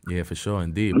 doggy. Yeah, for sure.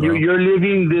 Indeed, bro. You're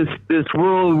living this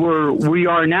world where we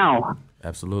are now.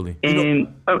 Absolutely.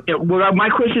 And my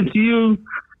question to you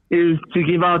is to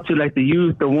give out to like the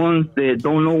youth, the ones that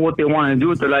don't know what they want to do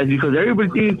with their lives, because everybody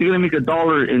thinks they're gonna make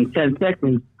 $1 in 10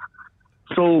 seconds.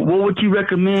 So what would you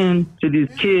recommend to these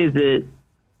kids that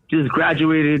just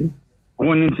graduated,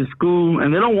 going into school,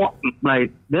 and they don't want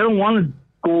to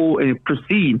go and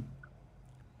proceed?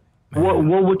 What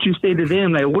would you say to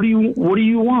them? Like, what do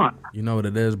you want? You know what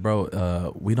it is,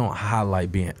 bro? We don't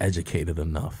highlight being educated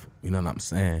enough. You know what I'm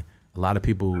saying? A lot of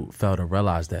people fail to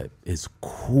realize that it's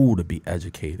cool to be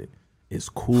educated. It's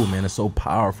cool, man. It's so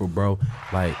powerful, bro.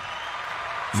 Like,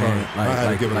 man,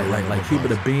 like keep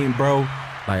it a beam, bro.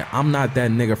 Like, I'm not that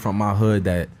nigga from my hood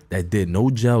that did no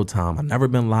jail time. I've never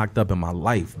been locked up in my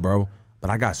life, bro. But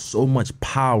I got so much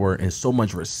power and so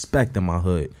much respect in my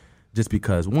hood. Just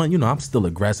because, one, you know, I'm still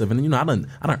aggressive, and you know, I done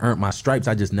earned my stripes.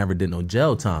 I just never did no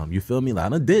jail time. You feel me? Like, I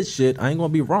done did shit. I ain't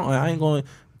gonna be wrong. I ain't gonna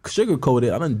sugarcoat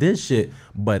it. I done did shit,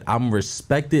 but I'm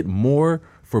respected more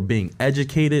for being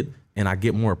educated, and I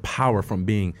get more power from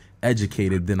being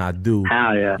educated than I do.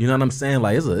 Hell yeah. You know what I'm saying?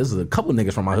 Like, it's a couple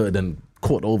niggas from my hood done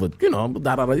caught over, you know,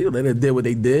 they did what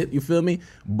they did. You feel me?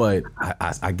 But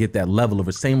I get that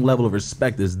same level of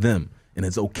respect as them, and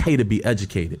it's okay to be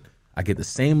educated. I get the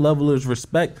same level of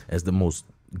respect as the most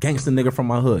gangster nigga from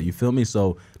my hood. You feel me?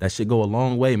 So that shit go a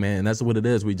long way, man. And that's what it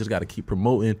is. We just got to keep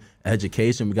promoting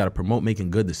education. We got to promote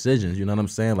making good decisions. You know what I'm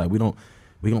saying? Like, we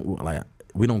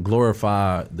don't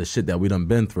glorify the shit that we done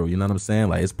been through. You know what I'm saying?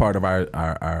 Like, it's part of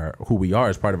our who we are.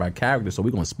 It's part of our character. So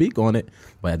we gonna speak on it.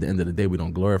 But at the end of the day, we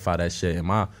don't glorify that shit. And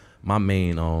my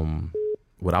main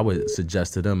what I would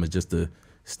suggest to them is just to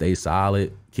stay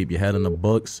solid, keep your head in the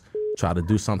books. Try to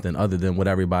do something other than what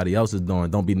everybody else is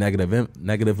doing. Don't be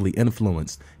negatively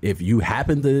influenced. If you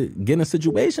happen to get in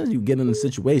situations, you get into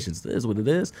situations. It is what it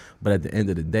is. But at the end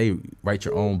of the day, write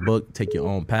your own book, take your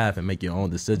own path, and make your own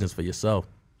decisions for yourself.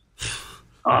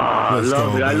 I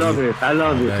love it.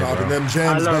 Dropping them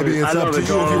gems, baby. It's up to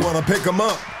you if you want to pick them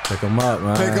up. Pick them up,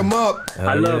 man. Pick them up.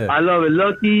 I love it.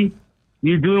 Lucky,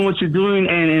 you're doing what you're doing,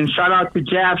 and shout out to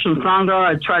Jabs from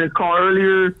Soundgarden. I tried to call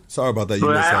earlier. Sorry about that. You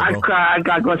but missed that, bro. I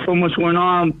got so much going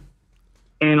on,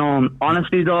 and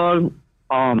honestly, dog,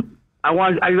 I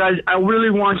really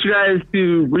want you guys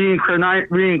to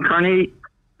reincarnate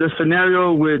the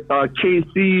scenario with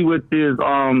KC with his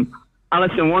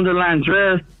Alice in Wonderland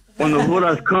dress when the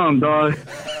Buddhas come, dog.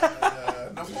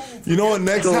 You know what?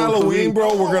 Next Halloween,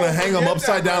 bro, we're gonna hang him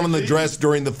upside down in the dress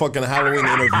during the fucking Halloween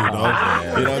interview,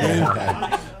 dog. You know what I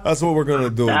mean? That's what we're gonna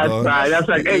do, That's dog. right. That's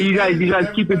like, hey, you guys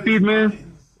keep it peace, man.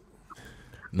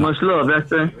 No. Much love,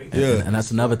 that's it. Yeah, and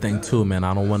that's another thing too, man.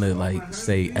 I don't want to like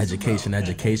say education,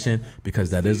 because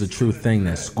that is a true thing.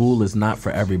 That school is not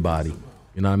for everybody.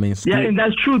 You know what I mean? School, yeah, and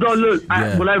that's true, though. Look,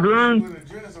 what I've learned,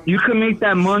 you can make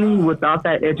that money without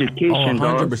that education,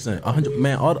 100%. 100%.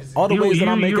 Man, all the ways that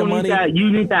I'm making money. You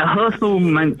need that hustle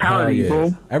mentality,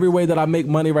 bro. Every way that I make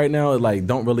money right now, like,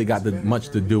 don't really got much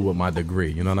to do with my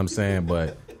degree. You know what I'm saying?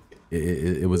 But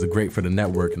it was great for the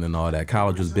networking and all that.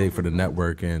 College was big for the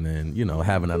networking, and, you know,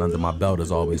 having that under my belt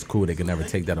is always cool. They can never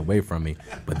take that away from me.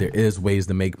 But there is ways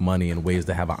to make money and ways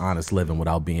to have an honest living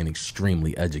without being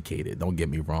extremely educated. Don't get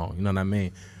me wrong. You know what I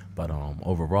mean? But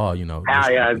overall, you know.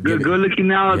 Good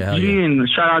looking out, G, and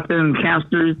shout out to them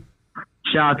campsters.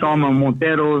 Shout out to all my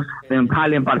Monteros, them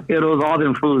Highland Parqueros, all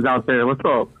them fools out there. What's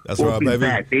up? That's Wolfie's right, baby.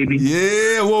 Back, baby.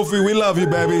 Yeah, Wolfie, we love you,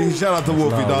 baby. Shout out to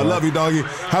Wolfie, dog. bro. Love you, doggy.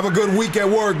 Have a good week at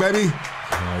work, baby.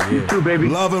 You too, baby.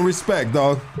 Love and respect,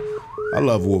 dog. I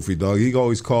love Wolfie, dog. He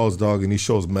always calls, dog, and he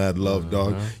shows mad love,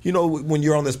 dog. You know, when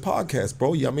you're on this podcast,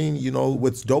 bro, I mean, you know,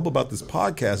 what's dope about this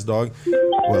podcast, dog.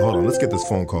 Well, hold on. Let's get this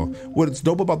phone call. What's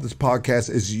dope about this podcast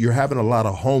is you're having a lot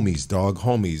of homies, dog.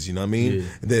 Homies, you know what I mean?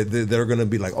 Yeah. They're going to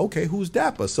be like, okay, who's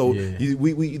Dapper? So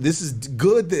we this is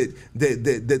good that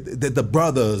the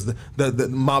brothers,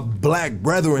 my black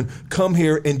brethren come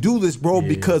here and do this, bro,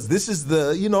 because this is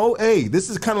the, you know, hey, this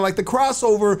is kind of like the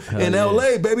crossover in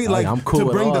LA, baby. Like, I'm cool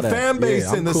to bring the that. fan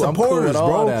base and the cool. supporters, I'm cool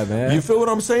bro. That, man. You feel what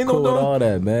I'm saying, cool though, dog? All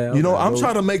that, man. You know, I'm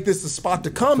trying to make this a spot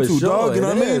to come to, sure, dog. You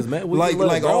know what I mean? Man.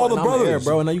 Like all the brothers, here,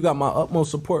 bro. And now you got my utmost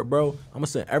support, bro. I'm gonna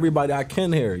send everybody I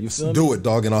can here. You feel me? Do it,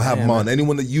 dog, and I'll have them on.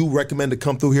 Anyone that you recommend to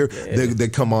come through here, they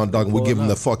come on, dog, and we give them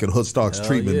the fucking hood stocks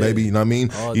treatment, baby. You know what I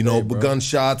mean? All you know, day,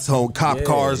 gunshots, cop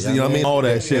cars. You know what I mean? All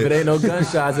that shit. If it ain't no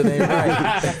gunshots, it ain't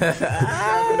right.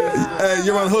 Hey,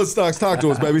 you're on Hood Stocks. Talk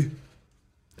to us, baby.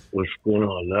 What's going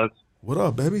on, Lux? What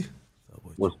up, baby?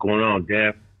 What's going on,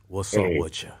 Dap? What's up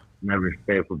with you? My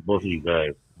respect for both of you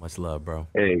guys. Much love, bro.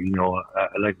 Hey, you know,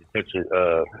 I'd like to touch it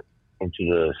into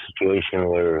the situation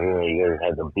where, you know, you guys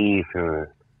had the beef and,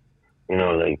 you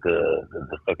know, like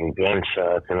the fucking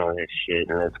gunshots and all that shit,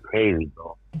 and that's crazy,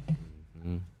 bro.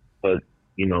 Mm-hmm. But,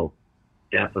 you know,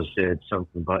 Dapper said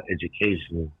something about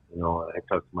education. You know, I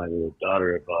talked to my little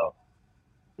daughter about,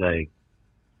 like,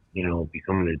 you know,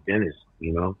 becoming a dentist,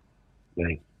 you know?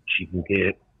 Like, she can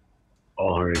get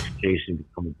all her education,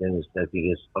 become a dentist. I think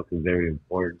it's fucking very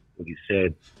important, what you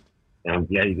said. And I'm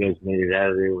glad you guys made it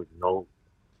out of there with no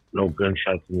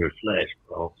gunshots in your flesh,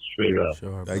 bro. Straight up.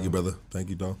 Sure, thank you, brother. Thank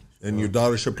you, dog. And your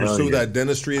daughter should pursue that.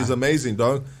 Dentistry is amazing,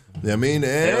 dog. You know what I mean?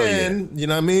 And, you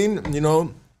know what I mean? You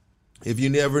know, if you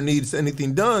never need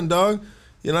anything done, dog,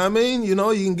 you know what I mean? You know,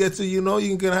 you can get to, you know,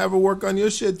 you can have her work on your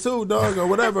shit too, dog, or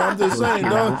whatever. I'm just saying,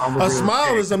 dog. A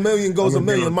smile is goes a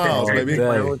million miles, baby.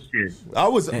 I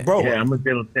was, bro. Yeah, I'm a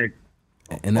dental tech.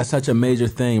 And that's such a major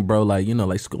thing, bro. Like, you know,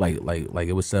 like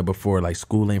it was said before, like,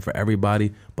 school ain't for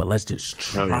everybody, but let's just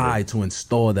try to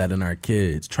install that in our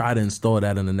kids. Try to install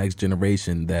that in the next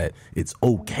generation, that it's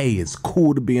okay. It's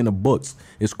cool to be in the books.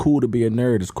 It's cool to be a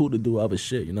nerd. It's cool to do other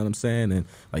shit. You know what I'm saying? And,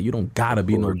 like, you don't gotta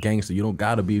be no gangster. You don't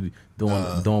gotta be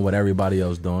doing what everybody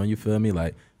else doing. You feel me?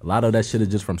 Like, a lot of that shit is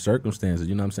just from circumstances,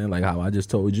 you know what I'm saying? Like how I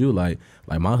just told you, like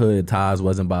my hood ties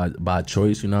wasn't by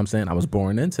choice, you know what I'm saying? I was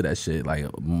born into that shit, like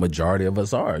majority of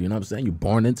us are, you know what I'm saying? You're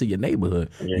born into your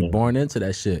neighborhood. Yeah. You're born into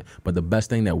that shit. But the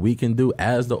best thing that we can do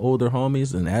as the older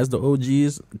homies and as the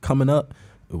OGs coming up,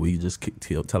 we just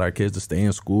tell our kids to stay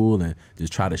in school and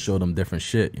just try to show them different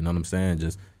shit, you know what I'm saying?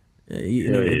 Just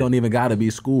it don't even gotta be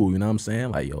school, you know what I'm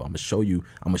saying? Like, yo, I'm gonna show you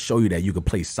that you could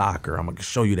play soccer. I'm gonna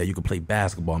show you that you could play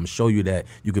basketball. I'm gonna show you that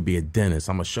you could be a dentist.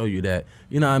 I'm gonna show you that,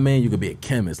 you know what I mean? You could be a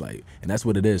chemist, like, and that's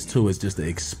what it is too. It's just the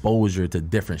exposure to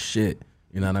different shit.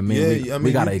 You know what I mean? Yeah,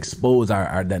 we gotta expose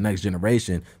our that next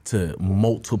generation to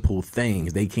multiple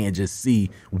things. They can't just see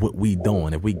what we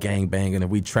doing. If we gang banging, if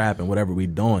we trapping, whatever we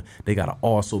doing, they gotta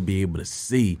also be able to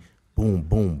see. Boom,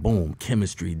 boom, boom.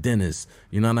 Chemistry, dentists.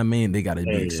 You know what I mean? They gotta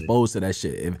be exposed to that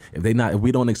shit. If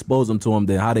we don't expose them to them,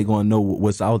 then how they gonna know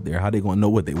what's out there? How they gonna know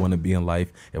what they want to be in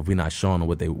life if we're not showing them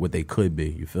what they could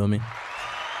be? You feel me?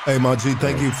 Hey, my G,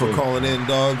 thank you for calling in,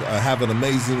 dog. Have an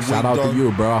amazing week, Shout out dog. to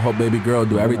you, bro. I hope baby girl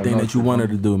do everything that you want her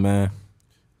to do, man.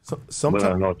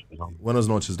 Buenas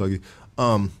noches, doggy.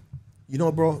 You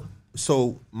know, bro.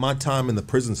 So my time in the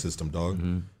prison system, dog.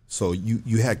 Mm-hmm. So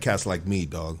you had cats like me,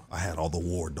 dog. I had all the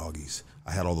war doggies.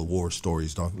 I had all the war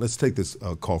stories, dog. Let's take this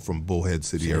call from Bullhead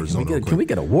City, Arizona. Can we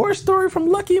get a war story from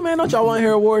Lucky, man? Don't y'all want to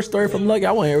hear a war story from Lucky?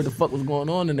 I want to hear what the fuck was going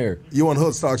on in there. You on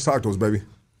Hood Stocks? Talk to us, baby.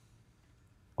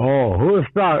 Oh, Hood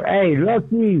Stock. Hey,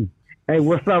 Lucky. Hey,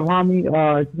 what's up, homie?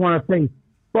 I just want to say,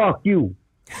 fuck you.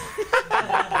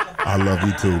 I love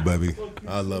you too, baby.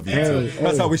 I love you too.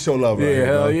 That's how we show love, right? Yeah,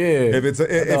 hell yeah. If you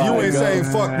ain't saying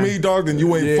fuck me, dog, then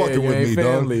you ain't fucking with me,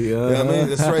 family, dog. You know what I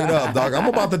mean? Straight up, dog. I'm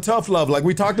about the tough love. Like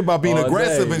we talked about being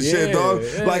aggressive and shit, dog.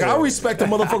 Yeah. Like I respect a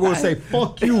motherfucker who would say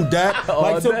fuck you, dad,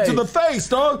 like to the face,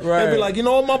 dog, and be like, you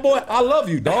know what, my boy, I love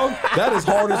you, dog. That is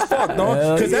hard as fuck,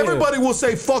 dog. Because everybody will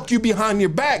say fuck you behind your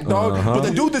back, dog. But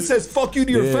the dude that says fuck you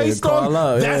to your face, dog,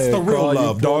 that's the real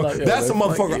love, dog. That's the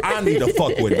motherfucker I need to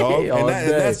fuck with, dog. And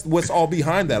that's what's all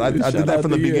behind that. I did that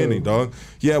from the beginning, dog.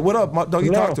 Yeah, what up, doggy?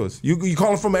 Talk to us. You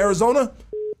calling from Arizona?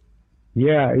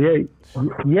 Yeah,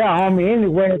 homie.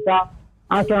 Anyway,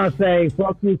 I'm trying to say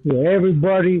fuck you to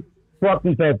everybody.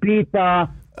 Fucking Pepita.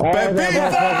 Yeah,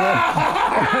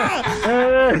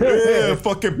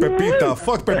 fucking Pepita.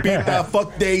 Fuck Pepita.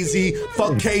 Fuck Daisy.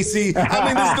 Fuck Casey. I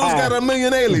mean, this dude's got a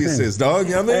million aliases, dog.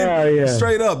 You know what I mean?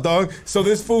 Straight up, dog. So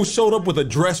this fool showed up with a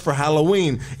dress for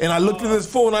Halloween, and I looked at this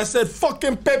fool and I said,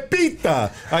 "Fucking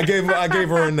Pepita." I gave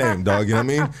her a name, dog. You know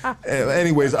what I mean?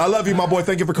 Anyways, I love you, my boy.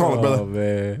 Thank you for calling, brother. Oh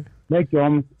man. Thank you,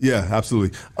 homie. Yeah,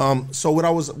 absolutely. So what I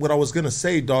was gonna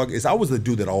say, dog, is I was the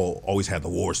dude that always had the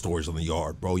war stories on the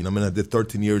yard, bro. You know, I mean, I did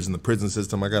 13 years in the prison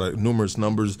system. I got numerous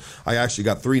numbers. I actually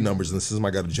got 3 numbers in the system. I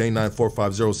got a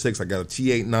J94506. I got a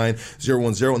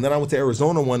T89010, and then I went to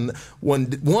Arizona one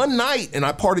night, and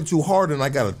I partied too hard, and I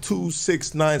got a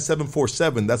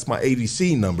 269747. That's my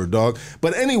ADC number, dog.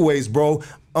 But anyways, bro,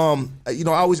 you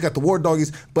know, I always got the war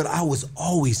doggies, but I was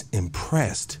always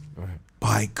impressed.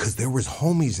 Because there was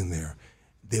homies in there.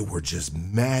 They were just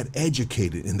mad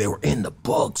educated, and they were in the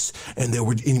books. And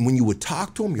when you would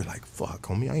talk to them, you're like, fuck,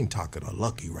 homie, I ain't talking to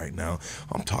Lucky right now.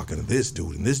 I'm talking to this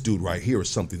dude, and this dude right here is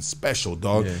something special,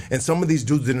 dog. Yeah. And some of these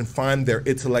dudes didn't find their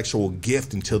intellectual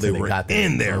gift until they were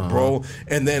in there, bro.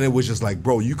 And then it was just like,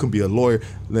 bro, you can be a lawyer.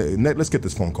 Let's get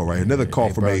this phone call right here. Another call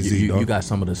from bro, AZ, you dog. You got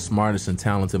some of the smartest and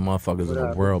talented motherfuckers in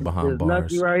the world behind bars.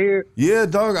 Lucky right here? Yeah,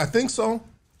 dog, I think so.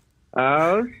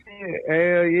 Oh, shit.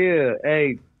 Hell yeah.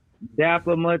 Hey,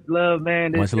 Dapper, much love,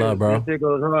 man. Much love, bro. This shit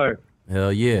goes hard.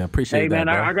 Hell yeah. Appreciate that, man,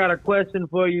 bro. I got a question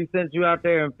for you since you out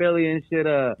there in Philly and shit.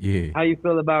 Yeah. How you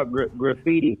feel about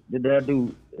graffiti? Has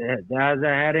that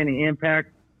had any impact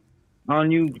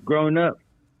on you growing up?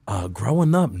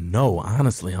 Growing up, no.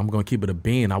 Honestly, I'm gonna keep it a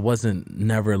bean. I wasn't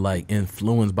never like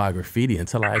influenced by graffiti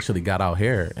until I actually got out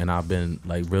here, and I've been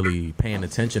like really paying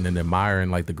attention and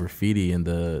admiring like the graffiti and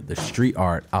the street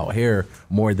art out here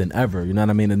more than ever. You know what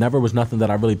I mean? It never was nothing that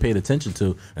I really paid attention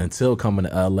to until coming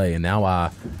to LA, and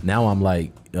now I'm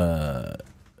like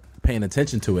paying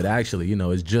attention to it. Actually, you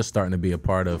know, it's just starting to be a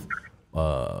part of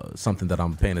something that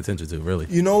I'm paying attention to. Really,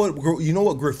 you know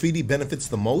what graffiti benefits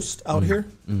the most out here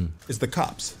is the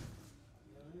cops.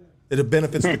 It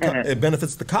benefits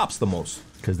the cops the most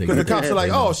because the cops are like,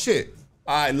 oh shit,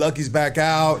 all right, Lucky's back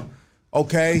out.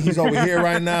 Okay, he's over here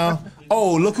right now.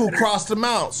 Oh, look who crossed him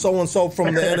out. So and so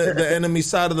from the enemy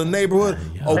side of the neighborhood.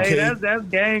 Okay, hey, that's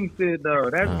gang shit though.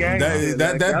 That's gang shit.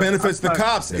 That benefits the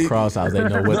cops. They cross out. They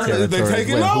know what territory. They're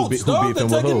taking notes, dog. They're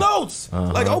taking notes.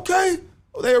 Like, okay,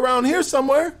 they around here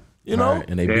somewhere. You know, right,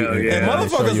 and they beat and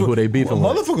motherfuckers who they beefing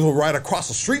with. Motherfuckers were right across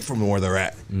the street from where they're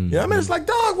at. Mm-hmm. You know what I mean? It's like,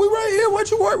 dog, we right here. What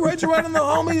you work? Right in the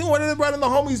homies. Right in the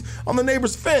homies on the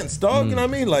neighbor's fence, dog. You know what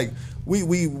I mean? Like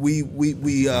we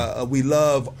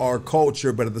love our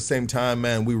culture, but at the same time,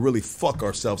 man, we really fuck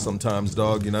ourselves sometimes,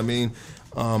 dog. You know what I mean?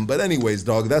 But anyways,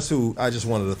 dog, that's who I just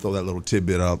wanted to throw that little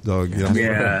tidbit out, dog. You know what I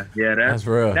mean? That's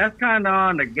real. That's kind of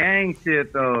on the gang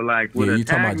shit though. Like with a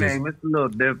tag name, it's a little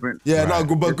different. Yeah, right.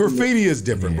 No, but graffiti is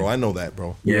different, bro. I know that,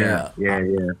 bro. Yeah.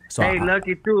 So hey,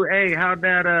 Lucky too. Hey, how's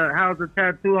the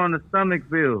tattoo on the stomach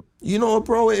feel? You know what,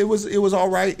 bro? It was all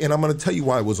right, and I'm gonna tell you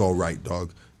why it was all right,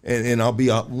 dog. And I'll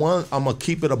be I'm gonna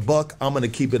keep it a buck. I'm gonna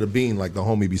keep it a bean, like the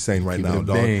homie be saying right now,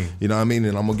 dog. Bean. You know what I mean?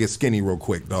 And I'm gonna get skinny real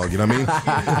quick, dog. You know what I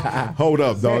mean? Hold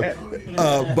up, dog.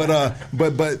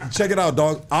 But check it out,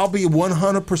 dog. I'll be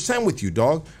 100% with you,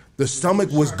 dog. The stomach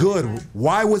was good.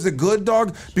 Why was it good,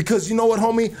 dog? Because you know what,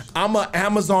 homie? I'm an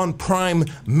Amazon Prime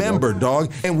member,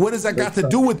 dog. And what does that got to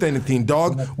do with anything,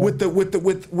 dog? With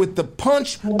the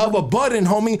punch of a button,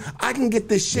 homie, I can get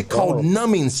this shit called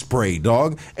numbing spray,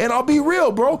 dog. And I'll be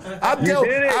real, bro. I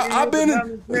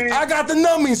got the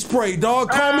numbing spray, dog.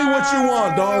 Call me what you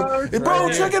want, dog.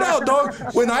 Bro, check it out, dog.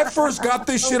 When I first got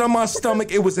this shit on my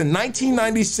stomach, it was in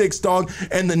 1996, dog.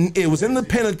 And it was in the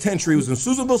penitentiary. It was in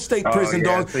Susanville State Prison,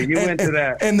 dog. you into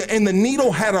that. And the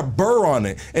needle had a burr on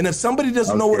it. And if somebody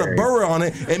doesn't know what a burr on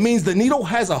it, it means the needle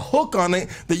has a hook on it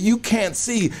that you can't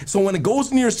see. So when it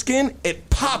goes in your skin, it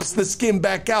pops the skin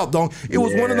back out, dog. It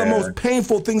was one of the most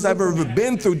painful things I've ever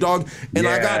been through, dog. And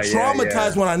I got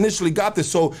traumatized when I initially got this.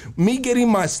 So me getting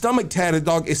my stomach tatted,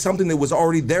 dog, is something that was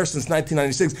already there since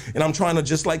 1996. And I'm trying to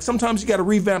just like, sometimes you got to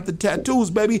revamp the tattoos,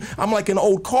 baby. I'm like an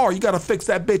old car. You got to fix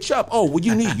that bitch up. Oh, what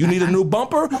you need? You need a new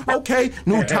bumper? Okay.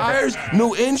 New tires,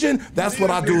 new engine. That's what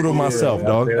I do to myself,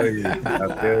 dog.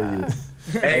 I feel you.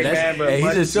 Hey, man, but he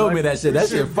just showed me that shit. That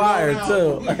shit fire,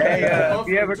 too. Hey, if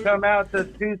you ever come out to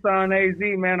Tucson, AZ,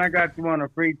 man, I got you on a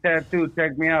free tattoo.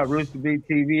 Check me out, Rooster Beat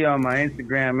TV on my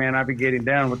Instagram, man. I be getting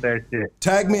down with that shit.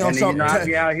 Tag me on something. I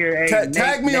be out here,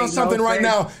 tag me on something right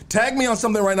now. Tag me on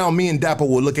something right now. Me and Dapper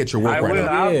will look at your work right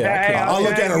now. I'll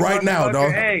look at it right now,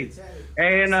 dog. Hey,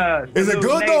 is it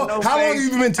good, though? How long have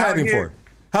you been tagging for?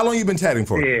 How long you been tatting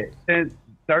for? Yeah, since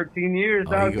 13 years,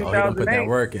 dog. 2008. Put that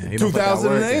work in.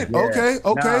 2008? Okay.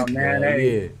 No, man,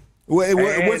 hey. I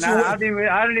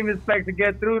didn't even expect to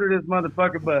get through to this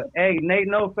motherfucker, but hey, Nate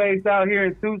No Face out here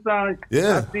in Tucson.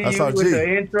 Yeah, I see you with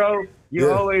the intro. You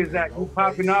always you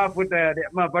popping off with that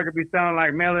motherfucker be sounding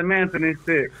like Marilyn Manson and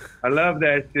shit. I love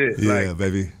that shit. Yeah,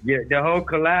 baby. Yeah, the whole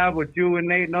collab with you and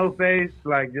Nate No Face,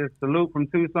 like just salute from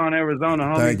Tucson, Arizona,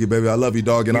 homie. Thank you, baby. I love you,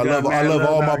 dog, and I love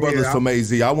all my brothers from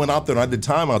AZ. I went out there and I did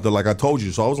time out there, like I told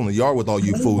you. So I was on the yard with all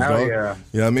you fools, dog. Yeah.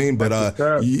 You know what I mean? But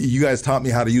you guys taught me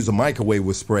how to use a microwave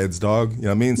with spreads, dog. You know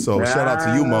what I mean? So shout out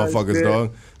to you, motherfuckers,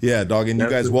 dog. Yeah, dog, and you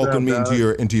guys welcomed me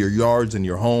into your yards and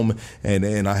your home,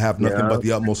 and I have nothing but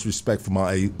the utmost respect for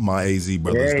my AZ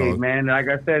brothers, dog. Hey, man, like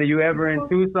I said, if you ever in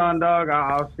Tucson, dog,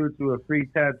 I'll shoot you a free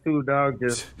tattoo, dog.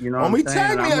 Just homie,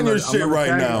 tag me on your shit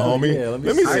right now, homie. Yeah,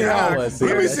 let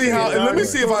me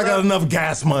see if I got enough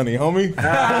gas money, homie. I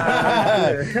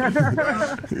got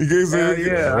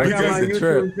my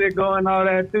YouTube shit going, all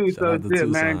that too. So shit,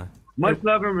 man. Much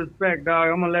love and respect, dog.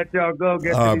 I'm gonna let y'all go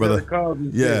get to these other calls.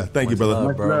 Yeah, thank you, brother.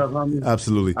 Much love, homie.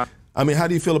 Absolutely. I mean, how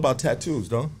do you feel about tattoos,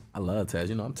 dog? I love tats.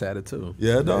 You know, I'm tatted too.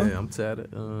 Yeah, dog? Yeah, I'm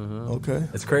tatted. Okay.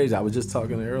 It's crazy. I was just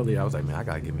talking earlier. I was like, man, I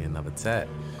gotta get me another tat.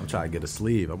 I'm trying to get a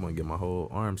sleeve. I'm gonna get my whole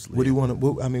arm sleeve. What do you want?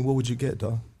 What would you get,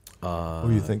 dog? What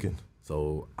are you thinking?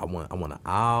 So I want an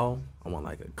owl. I want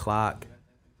like a clock.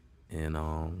 And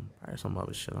probably some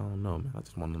other shit. I don't know, man. I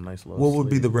just want a nice little. What would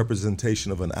be the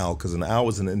representation of an owl? Because an owl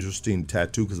is an interesting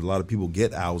tattoo. Because a lot of people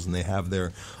get owls and they have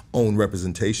their own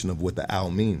representation of what the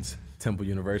owl means. Temple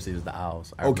University is the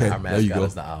owls. Our mascot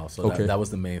is the owl. So that was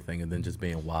the main thing, and then just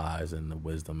being wise and the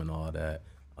wisdom and all that.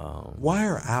 Why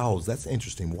are owls? That's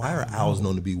interesting. Why are owls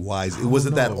known to be wise? Was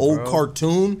it that old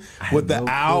cartoon with the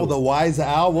owl, the wise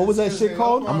owl? What was that shit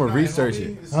called? I'm gonna research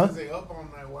it. Huh?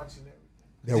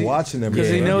 They're watching them. Because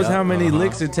he knows how many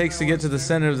licks it takes to get to the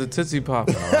center of the Tootsie Pop.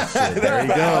 There he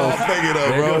goes.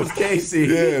 There goes Casey.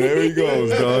 Yeah, there he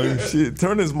goes, dog. Shit,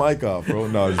 turn his mic off, bro.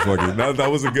 No, just fucking. That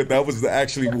was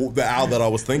actually the owl that I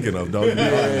was thinking of, dog. Bro.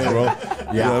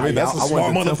 Yeah, you know what I mean, that's a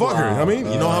smart motherfucker. I mean,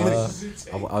 you know how many?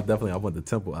 I want the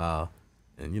temple owl,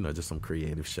 and just some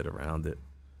creative shit around it.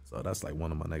 So that's like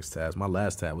one of my next tabs. My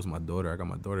last tab was my daughter. I got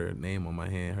my daughter's name on my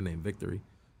hand. Her name Victory.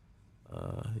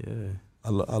 Yeah. I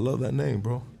love that name,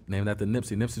 bro. Named after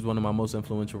Nipsey. Nipsey's one of my most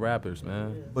influential rappers,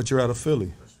 man. But you're out of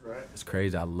Philly. That's right. It's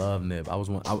crazy. I love Nip. I was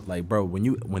like, bro,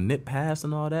 when Nip passed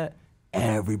and all that,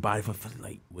 everybody from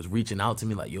Philly was reaching out to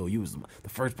me like, yo, you was the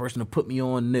first person to put me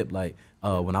on Nip. Like,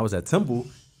 when I was at Temple,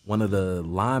 one of the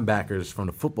linebackers from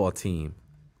the football team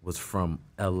was from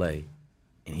L.A.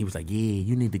 And he was like, yeah,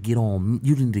 you need to get on Nipsey.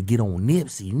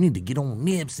 You need to get on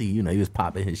Nipsey. He was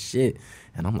popping his shit.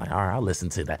 And I'm like, all right, I'll listen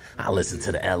to that. I'll listen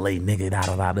to the LA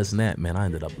nigga, this and that. Man, I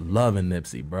ended up loving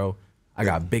Nipsey, bro. I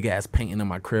got big ass painting in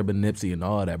my crib of Nipsey and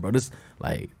all that, bro. This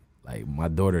like my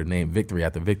daughter named Victory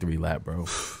after Victory Lap, bro.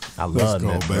 I love Let's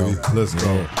go, Nip, baby. Bro. Let's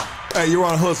go. Hey, you're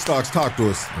on Hood Stocks. Talk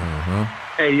to us.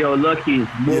 Hey, yo, Lucky.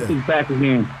 Wolf is back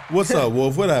again. What's up,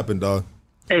 Wolf? What happened, dog?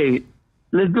 Hey,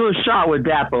 let's do a shot with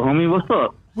Dapper, homie. What's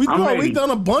up? We done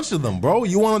a bunch of them, bro.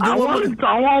 You want to do one?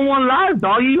 I want one live,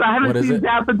 dog. I haven't seen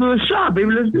Dapper do a shot, baby.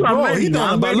 Let's do it. Bro, he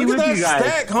done about. Look at that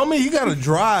stack, homie. He got to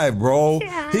drive, bro.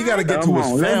 He got to get to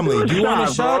his family. Do you want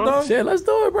a shot, dog? Shit, let's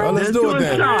do it, bro. Let's do it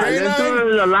then. Let's do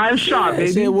it a live shot,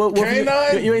 baby.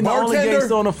 K9, you ain't the only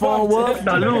gangster on the phone, Wolf.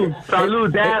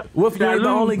 Salud, Dap. Wolf, you ain't the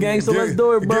only gangster. Let's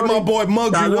do it, bro. Give my boy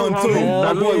Muggsy one too.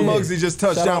 My boy Muggsy just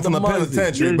touched down from the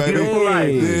penitentiary, baby.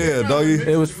 Yeah, doggy.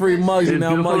 It was free Muggsy.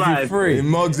 Now Muggsy free.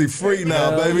 Muggsy free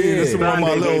now, baby. Yeah. This is one of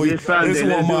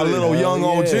my little young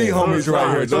OG homies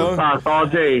right here, dog. All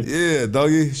day. Yeah,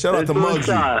 doggy. Shout out to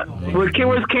Muggsy. Where's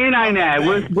K9 at?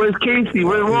 Where's Casey?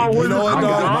 Where's you know what,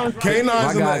 dog?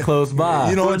 K9's my guy close by.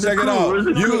 You know what? Check it out.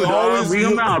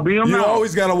 You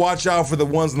always got to watch out for the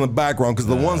ones in the background because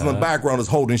the ones in the background is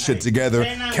holding shit together.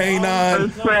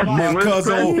 K9,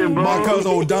 my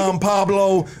cousin Don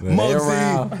Pablo,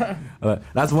 Muggsy.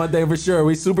 That's one thing for sure.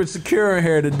 We super secure in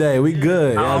here today. We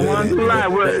good. I want to lie.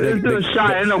 Let's do a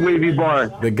shot and a wavy bar.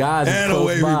 The guys and a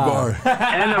wavy bar.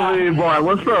 And a wavy bar.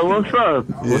 What's up?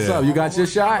 What's up? You got your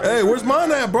shot? Hey, where's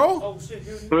mine at, bro?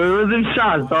 Where's them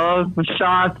shots, dog? The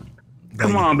shots.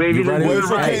 Come on, baby. Wait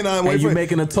for K9. Wait, you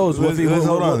making a toast. Hold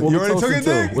on. You already took it,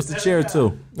 Dick? What's the chair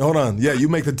to? Hold on. Yeah, you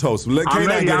make the toast. Let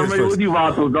K9 get his first. With you,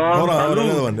 Vato, dog. Hold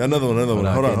on. Another one.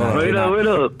 Hold on. Wait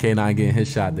up. K9 getting his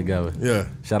shot together. Yeah.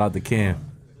 Shout out to Cam.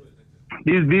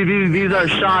 These are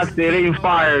shots that ain't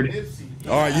fired.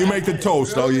 All right, you make the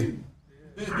toast, doggy.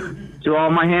 To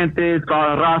all my gente, to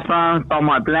all raza, to all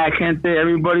my black gente,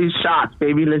 everybody shots,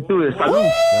 baby. Let's do this.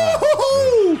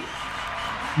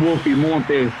 Wolfie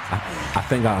Monte. I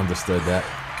think I understood that.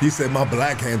 He said my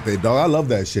black gente, dog. I love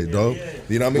that shit, dog.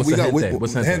 You know what I mean?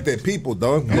 What's gente people,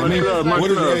 dog. You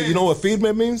know what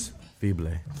feedme means?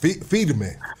 Feeble.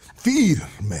 Feedme.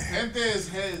 Gente is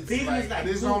heads. Like,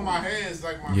 this on my hands,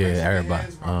 like my everybody.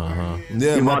 Hands,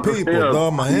 yeah, my people,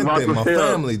 dog. My gente, my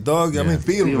family, dog. I mean,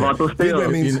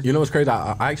 feedme means. You know what's crazy?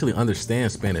 I actually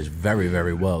understand Spanish very,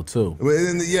 very well too.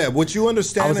 Yeah, what you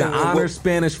understand. I was an honors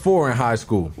Spanish 4 in high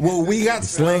school. Well, we got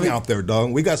slang out there,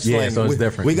 dog. We got slang. Yeah, so it's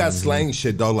different. We got slang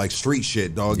shit, dog, like street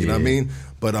shit, dog. You know what I mean?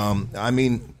 But I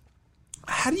mean,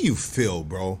 how do you feel,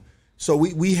 bro? So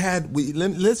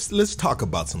let's talk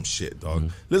about some shit, dog.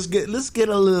 Let's get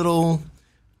a little.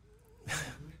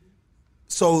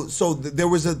 So there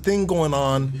was a thing going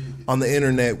on the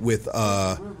internet with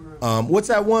what's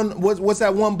that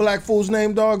one black fool's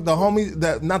name, dog? The homie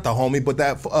that not the homie, but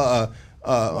that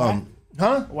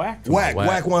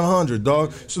Whack 100,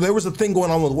 dog. So there was a thing going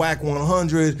on with Whack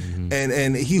 100,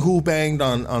 and he who banged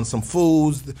on some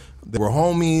fools. They were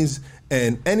homies,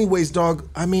 and anyways, dog.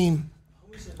 I mean.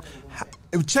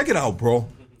 Check it out, bro.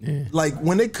 Yeah. Like,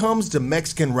 when it comes to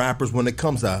Mexican rappers, when it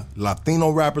comes to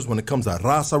Latino rappers, when it comes to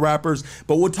raza rappers,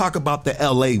 but we'll talk about the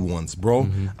LA ones, bro.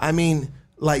 I mean,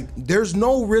 like, there's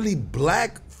no really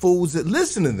black fools that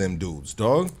listen to them dudes,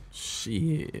 dog.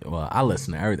 Shit. Well, I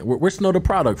listen to everything. Where's Snow the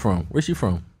Product from? Where's she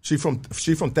from? She from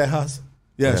Texas.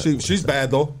 Yeah, she's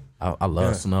bad, though. I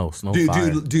love Snow. Snow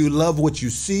do you love what you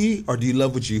see, or do you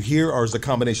love what you hear, or is it a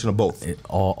combination of both?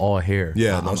 All hair.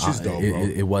 Yeah, no, she's dope, bro.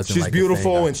 It wasn't. She's like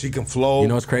beautiful and she can flow. You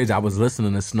know what's crazy? I was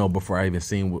listening to Snow before I even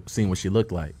seen what she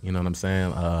looked like. You know what I'm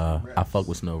saying? I fuck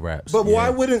with Snow raps. But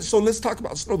why wouldn't? So let's talk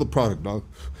about Snow the Product, dog.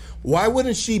 Why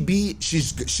wouldn't she be?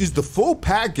 She's the full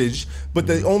package, but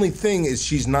the only thing is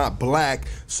she's not black.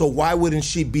 So why wouldn't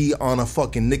she be on a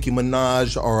fucking Nicki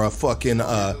Minaj or a fucking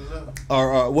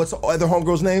or what's the other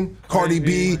homegirl's name? Cardi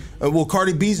B. Well,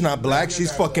 Cardi B's not black. She's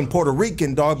fucking Puerto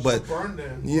Rican, dog. But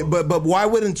but why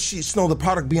wouldn't she Snow the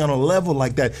Product be on a level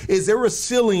like that? Is there a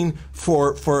ceiling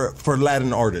for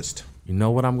Latin artists? You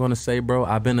know what I'm gonna say, bro?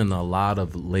 I've been in a lot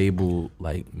of label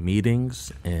like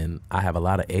meetings, and I have a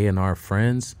lot of A&R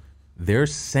friends. They're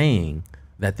saying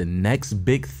that the next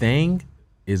big thing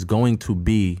is going to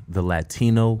be the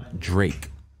Latino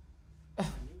Drake.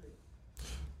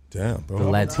 Damn, bro. The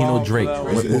Latino Drake.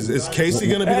 Is Casey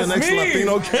going to be the next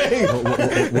Latino king?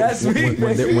 That's me.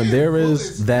 When there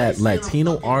is that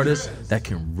Latino artist that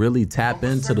can really tap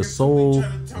into the soul,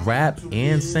 rap,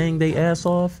 and sing they ass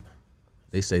off,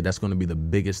 they say that's going to be the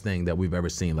biggest thing that we've ever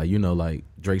seen. Like, you know, like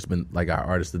Drake's been like our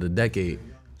artist of the decade.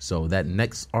 So that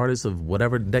next artist of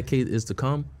whatever decade is to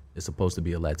come is supposed to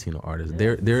be a Latino artist.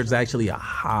 There's actually a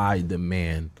high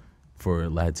demand for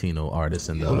Latino artists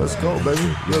in the. Let's go, baby.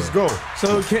 Let's go.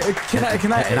 So can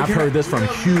I? And I've heard this from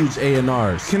huge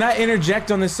A&Rs. Can I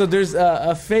interject on this? So there's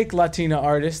a fake Latina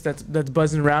artist that's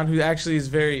buzzing around who actually is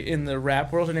very in the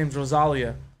rap world. Her name's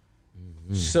Rosalia.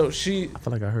 So I feel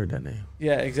like I heard that name.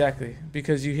 Yeah, exactly.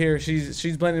 Because you hear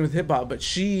she's blending with hip hop, but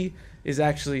she is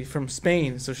actually from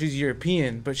Spain, so she's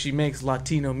European, but she makes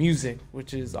Latino music,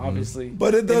 which is obviously.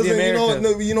 But it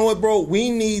doesn't. You know what, bro? We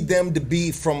need them to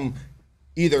be from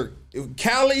either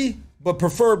Cali, but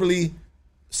preferably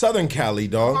Southern Cali,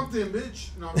 dog. Fuck them, bitch.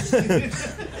 No, I'm just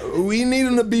kidding. We need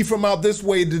them to be from out this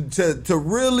way to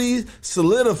really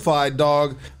solidify,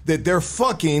 dog, that they're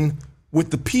fucking with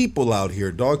the people out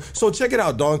here, dog. So check it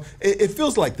out, dog. It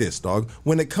feels like this, dog.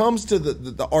 When it comes to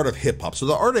the art of hip hop, so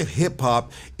the art of hip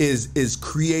hop is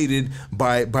created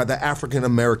by the African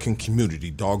American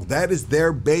community, dog. That is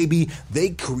their baby. They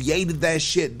created that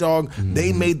shit, dog.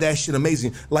 They made that shit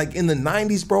amazing. Like in the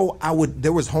 90s, bro,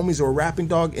 there was homies that were rapping,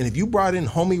 dog, and if you brought in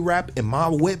homie rap in my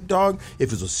whip, dog,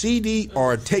 if it's a CD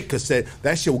or a tape cassette,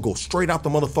 that shit would go straight out the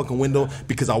motherfucking window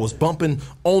because I was bumping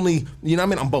only, you know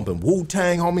what I mean? I'm bumping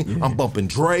Wu-Tang, homie. I'm bumping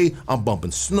Dre, I'm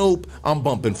bumping Snoop, I'm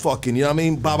bumping fucking, you know what I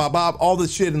mean, Bob, all the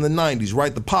shit in the 90s,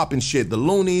 right? The poppin' shit, the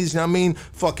Loonies, you know what I mean?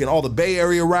 Fucking all the Bay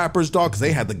Area rappers, dog, because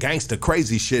they had the gangsta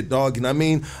crazy shit, dog, you know what I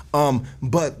mean?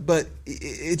 But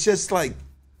it's just like,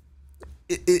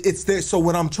 it's there. So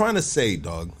what I'm trying to say,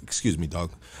 dog, excuse me,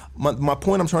 dog, my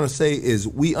point I'm trying to say is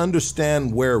we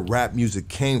understand where rap music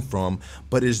came from,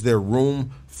 but is there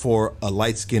room for a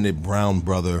light-skinned brown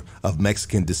brother of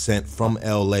Mexican descent from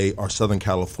L.A. or Southern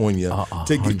California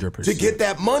to get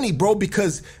that money, bro?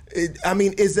 Because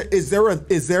is there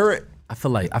a I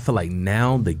feel like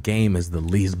now the game is the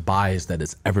least biased that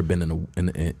it's ever been in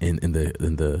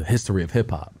the history of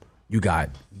hip hop. You got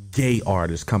gay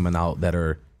artists coming out that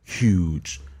are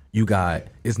huge. You got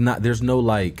there's no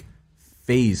like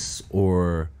face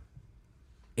or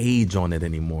age on it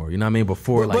anymore. You know what I mean?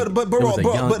 Before, like, it was a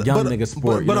young nigga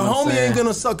sport. But a homie ain't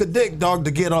gonna suck a dick, dog,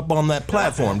 to get up on that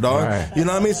platform, dog. Right. You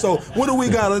know what I mean? So what do we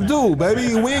gotta do,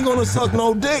 baby? We ain't gonna suck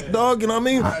no dick, dog. You know what I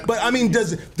mean? But I mean,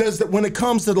 does when it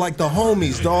comes to like the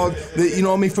homies, dog, you know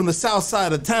what I mean, from the south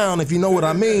side of town, if you know what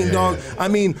I mean, dog. I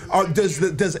mean,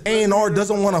 does A&R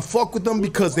doesn't want to fuck with them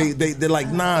because they're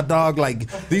like, nah, dog, like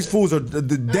these fools are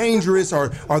dangerous, or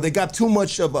they got too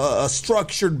much of a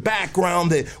structured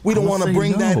background that we don't want to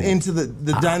bring that into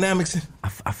the dynamics?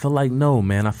 I feel like no,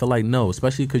 man. I feel like no,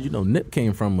 especially because, you know, Nip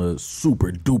came from a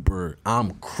super duper,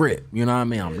 I'm Crip. You know what I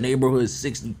mean? I'm neighborhood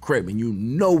 60 Crip, and you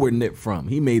know where Nip from.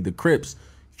 He made the Crips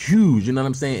huge, you know what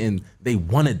I'm saying? And they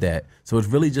wanted that. So it's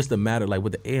really just a matter, like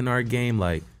with the A&R game,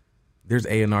 like there's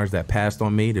A&Rs that passed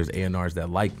on me, there's A&Rs that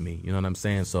liked me, you know what I'm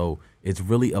saying? So it's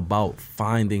really about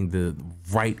finding the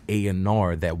right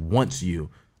A&R that wants you.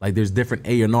 Like there's different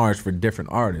A&Rs for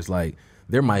different artists. Like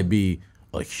there might be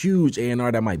a huge A&R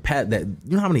that might pass that.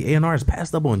 You know how many A&Rs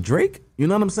passed up on Drake? You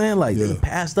know what I'm saying? Like they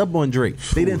passed up on Drake.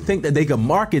 They didn't think that they could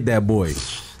market that boy.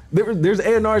 There's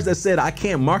A&Rs that said, I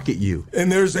can't market you. And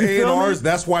there's A&Rs,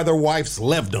 that's why their wives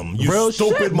left them. You real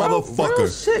stupid shit, motherfucker. Real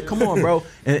shit. Come on, bro.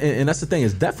 And that's the thing.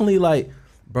 It's definitely like,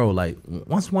 bro, like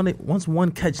once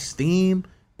one catch steam,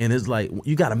 and it's like,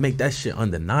 you got to make that shit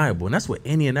undeniable. And that's what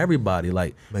any and everybody,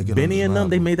 like Benny and them,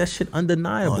 they made that shit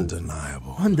undeniable.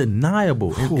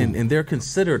 Undeniable. And they're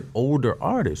considered older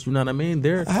artists. You know what I mean?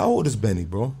 How old is Benny,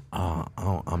 bro?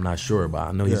 I'm not sure, but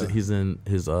I know he's in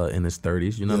his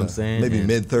 30s. You know what I'm saying? Maybe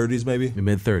mid-30s, maybe?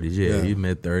 Mid-30s, yeah. He's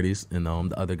mid-30s. And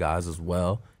the other guys as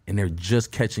well. And they're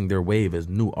just catching their wave as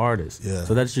new artists. Yeah.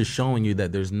 So that's just showing you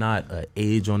that there's not an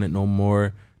age on it no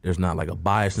more. There's not like a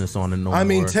biasness on it no more. I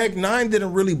mean, Tech Nine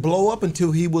didn't really blow up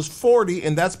until he was 40,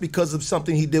 and that's because of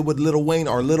something he did with Lil Wayne.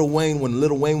 Or Lil Wayne, when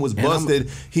Lil Wayne was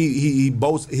busted, he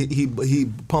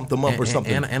pumped him up or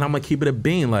something. And I'm gonna keep it a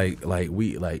bean, like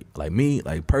me,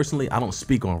 personally, I don't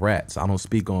speak on rats. I don't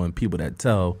speak on people that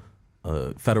tell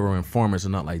federal informers or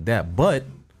nothing like that. But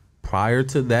prior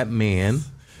to that man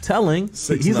telling,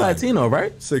 he's Latino,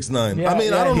 right? 6'9". Yeah, I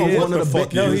mean, I don't know what the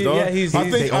fuck he is, dog.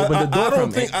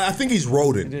 I think he's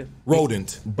rodent. Yeah, hold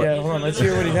on. Let's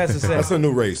hear what he has to say. That's a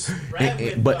new race.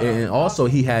 And also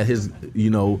he had his,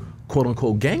 quote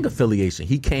unquote gang affiliation.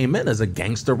 He came in as a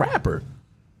gangster rapper.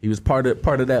 He was part of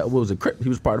that. What was it? Crip. He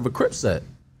was part of a Crip set.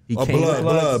 He came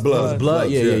blood.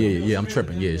 Yeah. I'm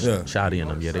tripping. Yeah, Shotty and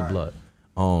them. Yeah, they blood.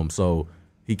 So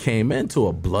he came into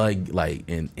a blood, like,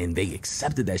 and they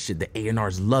accepted that shit. The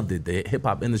A&Rs loved it. The hip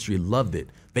hop industry loved it.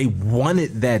 They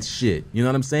wanted that shit. You know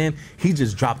what I'm saying? He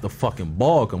just dropped the fucking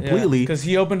ball completely. Because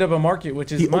he opened up a market,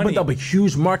 which is money. Opened up a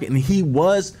huge market, and he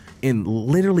was, and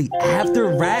literally after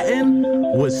Rattin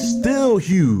was still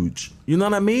huge. You know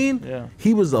what I mean? Yeah.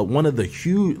 He was a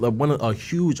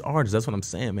huge artist. That's what I'm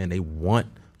saying, man. They want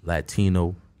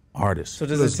Latino artists. So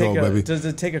does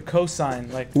it take a cosign?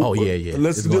 Like, oh yeah.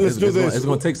 Let's do this. It's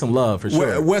gonna take some love for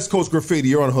sure. West Coast Graffiti,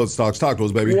 you're on Hoodstocks. Talk to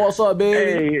us, baby. What's up,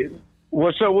 baby? Hey,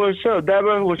 what's up,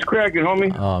 Dabba? What's cracking,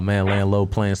 homie? Oh man, laying low,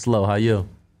 playing slow. How you?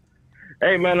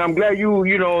 Hey man, I'm glad you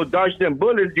dodged them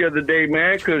bullets the other day,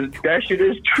 man, because that shit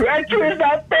is treacherous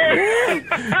out there.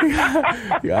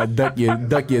 You gotta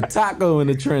duck your taco in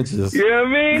the trenches. You know what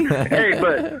I mean?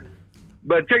 Hey,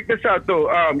 But check this out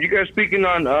though. You guys speaking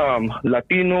on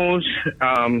Latinos,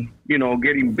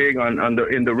 getting big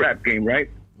in the rap game, right?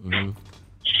 Mm-hmm.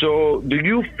 So, do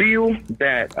you feel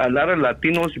that a lot of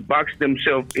Latinos box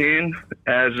themselves in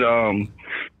as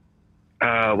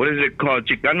what is it called,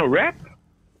 Chicano rap,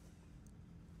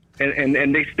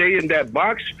 and they stay in that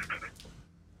box?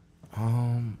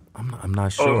 I'm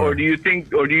not sure. Or do you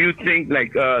think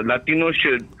like Latinos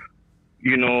should,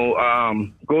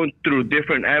 go through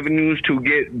different avenues to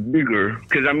get bigger?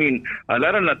 Because I mean, a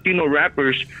lot of Latino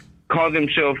rappers call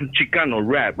themselves Chicano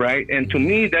rap, right? And to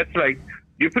me, that's like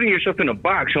you're putting yourself in a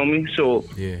box, homie. So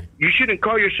you shouldn't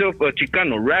call yourself a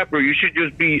Chicano rapper. You should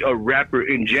just be a rapper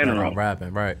in general.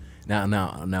 Rapping, right?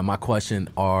 Now, my question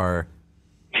are,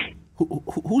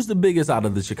 who's the biggest out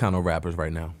of the Chicano rappers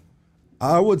right now?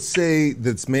 I would say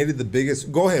that's made it the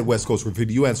biggest. Go ahead, West Coast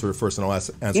Graffiti. You answer it first, and I'll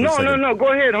answer No, second. no.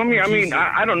 Go ahead, homie. I mean,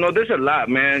 I don't know. There's a lot,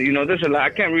 man. There's a lot. I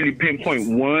can't really pinpoint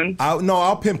one.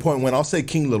 I'll pinpoint one. I'll say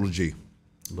King Little G.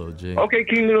 Little G. Okay,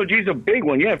 King Little G's a big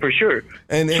one, yeah, for sure.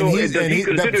 So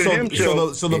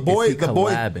the boy.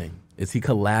 Is he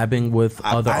collabing with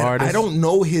other artists? I don't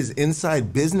know his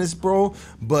inside business, bro.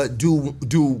 But do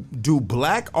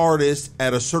black artists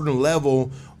at a certain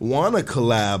level want to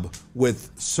collab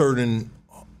with certain,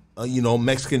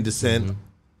 Mexican descent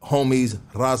homies,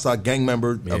 raza, gang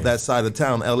member of that side of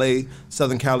town, L.A.,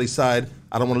 Southern Cali side?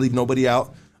 I don't want to leave nobody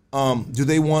out. Do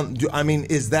they want?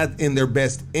 Is that in their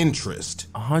best interest?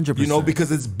 100%. Because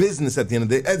it's business at the end of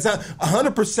the day. It's not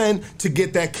 100% to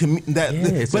get that.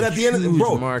 But at the end of the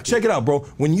bro, market. Check it out, bro.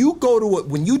 When you go to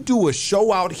when you do a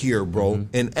show out here, bro,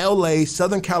 in L.A.,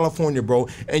 Southern California, bro,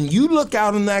 and you look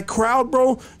out in that crowd,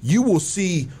 bro, you will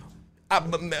see.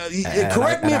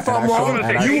 Correct me if I'm wrong.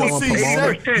 You will see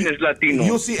 80% is Latino.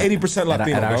 You'll see 80%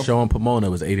 Latino. At our show in Pomona, it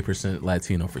was 80%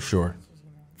 Latino for sure.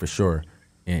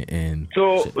 And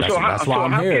that's why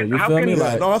I'm here. You feel me?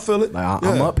 Like, no, I feel it. Like,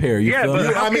 I'm up here. You feel me?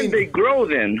 But how can they grow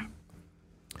then?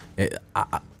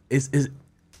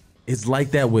 It's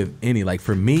like that with any. Like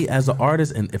for me as an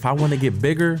artist, and if I want to get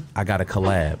bigger, I gotta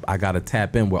collab. I gotta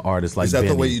tap in with artists like. Is that Benny.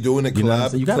 the way you doing it? You know what I'm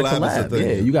saying? You gotta collab.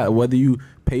 Yeah, you got whether you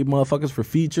pay motherfuckers for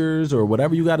features or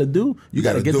whatever you gotta do. You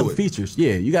gotta get them features.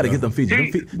 Yeah, you gotta get them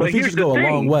features. Them features go a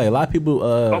long way. A lot of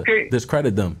people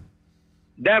discredit them.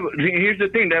 Here's the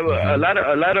thing: that a lot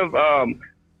of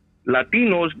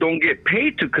Latinos don't get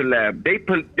paid to collab. They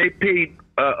pay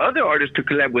other artists to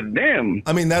collab with them.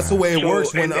 I mean, that's the way it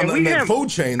works when on that food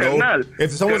chain, though.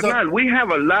 We have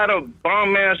a lot of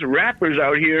bomb ass rappers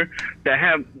out here that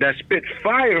spit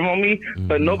fire, homie,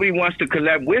 but nobody wants to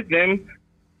collab with them.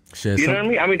 Shit, you know what I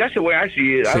mean? I mean, that's the way I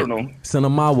see it. I don't know. Send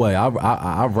them my way.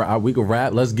 We can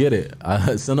rap. Let's get it.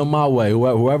 Send them my way.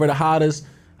 Whoever the hottest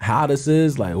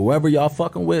is, like whoever y'all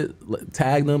fucking with,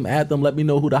 tag them, add them, let me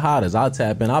know who the hottest. I'll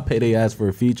tap in. I'll pay their ass for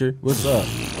a feature. What's up?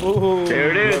 Ooh, there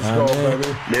it is. Let's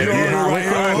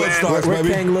go, baby. Where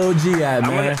King Lil G at,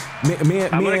 man?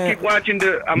 I'm gonna keep watching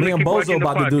the. Me and Bozo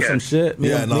about to do some shit.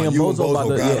 Me and Bozo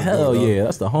about to. Hell yeah,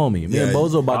 that's the homie. Me and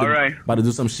Bozo about to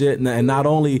do some shit, and not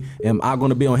only am I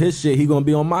gonna be on his shit, he gonna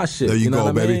be on my shit. There you know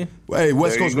go, baby. Hey,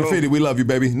 West Coast Graffiti, we love you,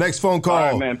 baby. Next phone call.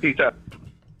 All right, man. Peace out.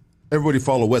 Everybody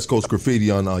follow West Coast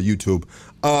Graffiti on YouTube.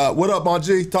 What up, Mon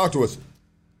G? Talk to us.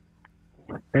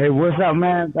 Hey, what's up,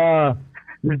 man?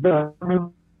 This is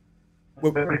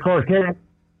Coach K.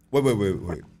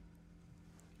 Wait.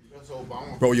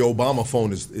 Bro, your Obama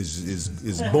phone is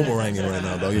boomeranging right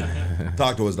now, doggy.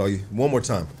 Talk to us, doggy. One more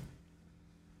time.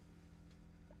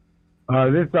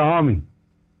 This is the homie.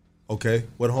 Okay.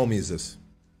 What homie is this?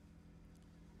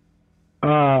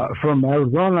 From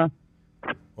Arizona.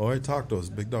 All right, talk to us,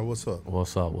 big dog. What's up?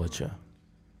 What's up with you?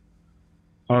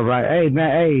 All right, hey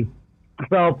man, hey.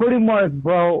 So pretty much,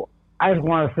 bro, I just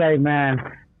want to say, man,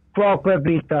 fuck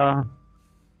Pepita,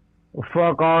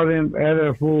 fuck all them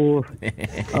other fools. Hey,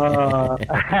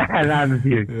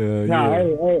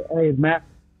 man,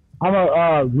 I'm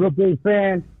a real big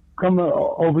fan coming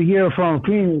over here from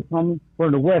Phoenix, from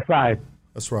the West Side.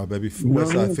 That's right, baby.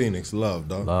 West Side Phoenix, love,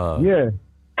 dog. Yeah,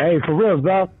 hey, for real,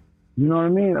 dog. You know what I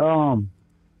mean?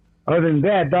 Other than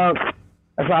that, dog,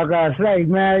 that's all I gotta say,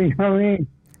 man. You know what I mean?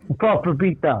 Fuck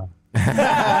Pepita.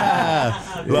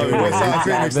 Love you, West Side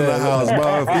Phoenix in the house,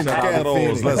 bro.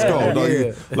 Phoenix, let's go, dog.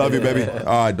 Yeah. Love you, baby.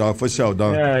 All right, dog, for sure,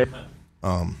 dog. Yeah.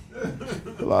 I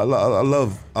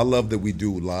love that we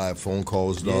do live phone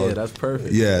calls, dog. Yeah, that's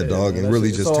perfect. Yeah, dog, and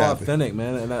really just so tap authentic,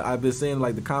 man. And I've been seeing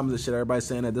like the comments and shit. Everybody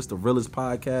saying that this the realest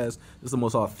podcast. This is the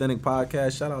most authentic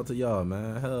podcast. Shout out to y'all,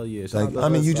 man. Hell yeah.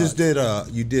 You just did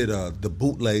the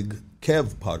bootleg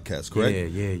Kev podcast,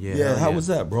 correct? Yeah. How was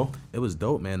that, bro? It was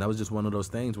dope, man. That was just one of those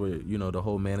things where the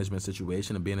whole management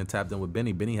situation and being tapped in with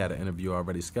Benny. Benny had an interview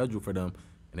already scheduled for them,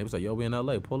 and they was like, "Yo, we in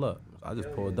LA, pull up." I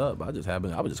just pulled up. I was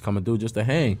just coming through just to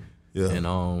hang. Yeah.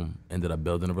 And ended up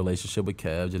building a relationship with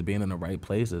Kev, just being in the right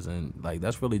places. And like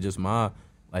that's really just my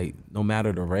like no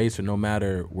matter the race or no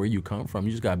matter where you come from,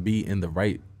 you just gotta be in the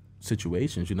right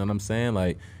situations. You know what I'm saying?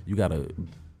 Like you gotta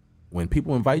when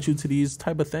people invite you to these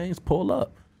type of things, pull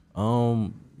up.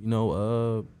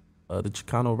 The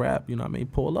Chicano rap, you know what I mean?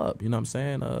 Pull up, you know what I'm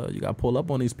saying? You got to pull up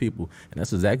on these people. And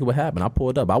that's exactly what happened. I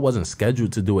pulled up. I wasn't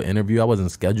scheduled to do an interview. I wasn't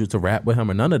scheduled to rap with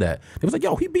him or none of that. They was like,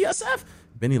 yo, he BSF.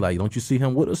 Benny like, don't you see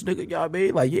him with us, nigga? Y'all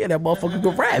mean? Like, yeah, that motherfucker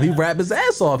can rap. He rap his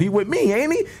ass off. He with me,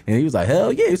 ain't he? And he was like,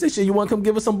 hell yeah. He said, shit, you want to come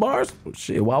give us some bars? Well,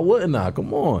 shit, why wouldn't I?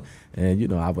 Come on. And, you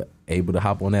know, I was able to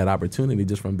hop on that opportunity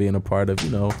just from being a part of, you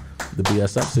know, the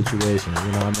BSF situation.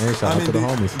 You know what I mean? Shout out to the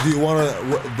homies. Do you want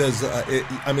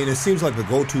to, it seems like the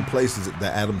go-to place is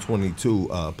the Adam 22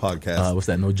 podcast. What's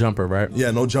that? No Jumper, right?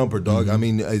 Yeah, No Jumper, dog. Mm-hmm. I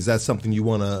mean, is that something you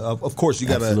want to, of course, you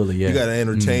got to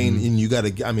entertain and you got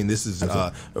to, I mean, this is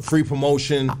a free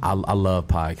promotion. I love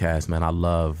podcasts, man. I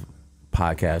love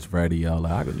podcast radio.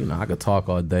 Like I could talk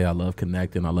all day. I love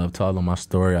connecting. I love telling my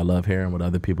story. I love hearing what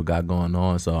other people got going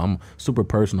on. So I'm super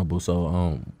personable.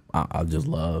 So I just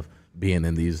love being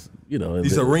in these, you know,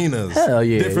 these arenas. Hell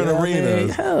yeah, different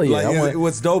arenas. Hell yeah. Like,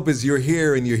 what's dope is you're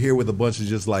here with a bunch of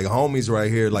just like homies right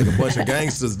here, like a bunch of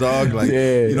gangsters, dog. Like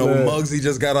Muggsy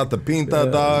just got out the Pinta,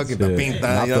 dog. And the Pinta.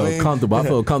 I feel comfortable. I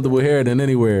feel comfortable here than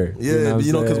anywhere. Yeah,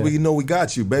 because we know we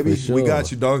got you, baby. Sure. We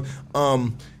got you, dog.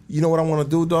 You know what I want to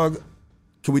do, dog?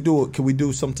 Can we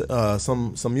do some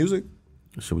music?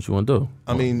 Shit, what you want to do?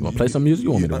 I mean, you want to play some music?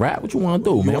 You want me to rap? What you want to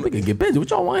do, man? We can get busy. What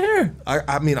y'all want to hear?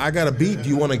 I mean, I got a beat. Do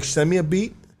you want to send me a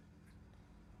beat?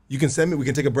 You can send me. We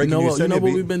can take a break. You know what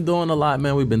we've been doing a lot,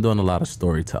 man? We've been doing a lot of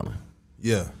storytelling.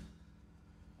 Yeah.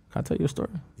 Can I tell you a story?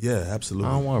 Yeah, absolutely.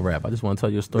 I don't want to rap. I just want to tell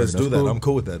you a story. Let's do that. Cool? I'm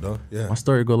cool with that, dog. Yeah. My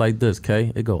story go like this,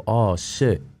 K. It go, oh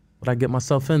shit, what I get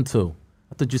myself into?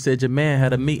 I thought you said your man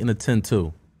had a meeting to tend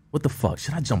to. What the fuck?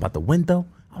 Should I jump out the window?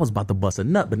 I was about to bust a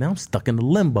nut, but now I'm stuck in the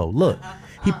limbo. Look,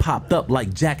 he popped up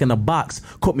like Jack in a box,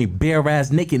 caught me bare ass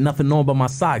naked, nothing on but my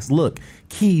socks. Look,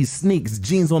 keys, sneaks,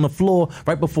 jeans on the floor.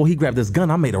 Right before he grabbed his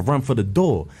gun, I made a run for the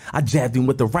door. I jabbed him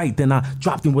with the right, then I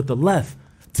dropped him with the left.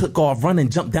 Took off running,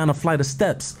 jumped down a flight of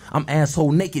steps. I'm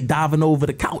asshole naked, diving over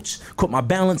the couch. Caught my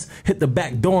balance, hit the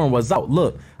back door and was out.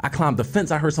 Look, I climbed the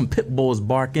fence, I heard some pit bulls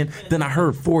barking. Then I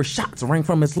heard 4 shots rang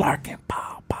from his Larkin.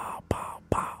 Pow, pow, pow,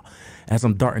 pow. As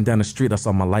I'm darting down the street, I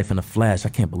saw my life in a flash. I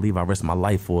can't believe I risked my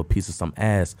life for a piece of some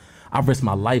ass. I risked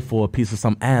my life for a piece of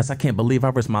some ass. I can't believe I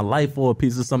risked my life for a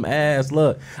piece of some ass.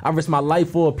 Look, I risked my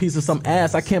life for a piece of some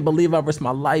ass. I can't believe I risked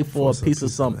my life for a piece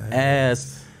of some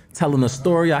ass. Telling a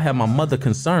story, I had my mother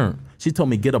concerned. She told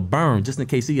me get a burn just in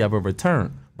case he ever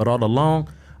returned. But all along,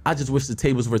 I just wish the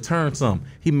tables returned some.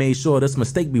 He made sure this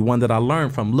mistake be one that I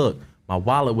learned from. Look, my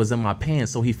wallet was in my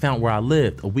pants, so he found where I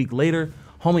lived. A week later,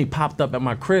 homie popped up at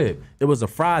my crib. It was a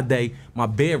Friday. My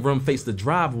bedroom faced the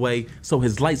driveway, so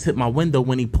his lights hit my window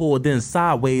when he pulled in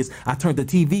sideways. I turned the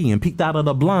TV and peeked out of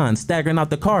the blind, staggering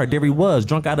out the car. There he was,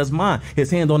 drunk out his mind,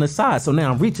 his hand on his side. So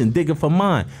now I'm reaching, digging for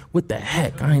mine. What the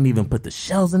heck? I ain't even put the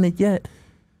shells in it yet.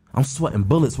 I'm sweating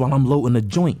bullets while I'm loading the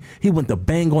joint. He went to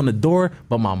bang on the door,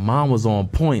 but my mom was on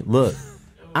point. Look,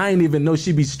 I ain't even know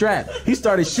she be strapped. He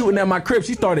started shooting at my crib.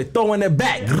 She started throwing it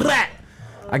back.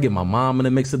 I get my mom in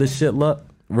the mix of this shit. Look.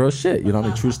 Real shit, you know what I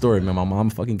mean? True story, man. My mom a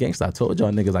fucking gangster. I told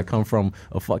y'all niggas I come from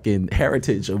a fucking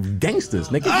heritage of gangsters.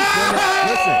 Nigga,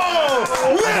 listen.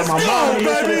 Let's go,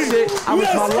 baby. I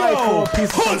risked my life for a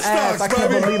piece of some ass. I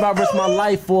can't believe I risked my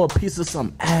life for a piece of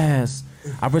some ass.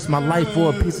 I risked my life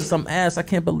for a piece of some ass. I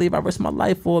can't believe I risked my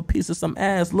life for a piece of some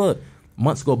ass. Look,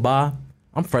 months go by.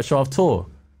 I'm fresh off tour,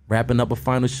 wrapping up a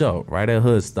final show right at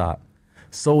Hoodstock.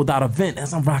 Sold out event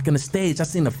as I'm rocking the stage. I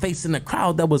seen a face in the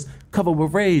crowd that was covered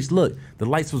with rage. Look, the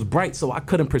lights was bright, so I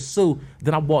couldn't pursue.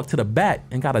 Then I walked to the back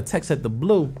and got a text at the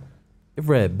blue. It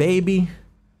read, baby,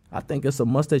 I think it's a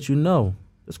must that you know.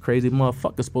 This crazy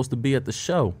motherfucker's supposed to be at the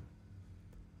show.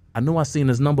 I knew I seen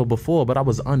his number before, but I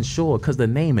was unsure because the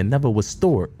name it never was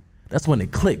stored. That's when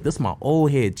it clicked. This my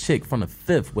old head chick from the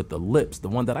 5th with the lips, the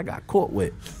one that I got caught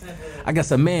with. I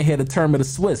guess a man had to turn me to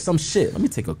Swiss, some shit. Let me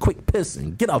take a quick piss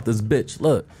and get out this bitch.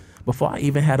 Look, before I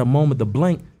even had a moment to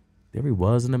blink, there he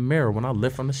was in the mirror when I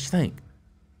lit from the sink.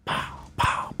 Pow,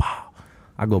 pow, pow.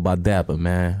 I go by Dapper,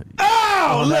 man.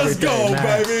 Oh, let's go,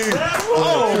 man. Baby.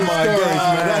 Oh, my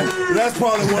gosh, man. That's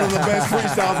probably one of the best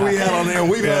freestyles we had on there.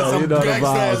 We've had some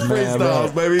gangsta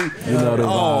freestyles, baby. You know the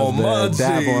vibes, man.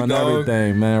 Dap on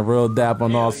everything, man. Real Dap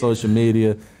on all social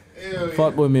media.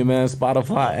 Fuck with me, man.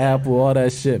 Spotify, Apple, all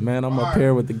that shit, man. I'm up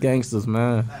here with the gangsters,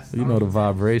 man. You know the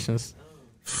vibrations.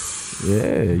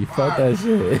 Yeah, you felt that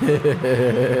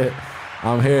shit.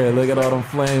 I'm here. Look at all them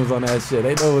flames on that shit.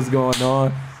 They know what's going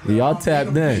on. Y'all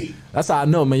tapped in. That's how I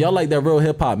know, man. Y'all like that real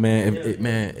hip hop, man.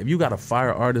 If you got a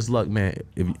fire artist, luck, man.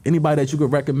 If anybody that you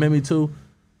could recommend me to,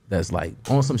 that's like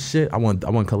on some shit, I want to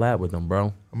collab with them,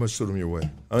 bro. I'm gonna shoot them your way.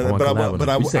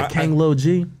 You said Kang Lil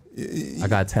G. I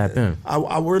got to tap in.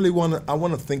 I really want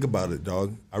to think about it,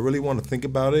 dog. I really want to think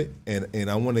about it,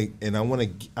 and I want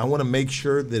to make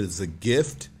sure that it's a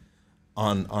gift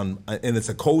on and it's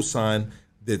a cosign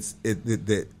that's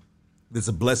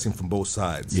a blessing from both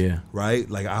sides. Yeah. Right?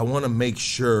 Like I want to make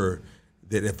sure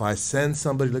that if I send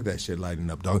somebody, look at that shit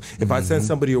lighting up, dog. If I send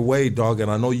somebody away, dog,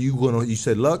 and I know you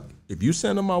said, look, if you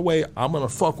send them my way, I'm gonna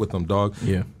fuck with them, dog.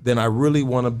 Yeah. Then I really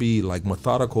want to be like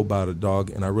methodical about it,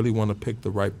 dog, and I really want to pick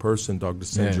the right person, dog, to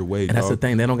send your way. And that's the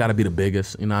thing; they don't gotta be the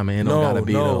biggest. You know what I mean? They don't gotta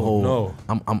be the whole. No.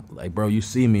 I'm like, bro, you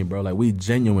see me, bro. Like we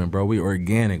genuine, bro. We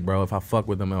organic, bro. If I fuck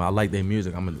with them and I like their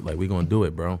music, I'm like, we gonna do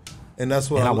it, bro. And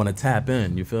that's what I want to tap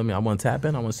in. You feel me? I want to tap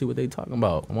in. I want to see what they talking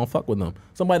about. I want to fuck with them.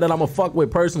 Somebody that I'm gonna fuck with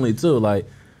personally too. Like,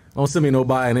 don't send me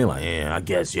nobody and they like, yeah, I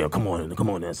guess, yeah, come on,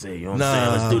 that's it. You know what I'm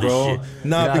saying? Let's do this shit.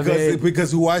 Nah, you know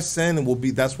because who I send will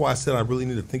be. That's why I said I really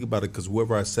need to think about it because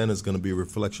whoever I send is going to be a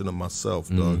reflection of myself,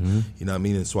 dog. You know what I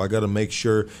mean? And so I got to make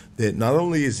sure that not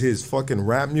only is his fucking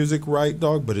rap music right,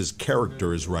 dog, but his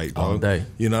character is right, dog. All day.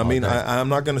 You know what I mean? I'm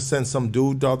not going to send some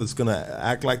dude, dog, that's going to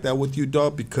act like that with you,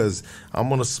 dog, because I'm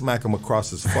going to smack him across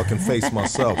his fucking face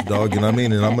myself, dog. You know what I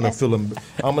mean? And I'm going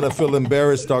to feel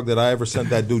embarrassed, dog, that I ever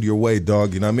sent that dude your way,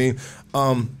 dog. You know what I mean?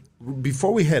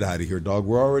 Before we head out of here, dog,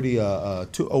 we're already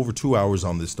over 2 hours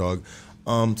on this, dog.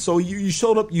 So you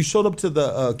showed up to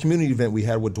the community event we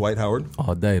had with Dwight Howard.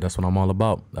 All day. That's what I'm all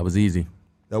about. That was easy.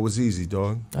 That was easy,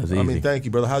 dog. That was easy. I mean, thank you,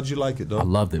 brother. How'd you like it, dog? I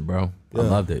loved it, bro. Yeah. I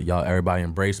loved it. Y'all, everybody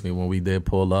embraced me when we did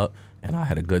pull up, and I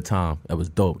had a good time. That was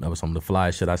dope. That was some of the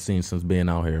flyest shit I've seen since being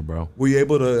out here, bro. Were you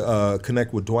able to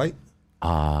connect with Dwight?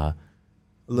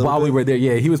 While we were there,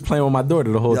 yeah, he was playing with my daughter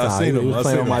the whole time. I seen him. He was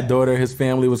playing with my daughter. His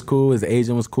family was cool. His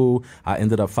agent was cool. I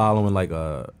ended up following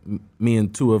me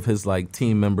and two of his like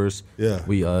team members. Yeah,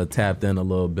 we tapped in a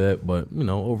little bit, but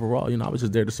overall, I was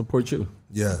just there to support you.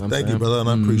 Yeah, thank you, brother, and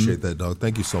I appreciate that, dog.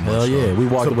 Thank you so much. Hell yeah, we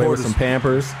walked away with some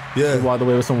Pampers. Yeah, we walked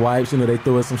away with some wipes. They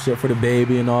threw us some shit for the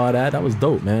baby and all that. That was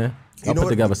dope, man. I put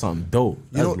together something dope.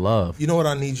 That's love. You know what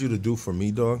I need you to do for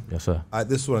me, dog? Yes, sir.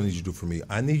 This is what I need you to do for me.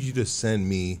 I need you to send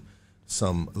me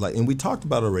some and we talked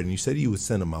about it already. And you said you would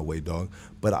send them my way, dog.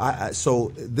 But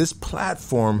so this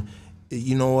platform,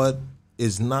 you know what,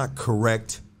 is not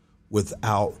correct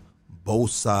without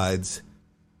both sides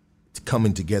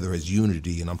coming together as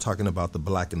unity. And I'm talking about the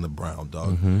black and the brown,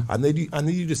 dog. I need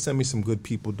you to send me some good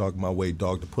people, dog, my way,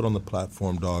 dog, to put on the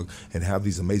platform, dog, and have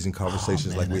these amazing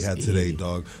conversations like we had today,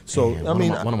 dog. So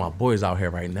man, one of my boys out here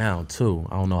right now too.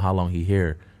 I don't know how long he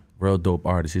here. Real dope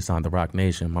artist. He signed the Rock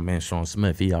Nation. My man Sean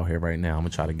Smith, he out here right now. I'm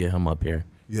gonna try to get him up here.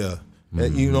 Yeah,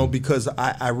 because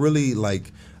I really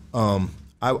like.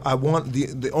 I want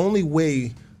the only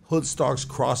way Hoodstocks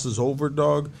crosses over,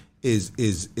 dog,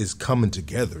 is coming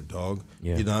together, dog.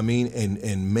 Yeah. You know what I mean,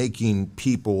 and making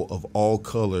people of all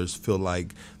colors feel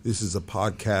like this is a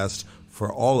podcast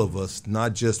for all of us,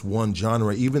 not just one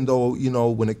genre. Even though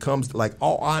when it comes to, like,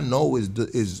 all I know is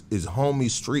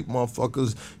homies, street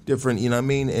motherfuckers, different. You know what I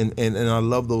mean? And I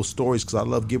love those stories because I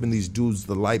love giving these dudes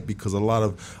the light because a lot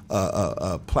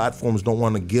of platforms don't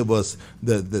want to give us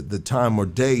the time or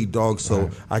day, dog. So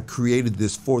right. I created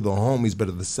this for the homies, but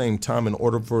at the same time, in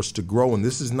order for us to grow, and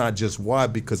this is not just why,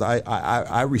 because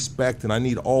I respect and I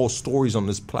need all stories on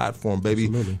this platform, baby.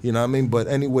 Absolutely. You know what I mean? But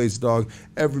anyways, dog,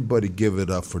 everybody give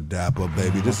it up for Dapper,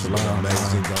 baby. This is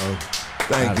amazing, dog.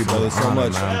 Thank you, brother, so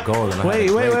much. Wait.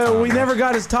 We never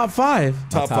got his top five.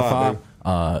 Top five.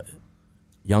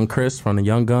 Young Chris from the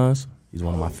Young Guns. He's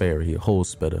one of my favorite. He a whole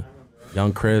spitter.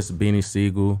 Young Chris, Beanie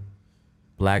Siegel,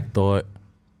 Black Thought,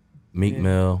 Meek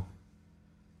Mill.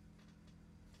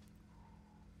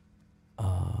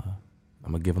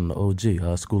 I'm gonna give him the OG,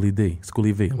 Schoolie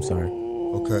V. I'm sorry.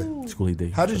 Okay. Schoolie D.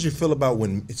 How did you feel about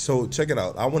so check it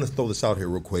out. I want to throw this out here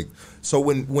real quick. So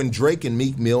when Drake and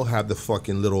Meek Mill had the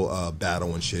fucking little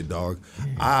battle and shit, dog,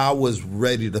 I was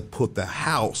ready to put the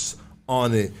house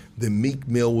on it that Meek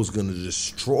Mill was going to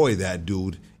destroy that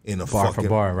dude in a bar fucking for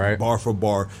bar, right? Bar for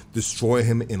bar, destroy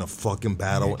him in a fucking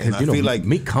battle. And I feel like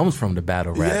Meek comes from the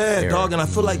battle rap era. Dog, and I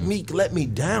feel like Meek let me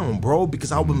down, bro,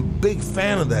 because I'm a big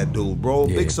fan of that dude, bro.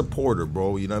 Big supporter,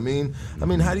 bro. You know what I mean? I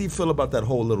mean, how do you feel about that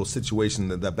whole little situation,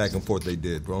 that back and forth they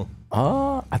did, bro?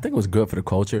 I think it was good for the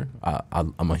culture.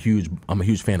 I'm a huge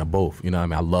fan of both. You know what I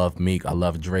mean? I love Meek, I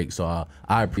love Drake, so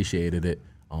I appreciated it.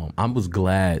 I was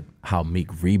glad how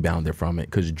Meek rebounded from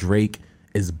it because Drake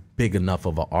is big enough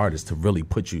of an artist to really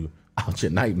put you out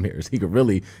your nightmares. He could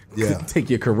really take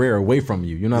your career away from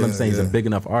you. You know what I'm saying? He's a big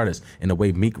enough artist. And the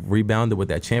way Meek rebounded with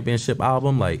that championship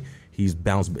album, like he's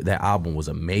bounced. That album was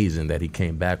amazing that he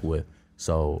came back with.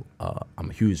 So I'm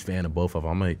a huge fan of both of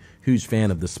them. I'm a huge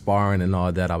fan of the sparring and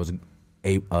all that. I was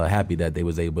happy that they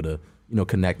was able to, you know,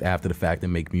 connect after the fact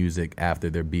and make music after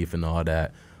their beef and all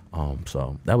that.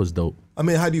 So that was dope. I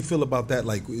mean, how do you feel about that?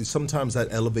 Like, sometimes that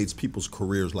elevates people's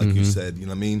careers, like you said, you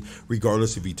know what I mean?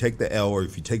 Regardless if you take the L or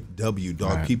if you take the W,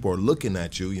 dog, people are looking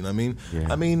at you, you know what I mean? Yeah.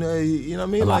 I mean, you know what I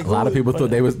mean? A lot of people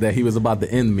thought that he was about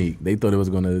to end Meek. They thought it was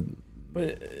going to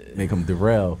make him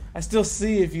derail. I still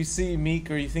see, if you see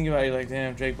Meek or you think about it, you're like,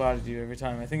 damn, Drake bodied you every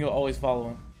time. I think you'll always follow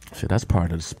him. Shit, that's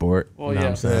part of the sport. Well, you know what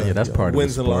I'm saying? Yeah, that's part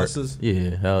wins of the sport. Wins and losses.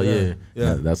 Yeah, hell yeah.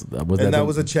 That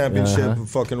was a championship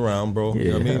fucking round, bro. Yeah, you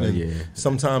know what I mean? And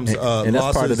sometimes and that's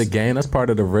losses, part of the game. That's part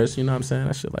of the risk. You know what I'm saying?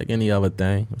 That shit like any other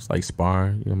thing. It's like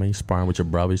sparring. You know what I mean? Sparring with your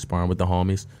brother, sparring with the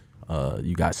homies.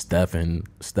 You got Steph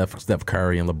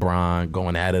Curry and LeBron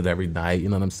going at it every night. You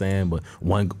know what I'm saying? But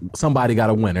somebody got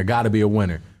to win. There got to be a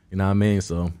winner. You know what I mean?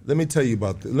 So let me tell you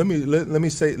about this. Let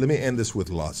me end this with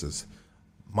losses.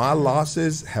 My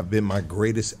losses have been my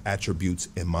greatest attributes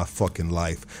in my fucking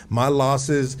life. My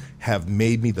losses have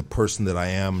made me the person that I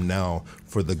am now,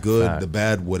 for the good, the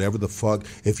bad, whatever the fuck.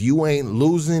 If you ain't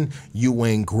losing, you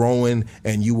ain't growing,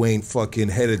 and you ain't fucking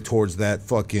headed towards that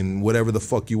fucking whatever the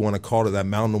fuck you want to call it, that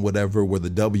mountain, whatever, where the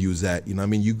W's at. You know what I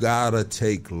mean? You gotta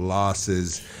take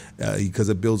losses because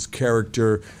it builds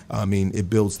character. I mean, it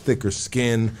builds thicker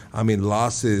skin. I mean,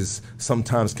 losses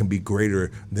sometimes can be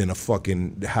greater than a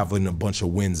fucking having a bunch of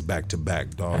wins back to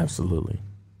back, dog.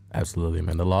 Absolutely,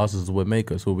 man. The losses is what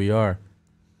make us who we are.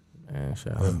 Man,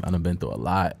 shit, I've been through a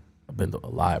lot. I've been through a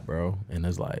lot, bro. And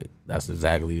it's like, that's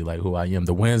exactly like who I am.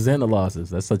 The wins and the losses.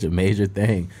 That's such a major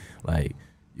thing. Like,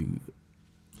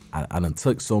 I done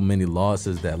took so many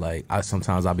losses that like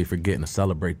sometimes I'll be forgetting to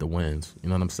celebrate the wins. You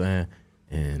know what I'm saying?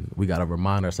 And we gotta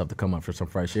remind ourselves to come up for some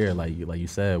fresh air. Like you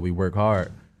said, we work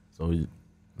hard. So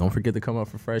don't forget to come up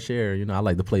for fresh air. You know, I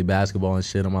like to play basketball and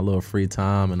shit on my little free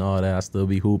time and all that. I still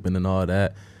be hooping and all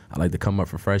that. I like to come up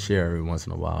for fresh air every once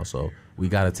in a while. So we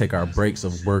gotta take our breaks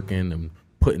of working and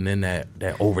putting in that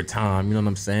overtime, you know what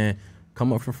I'm saying?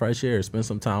 Come up for fresh air, spend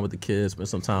some time with the kids, spend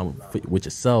some time with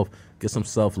yourself, get some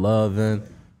self-love in.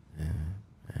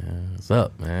 What's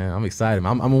up, man? I'm excited.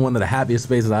 I'm in one of the happiest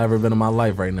spaces I've ever been in my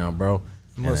life right now, bro.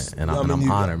 And I'm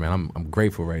honored, man. I'm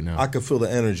grateful right now. I can feel the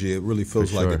energy. It really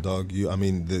feels like sure. it, dog.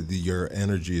 Your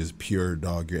energy is pure,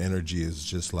 dog. Your energy is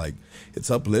just like, it's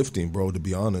uplifting, bro, to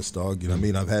be honest, dog. You know what I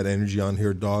mean? I've had energy on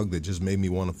here, dog, that just made me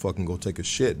want to fucking go take a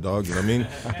shit, dog. You know what I mean?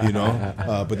 You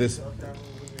know? But this...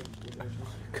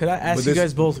 Could I ask you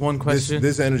guys both one question?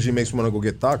 This energy makes me want to go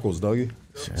get tacos, doggy.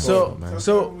 So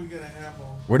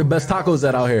where the best tacos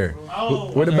at out here?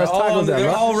 Where the best tacos at? They're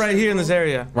all right here in this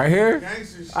area. Right here?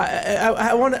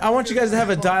 I want you guys to have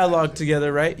a dialogue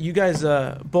together, right? You guys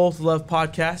both love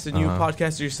podcasts, and you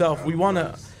podcast yourself. We want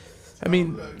to. I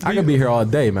mean, I could be here all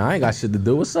day, man. I ain't got shit to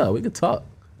do. What's up? We could talk.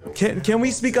 Can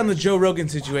we speak on the Joe Rogan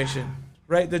situation?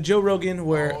 Right, the Joe Rogan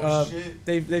where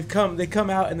they come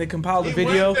out and they compiled a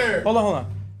video. Hold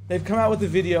on. They've come out with a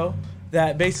video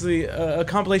that basically a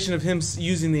compilation of him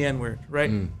using the N-word,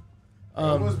 right?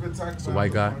 It's a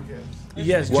white guy.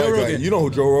 Yes, Joe Rogan. You know who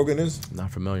Joe Rogan is?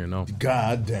 Not familiar, no.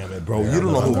 God damn it, bro. You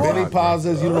don't know who Benny Paz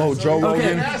is. You don't know who Joe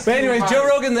Rogan is. But anyways, Joe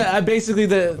Rogan, basically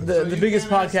the biggest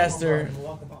podcaster,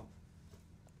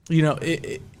 you know,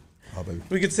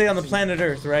 we could say on the planet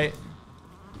Earth, right?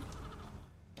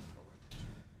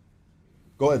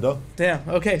 Go ahead, though. Damn.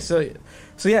 Okay, so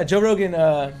yeah, Joe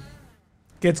Rogan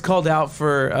gets called out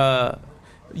for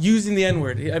using the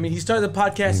N-word. I mean, he started the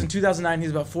podcast in 2009.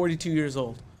 He's about 42 years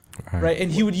old, right?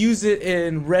 And he would use it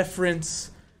in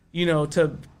reference, you know,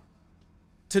 to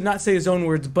not say his own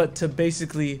words, but to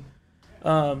basically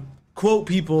quote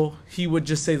people. He would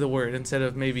just say the word instead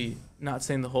of maybe not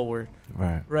saying the whole word.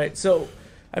 Right. So,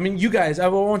 I mean, you guys, I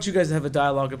want you guys to have a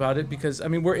dialogue about it because, I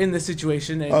mean, we're in this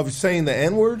situation. And of saying the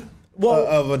N-word? Well,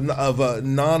 of a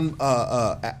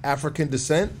non-African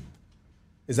descent?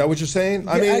 Is that what you're saying?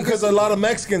 I mean, because a lot of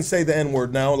Mexicans say the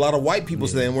N-word now. A lot of white people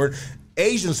say the N-word.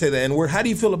 Asians say the N-word. How do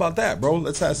you feel about that, bro?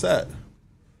 Let's ask that.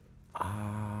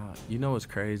 You know what's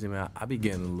crazy, man? I be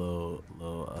getting a little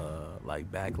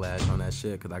like backlash on that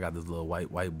shit because I got this little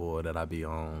white boy that I be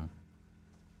on.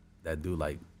 That dude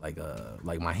like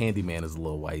my handyman is a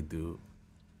little white dude,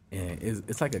 and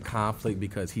it's like a conflict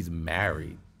because he's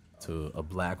married to a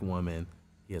black woman.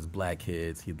 He has black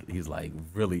kids. He's like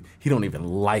really, he don't even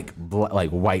like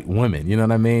white women. You know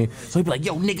what I mean? So he be like,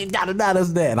 yo, nigga, da-da-da,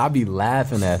 that's that. And I be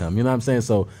laughing at him. You know what I'm saying?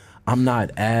 So I'm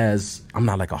not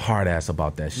like a hard ass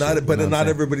about that shit. But not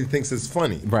everybody thinks it's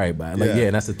funny. Right, but like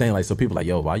and that's the thing. Like, so people like,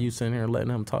 yo, why you sitting here letting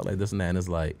him talk like this and that? And it's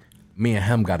like, me and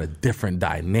him got a different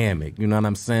dynamic. You know what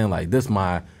I'm saying? Like, this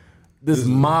is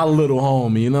my little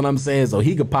homie. You know what I'm saying? So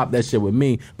he could pop that shit with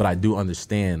me, but I do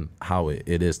understand how it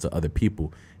is to other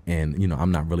people. And, you know,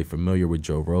 I'm not really familiar with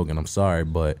Joe Rogan. I'm sorry,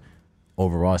 but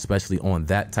overall, especially on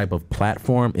that type of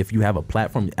platform, if you have a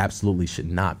platform, you absolutely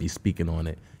should not be speaking on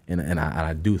it. And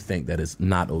I do think that it's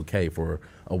not okay for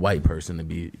a white person to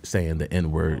be saying the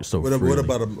N-word so freely.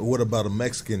 What about a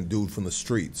Mexican dude from the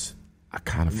streets? I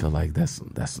kind of feel like that's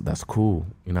cool.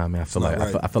 You know what I mean?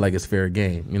 I feel like it's fair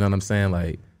game. You know what I'm saying?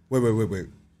 Like, wait.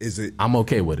 Is it? I'm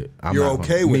okay with it. You're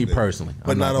okay with it? Me personally.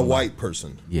 But not a white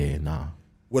person? Yeah, nah.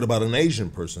 What about an Asian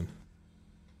person?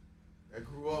 That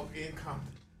grew up in Compton.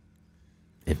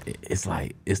 It's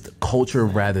like, it's the culture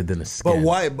rather than the skin. But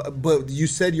why? But you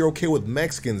said you're okay with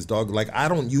Mexicans, dog. Like, I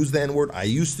don't use the N-word. I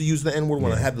used to use the N-word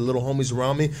when I had the little homies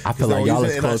around me. I feel like y'all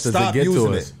as close as it get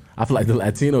to us. I feel like the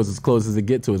Latinos as close as it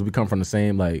get to us. We come from the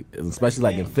same, like, especially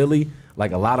like in Philly,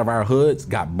 like a lot of our hoods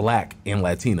got black and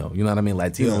Latino. You know what I mean?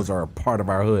 Latinos are a part of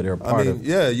our hood. They're a part of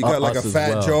you got like a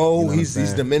Fat Joe. You know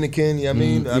he's Dominican. You know what I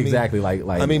mean? Exactly.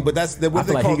 But that's what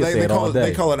they call it.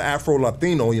 They call it Afro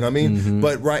Latino. You know what I mean? Mm-hmm.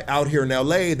 But right out here in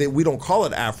LA, we don't call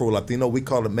it Afro Latino. We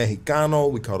call it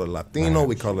Mexicano. We call it Latino. Right.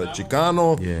 We call it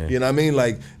Chicano. Yeah. You know what I mean?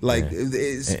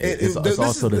 It's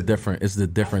also the difference. It's the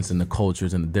difference in the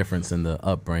cultures and the difference in the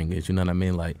upbringings. You know what I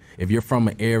mean? Like, if you're from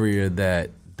an area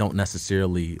that don't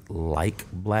necessarily like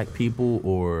black people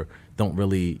or don't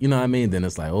really, you know what I mean? Then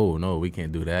it's like, oh no, we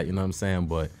can't do that. You know what I'm saying?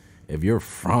 But if you're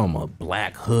from a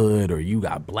black hood or you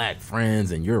got black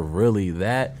friends and you're really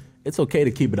that, it's okay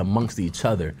to keep it amongst each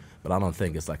other. But I don't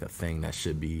think it's like a thing that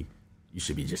you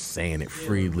should be just saying it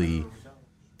freely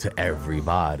to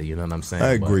everybody. You know what I'm saying?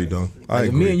 I agree, though. I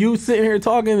agree. Me and you sitting here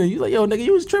talking and you like, yo, nigga,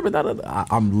 you was tripping.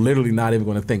 I'm literally not even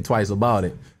going to think twice about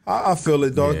it. I feel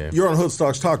it, dog. Yeah. You're on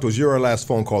Hoodstocks Talk to Us. You're our last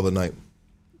phone call of the night.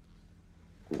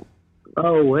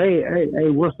 Oh,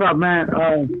 hey, what's up, man?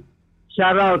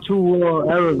 Shout out to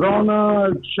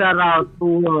Arizona. Shout out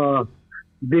to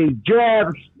Big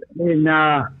Jabs. And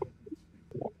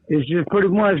it's just pretty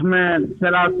much, man,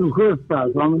 shout out to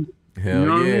Hoodstocks, homie. Hell you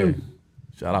know yeah. What I mean?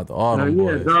 Shout out to all them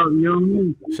boys. Dog, you know what I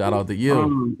mean? Shout out to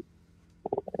you.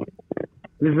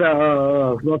 This is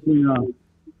fucking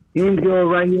Angel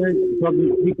right here,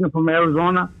 speaking from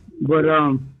Arizona, but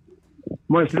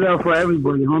much love for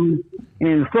everybody, homie,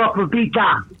 and fuck for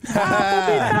Pita.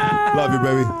 Love you,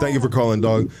 baby. Thank you for calling,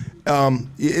 dog.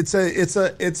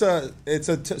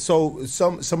 So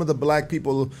some of the black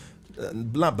people,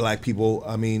 not black people.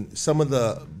 I mean, some of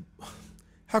the,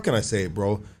 how can I say it,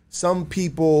 bro? Some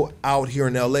people out here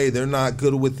in LA, they're not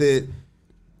good with it.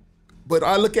 But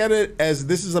I look at it as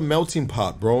this is a melting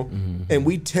pot, bro, and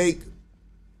we take.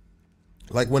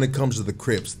 Like when it comes to the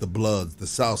Crips, the Bloods, the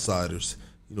Southsiders,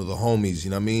 you know, the homies, you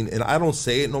know what I mean? And I don't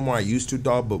say it no more. I used to,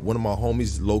 dog, but one of my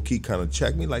homies low-key kind of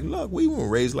checked me like, look, we weren't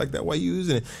raised like that. Why you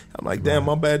using it? I'm like, damn,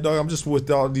 my bad, dog. I'm just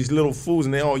with all these little fools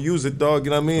and they all use it, dog. You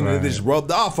know what I mean? Right. And it just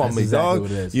rubbed off on me, dog.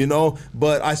 You know?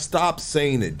 But I stopped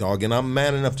saying it, dog. And I'm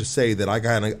man enough to say that I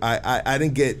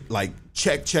didn't get like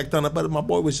checked on it, but my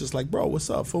boy was just like, bro, what's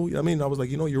up, fool? You know what I mean? I was like,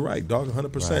 you know, you're right, dog,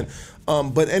 100%.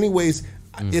 Right. But anyways,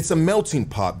 it's a melting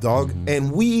pot, dog,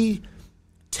 and we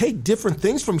take different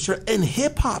things from each other. And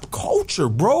hip hop culture,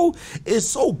 bro, is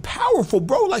so powerful,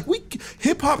 bro. Like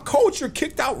hip hop culture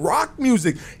kicked out rock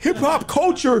music. Hip hop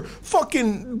culture,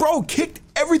 fucking, bro, kicked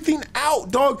everything out,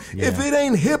 dog. Yeah. If it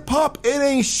ain't hip hop, it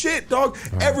ain't shit, dog.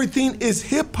 Right. Everything is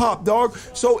hip hop, dog.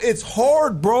 So it's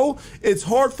hard, bro. It's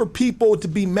hard for people to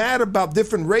be mad about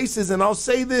different races. And I'll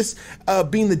say this,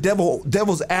 being the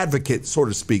devil's advocate, so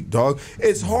to speak, dog.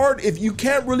 It's hard if you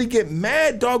can't really get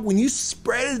mad, dog, when you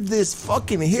spread this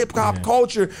fucking hip hop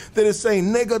culture that is saying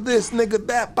nigga this, nigga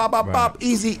that, bop, bop, bop,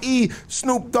 Eazy-E,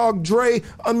 Snoop Dogg, Dre.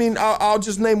 I mean, I'm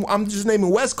just naming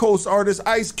West Coast artists,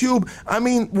 Ice Cube. I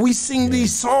mean, we sing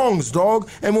these songs, dog,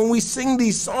 and when we sing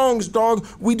these songs, dog,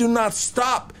 we do not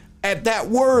stop at that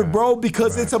word, bro,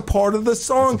 because it's a part of the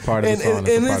song. It's a part of the song.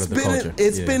 And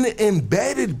it's been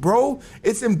embedded, bro.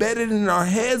 It's embedded in our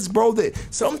heads, bro, that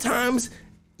sometimes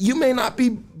you may not be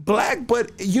black,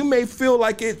 but you may feel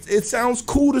like it sounds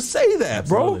cool to say that,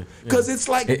 bro, because it's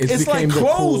like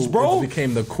clothes, bro. It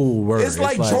became the cool word. It's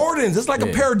like Jordans. It's like a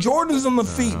pair of Jordans on the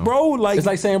feet, bro. Like it's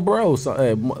like saying, bro,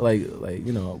 so, like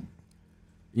you know,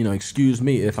 excuse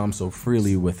me if I'm so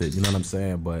freely with it. You know what I'm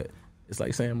saying? But it's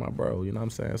like saying my bro. You know what I'm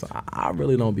saying? So I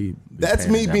really don't be. That's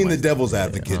me being the devil's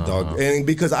advocate, dog, and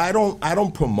because I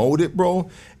don't promote it, bro.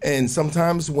 And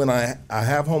sometimes when I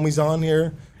have homies on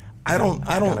here, I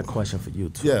got a question for you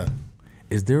too. Yeah.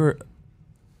 Is there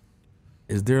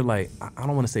like, I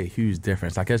don't want to say a huge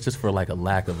difference. I guess just for like a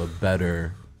lack of a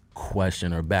better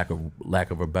question or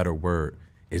lack of a better word,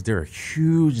 is there a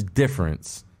huge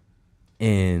difference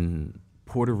in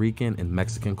Puerto Rican and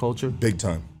Mexican culture? Big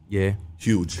time. Yeah.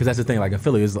 Huge. Because that's the thing. Like,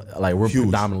 Philly is like, we're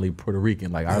predominantly Puerto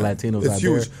Rican. Like, our Latinos it's out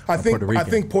huge. there Puerto Rican. I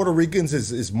think Puerto Ricans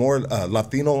is more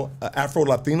Latino,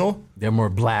 Afro-Latino. They're more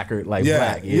black or like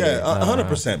black.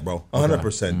 100%, bro.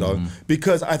 100%, dog.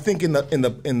 Because I think in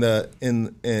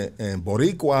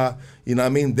Boricua, you know what I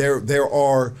mean, there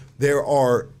are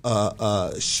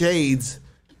shades,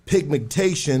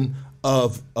 pigmentation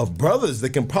of brothers that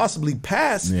can possibly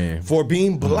pass for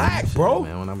being black, bro.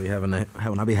 Man, when I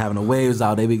be having the waves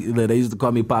out, they used to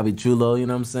call me Papi Chulo. You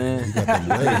know what I'm saying? You got them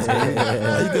waves, man.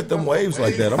 How you get them waves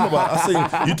like that? I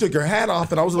seen you took your hat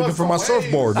off, and I was looking for my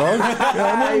surfboard, dog. You know what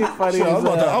I mean? Funny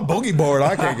I'll boogie board.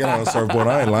 I can't get on a surfboard.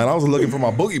 I ain't lying. I was looking for my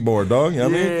boogie board, dog. You know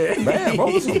what I mean? Man,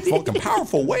 bro, those some fucking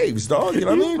powerful waves, dog. You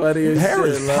know what I mean? Hair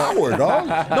is power,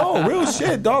 dog. No, real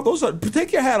shit, dog. Those are.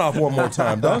 Take your hat off one more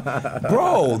time, dog.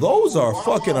 Bro, those are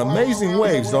fucking amazing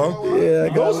waves, dog. Yeah,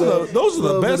 those are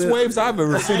the best waves I've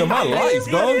ever seen in my life,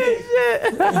 dog.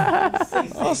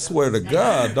 I swear to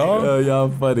God, dog. Oh, y'all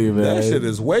funny, man. That shit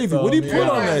is wavy. What do you put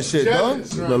on that shit, dog?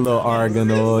 The little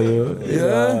argan oil.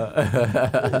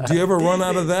 Yeah. Do you ever run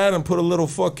out of that and put a little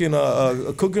fucking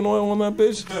cooking oil on that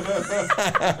bitch?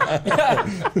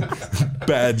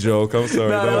 Bad joke. I'm sorry.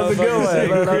 No, that was a good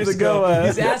one. That was a good one.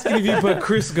 He's asking if you put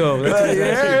Crisco. That's what he's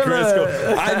asking.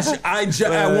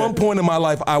 Crisco. At one point in my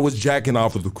life, I was jacking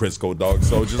off with the Crisco, dog.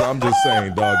 So I'm just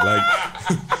saying, dog. Like,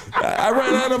 I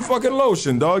ran out of fucking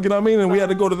lotion, dog. You know what I mean? And we had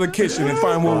to go to the kitchen and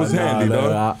find what was handy,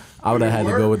 dog. I would have had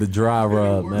to go with the dry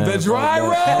rub, man. The dry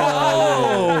rub?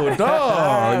 Oh,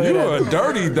 dog. You are a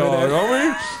dirty dog,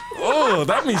 homie. Oh,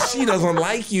 that means she doesn't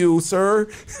like you, sir.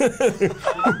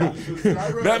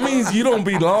 That means you don't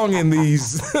belong in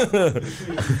these.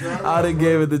 I done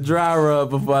gave it the dry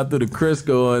rub before I threw the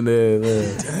Crisco on there.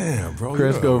 Man. Damn, bro.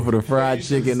 Crisco for the fried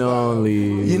chicken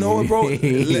only. You know what, bro?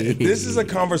 This is a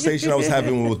conversation I was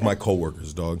having with my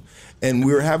coworkers, dog. And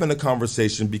we were having a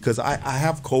conversation because I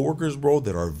have coworkers, bro,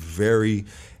 that are very...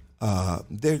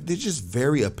 they're just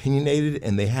very opinionated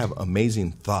and they have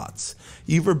amazing thoughts.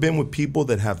 You ever been with people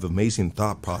that have amazing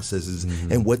thought processes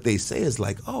and what they say is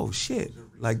like, oh shit,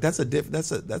 like that's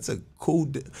a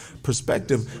cool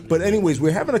perspective. But anyways,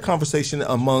 we're having a conversation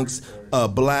amongst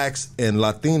blacks and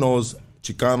Latinos,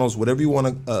 Chicanos, whatever you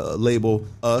want to label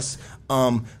us.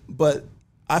 But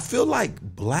I feel like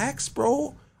blacks,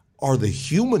 bro, are the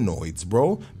humanoids,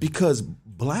 bro, because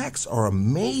blacks are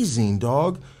amazing,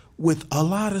 dog. With a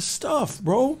lot of stuff,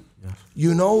 bro. Yeah.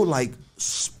 You know, like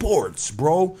sports,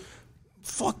 bro.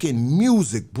 Fucking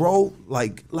music, bro.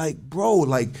 Like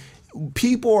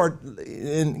people are,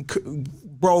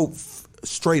 bro,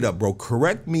 straight up, bro.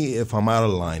 Correct me if I'm out of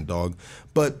line, dog.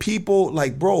 But people,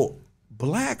 like, bro,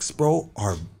 blacks, bro,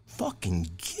 are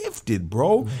fucking gifted,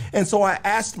 bro. And so I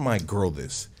asked my girl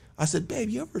this. I said, babe,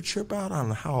 you ever trip out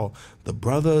on how the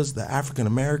brothers, the African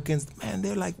Americans, man,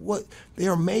 they're like, what?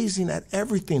 They're amazing at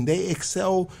everything. They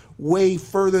excel way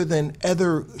further than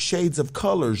other shades of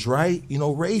colors, right? You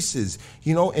know, races,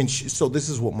 you know? And so this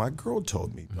is what my girl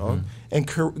told me, dog. And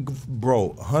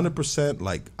bro, 100%,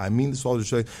 like, I mean this all the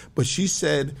time, but she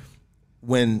said,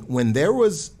 when there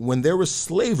was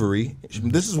slavery,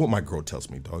 this is what my girl tells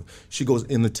me, dog. She goes,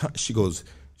 in the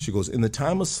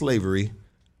time of slavery,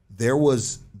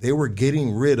 they were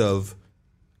getting rid of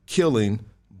killing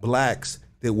blacks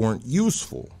that weren't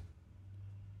useful.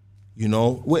 You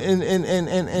know, and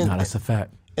no, that's a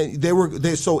fact.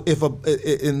 So if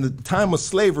in the time of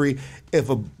slavery,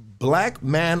 if a black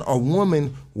man or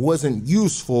woman wasn't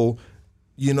useful,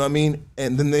 you know what I mean,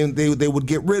 and then they would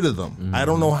get rid of them. I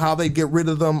don't know how they get rid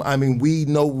of them. I mean, we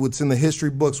know what's in the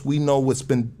history books. We know what's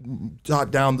been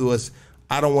taught down to us.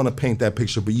 I don't want to paint that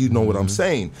picture, but you know what I'm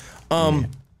saying.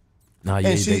 No,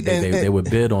 yeah, they would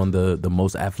bid on the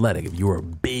most athletic. If you were a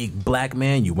big black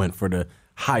man, you went for the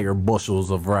higher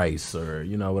bushels of rice, or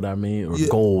you know what I mean, or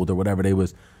gold, or whatever they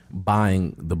was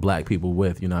buying the black people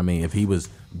with. You know what I mean? If he was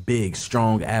big,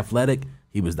 strong, athletic,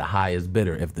 he was the highest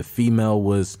bidder. If the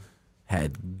female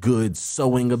had good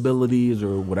sewing abilities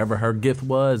or whatever her gift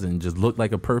was, and just looked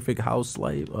like a perfect house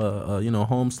slave,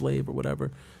 home slave or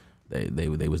whatever, They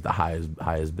was the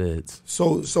highest bids.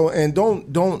 So and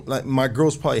don't like, my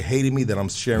girl's probably hating me that I'm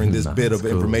sharing this bit of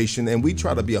information, and we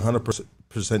try to be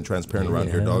 100% transparent around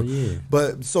here, dog. Yeah.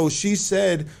 But so she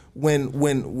said when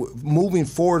moving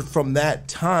forward from that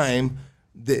time,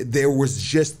 there was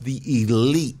just the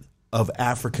elite of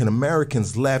African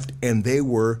Americans left, and they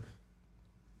were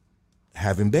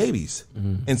having babies.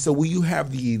 And so when you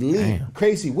have the elite,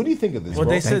 Casey, what do you think of this? Well,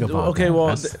 bro? they said, okay, that.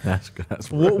 well,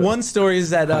 that's one story is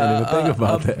that I didn't even think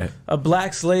about that. a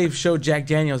black slave showed Jack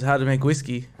Daniels how to make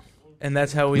whiskey. And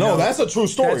that's how we know. No, that's a true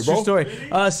story, that's bro. True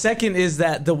story. Second is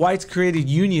that the whites created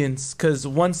unions because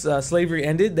once slavery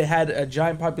ended, they had a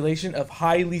giant population of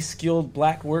highly skilled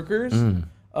black workers,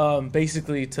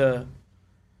 basically to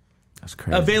that's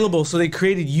crazy. Available. So they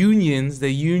created unions. They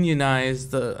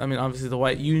unionized obviously the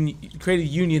white created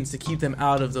unions to keep them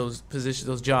out of those positions,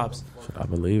 those jobs. I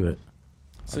believe it.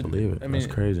 I believe it. That's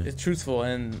crazy. It's truthful,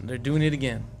 and they're doing it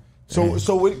again.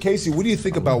 So Casey, what do you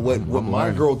think about what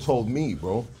my girl told me,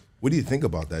 bro? What do you think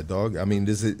about that, dog? I mean,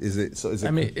 is it? I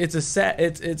mean, it's a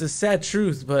sad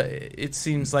truth, but it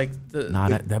seems like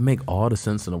that make all the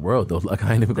sense in the world, though. Like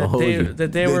I ain't even gonna hold you.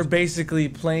 That they were basically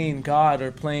playing God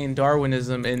or playing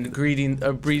Darwinism and breeding.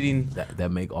 That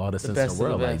make all the sense in the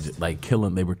world. Like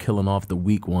killing, they were killing off the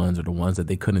weak ones or the ones that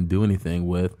they couldn't do anything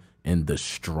with, and the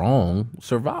strong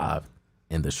survived.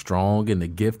 And the strong and the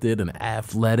gifted and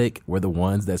athletic were the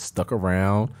ones that stuck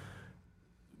around.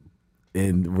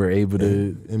 And we're able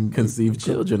to conceive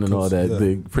children and all that.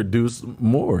 They produce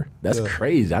more. That's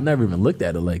crazy. I never even looked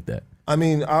at it like that. I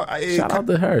mean, shout out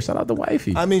to her. Shout out to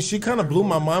wifey. I mean, she kind of blew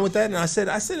my mind with that, and I said,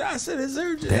 is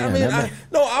there? Damn,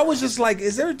 I was just like,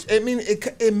 is there? I mean,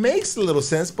 it makes a little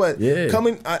sense, but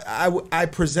I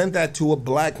present that to a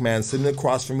black man sitting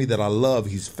across from me that I love.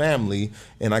 He's family,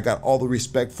 and I got all the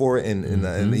respect for it.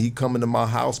 And he come into my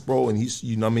house, bro, and he's,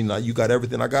 you know, what I mean, like, you got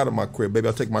everything I got in my crib, baby.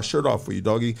 I'll take my shirt off for you,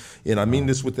 doggy. And I mean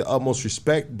this with the utmost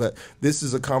respect, but this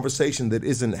is a conversation that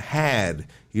isn't had.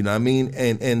 You know what I mean?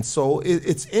 And so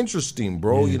it's interesting,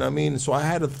 bro. You know what I mean? So I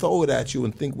had to throw it at you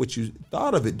and think what you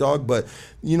thought of it, dog. But,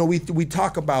 you know, we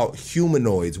talk about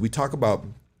humanoids. We talk about,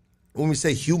 when we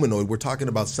say humanoid, we're talking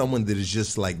about someone that is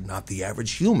just like not the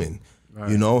average human,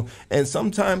 you know? And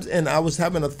sometimes, and I was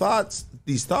having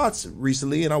these thoughts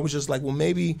recently, and I was just like, well,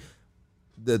 maybe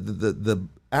the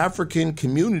African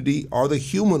community are the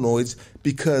humanoids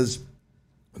because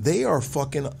they are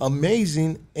fucking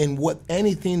amazing in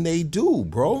anything they do,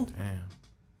 bro. Damn.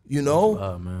 You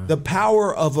know, the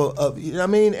power of you know what I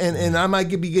mean? And I might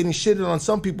be getting shitted on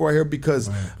some people right here because,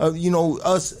 you know,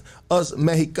 us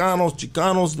Mexicanos,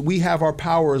 Chicanos, we have our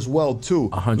power as well, too.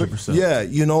 100%. Yeah,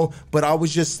 you know, but I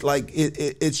was just like,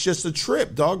 it's just a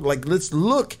trip, dog. Like, let's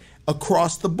look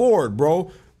across the board,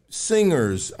 bro.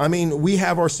 Singers. I mean, we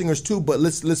have our singers too, but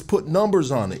let's put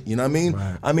numbers on it. You know what I mean?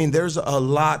 Right. I mean, there's a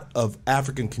lot of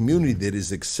African community that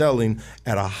is excelling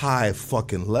at a high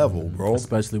fucking level, bro.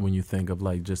 Especially when you think of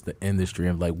like just the industry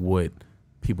of like what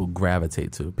people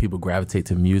gravitate to. People gravitate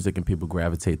to music and people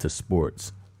gravitate to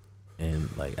sports. And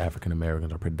like African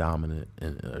Americans are predominant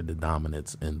and the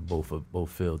dominants in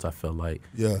both fields. I feel like,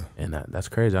 and that's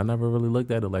crazy. I never really looked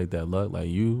at it like that. Look, like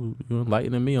you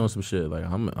enlightening me on some shit. Like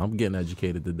I'm getting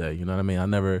educated today. You know what I mean? I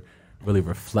never really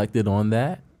reflected on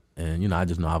that, and you know I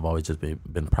just know I've always just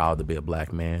been proud to be a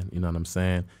black man. You know what I'm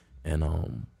saying?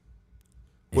 And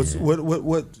what's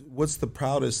the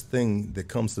proudest thing that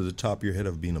comes to the top of your head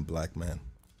of being a black man?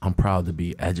 I'm proud to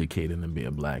be educated and be a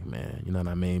black man, you know what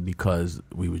I mean? Because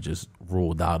we were just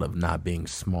ruled out of not being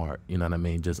smart, you know what I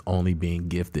mean? Just only being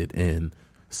gifted in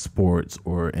sports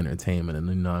or entertainment. And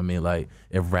you know what I mean? Like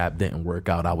if rap didn't work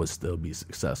out, I would still be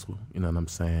successful, you know what I'm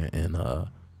saying? And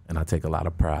I take a lot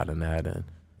of pride in that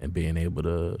and being able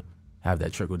to have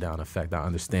that trickle down effect. I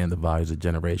understand the values of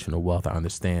generational wealth. I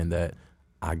understand that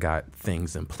I got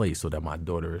things in place so that my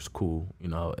daughter is cool. You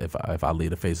know, if I leave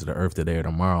the face of the earth today or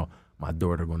tomorrow, my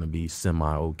daughter going to be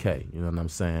semi-okay, you know what I'm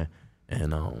saying?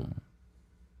 And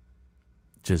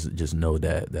just know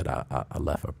that I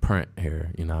left a print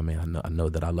here, you know what I mean? I know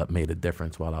that I made a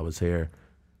difference while I was here,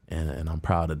 and I'm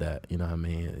proud of that, you know what I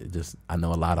mean? I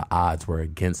know a lot of odds were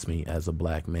against me as a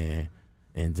black man,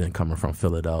 and then coming from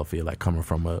Philadelphia, like coming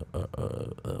from a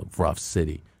rough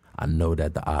city, I know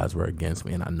that the odds were against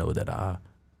me, and I know that I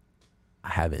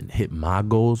haven't hit my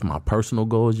goals, my personal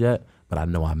goals yet, but I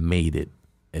know I made it.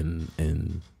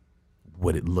 And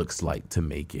what it looks like to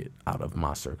make it out of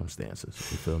my circumstances.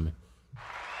 You feel me?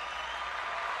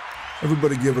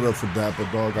 Everybody give it up for Dapper,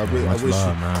 dog. I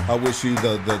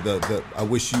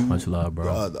wish you much love,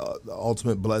 bro. The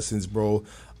ultimate blessings, bro.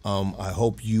 I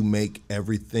hope you make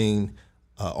everything,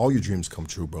 all your dreams come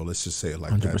true, bro. Let's just say it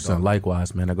like 100%. That. 100%.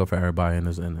 Likewise, man. I go for everybody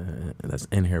that's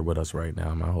in here with us right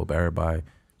now. Man, I hope everybody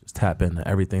just tap into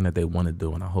everything that they want to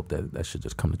do, and I hope that should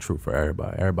just come to true for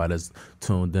everybody. Everybody that's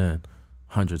tuned in,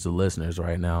 hundreds of listeners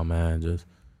right now, man. Just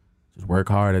work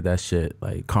hard at that shit.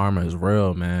 Like karma is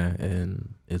real, man,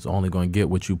 and it's only gonna get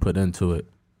what you put into it.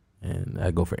 And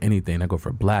that go for anything. That go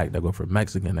for black. That go for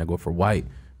Mexican. That go for white.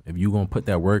 If you gonna put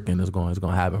that work in, it's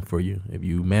gonna happen for you. If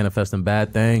you manifesting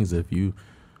bad things, if you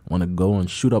want to go and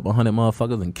shoot up 100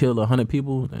 motherfuckers and kill 100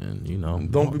 people, then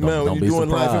don't be mad when you doing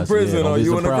life in prison or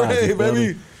you in the grave,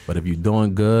 baby. But if you're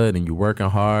doing good and you're working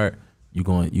hard, you're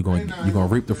gonna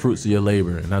reap the fruits of your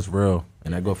labor, and that's real.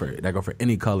 And that go for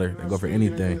any color, that go for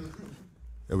anything.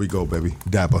 There we go, baby.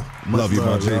 Dapper. Love you,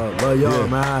 my G. Love y'all,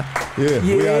 man.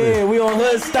 Yeah, we on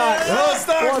Hood Stocks. Hood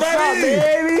Stocks, baby. What's up,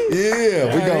 baby?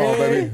 Yeah, we gone, baby.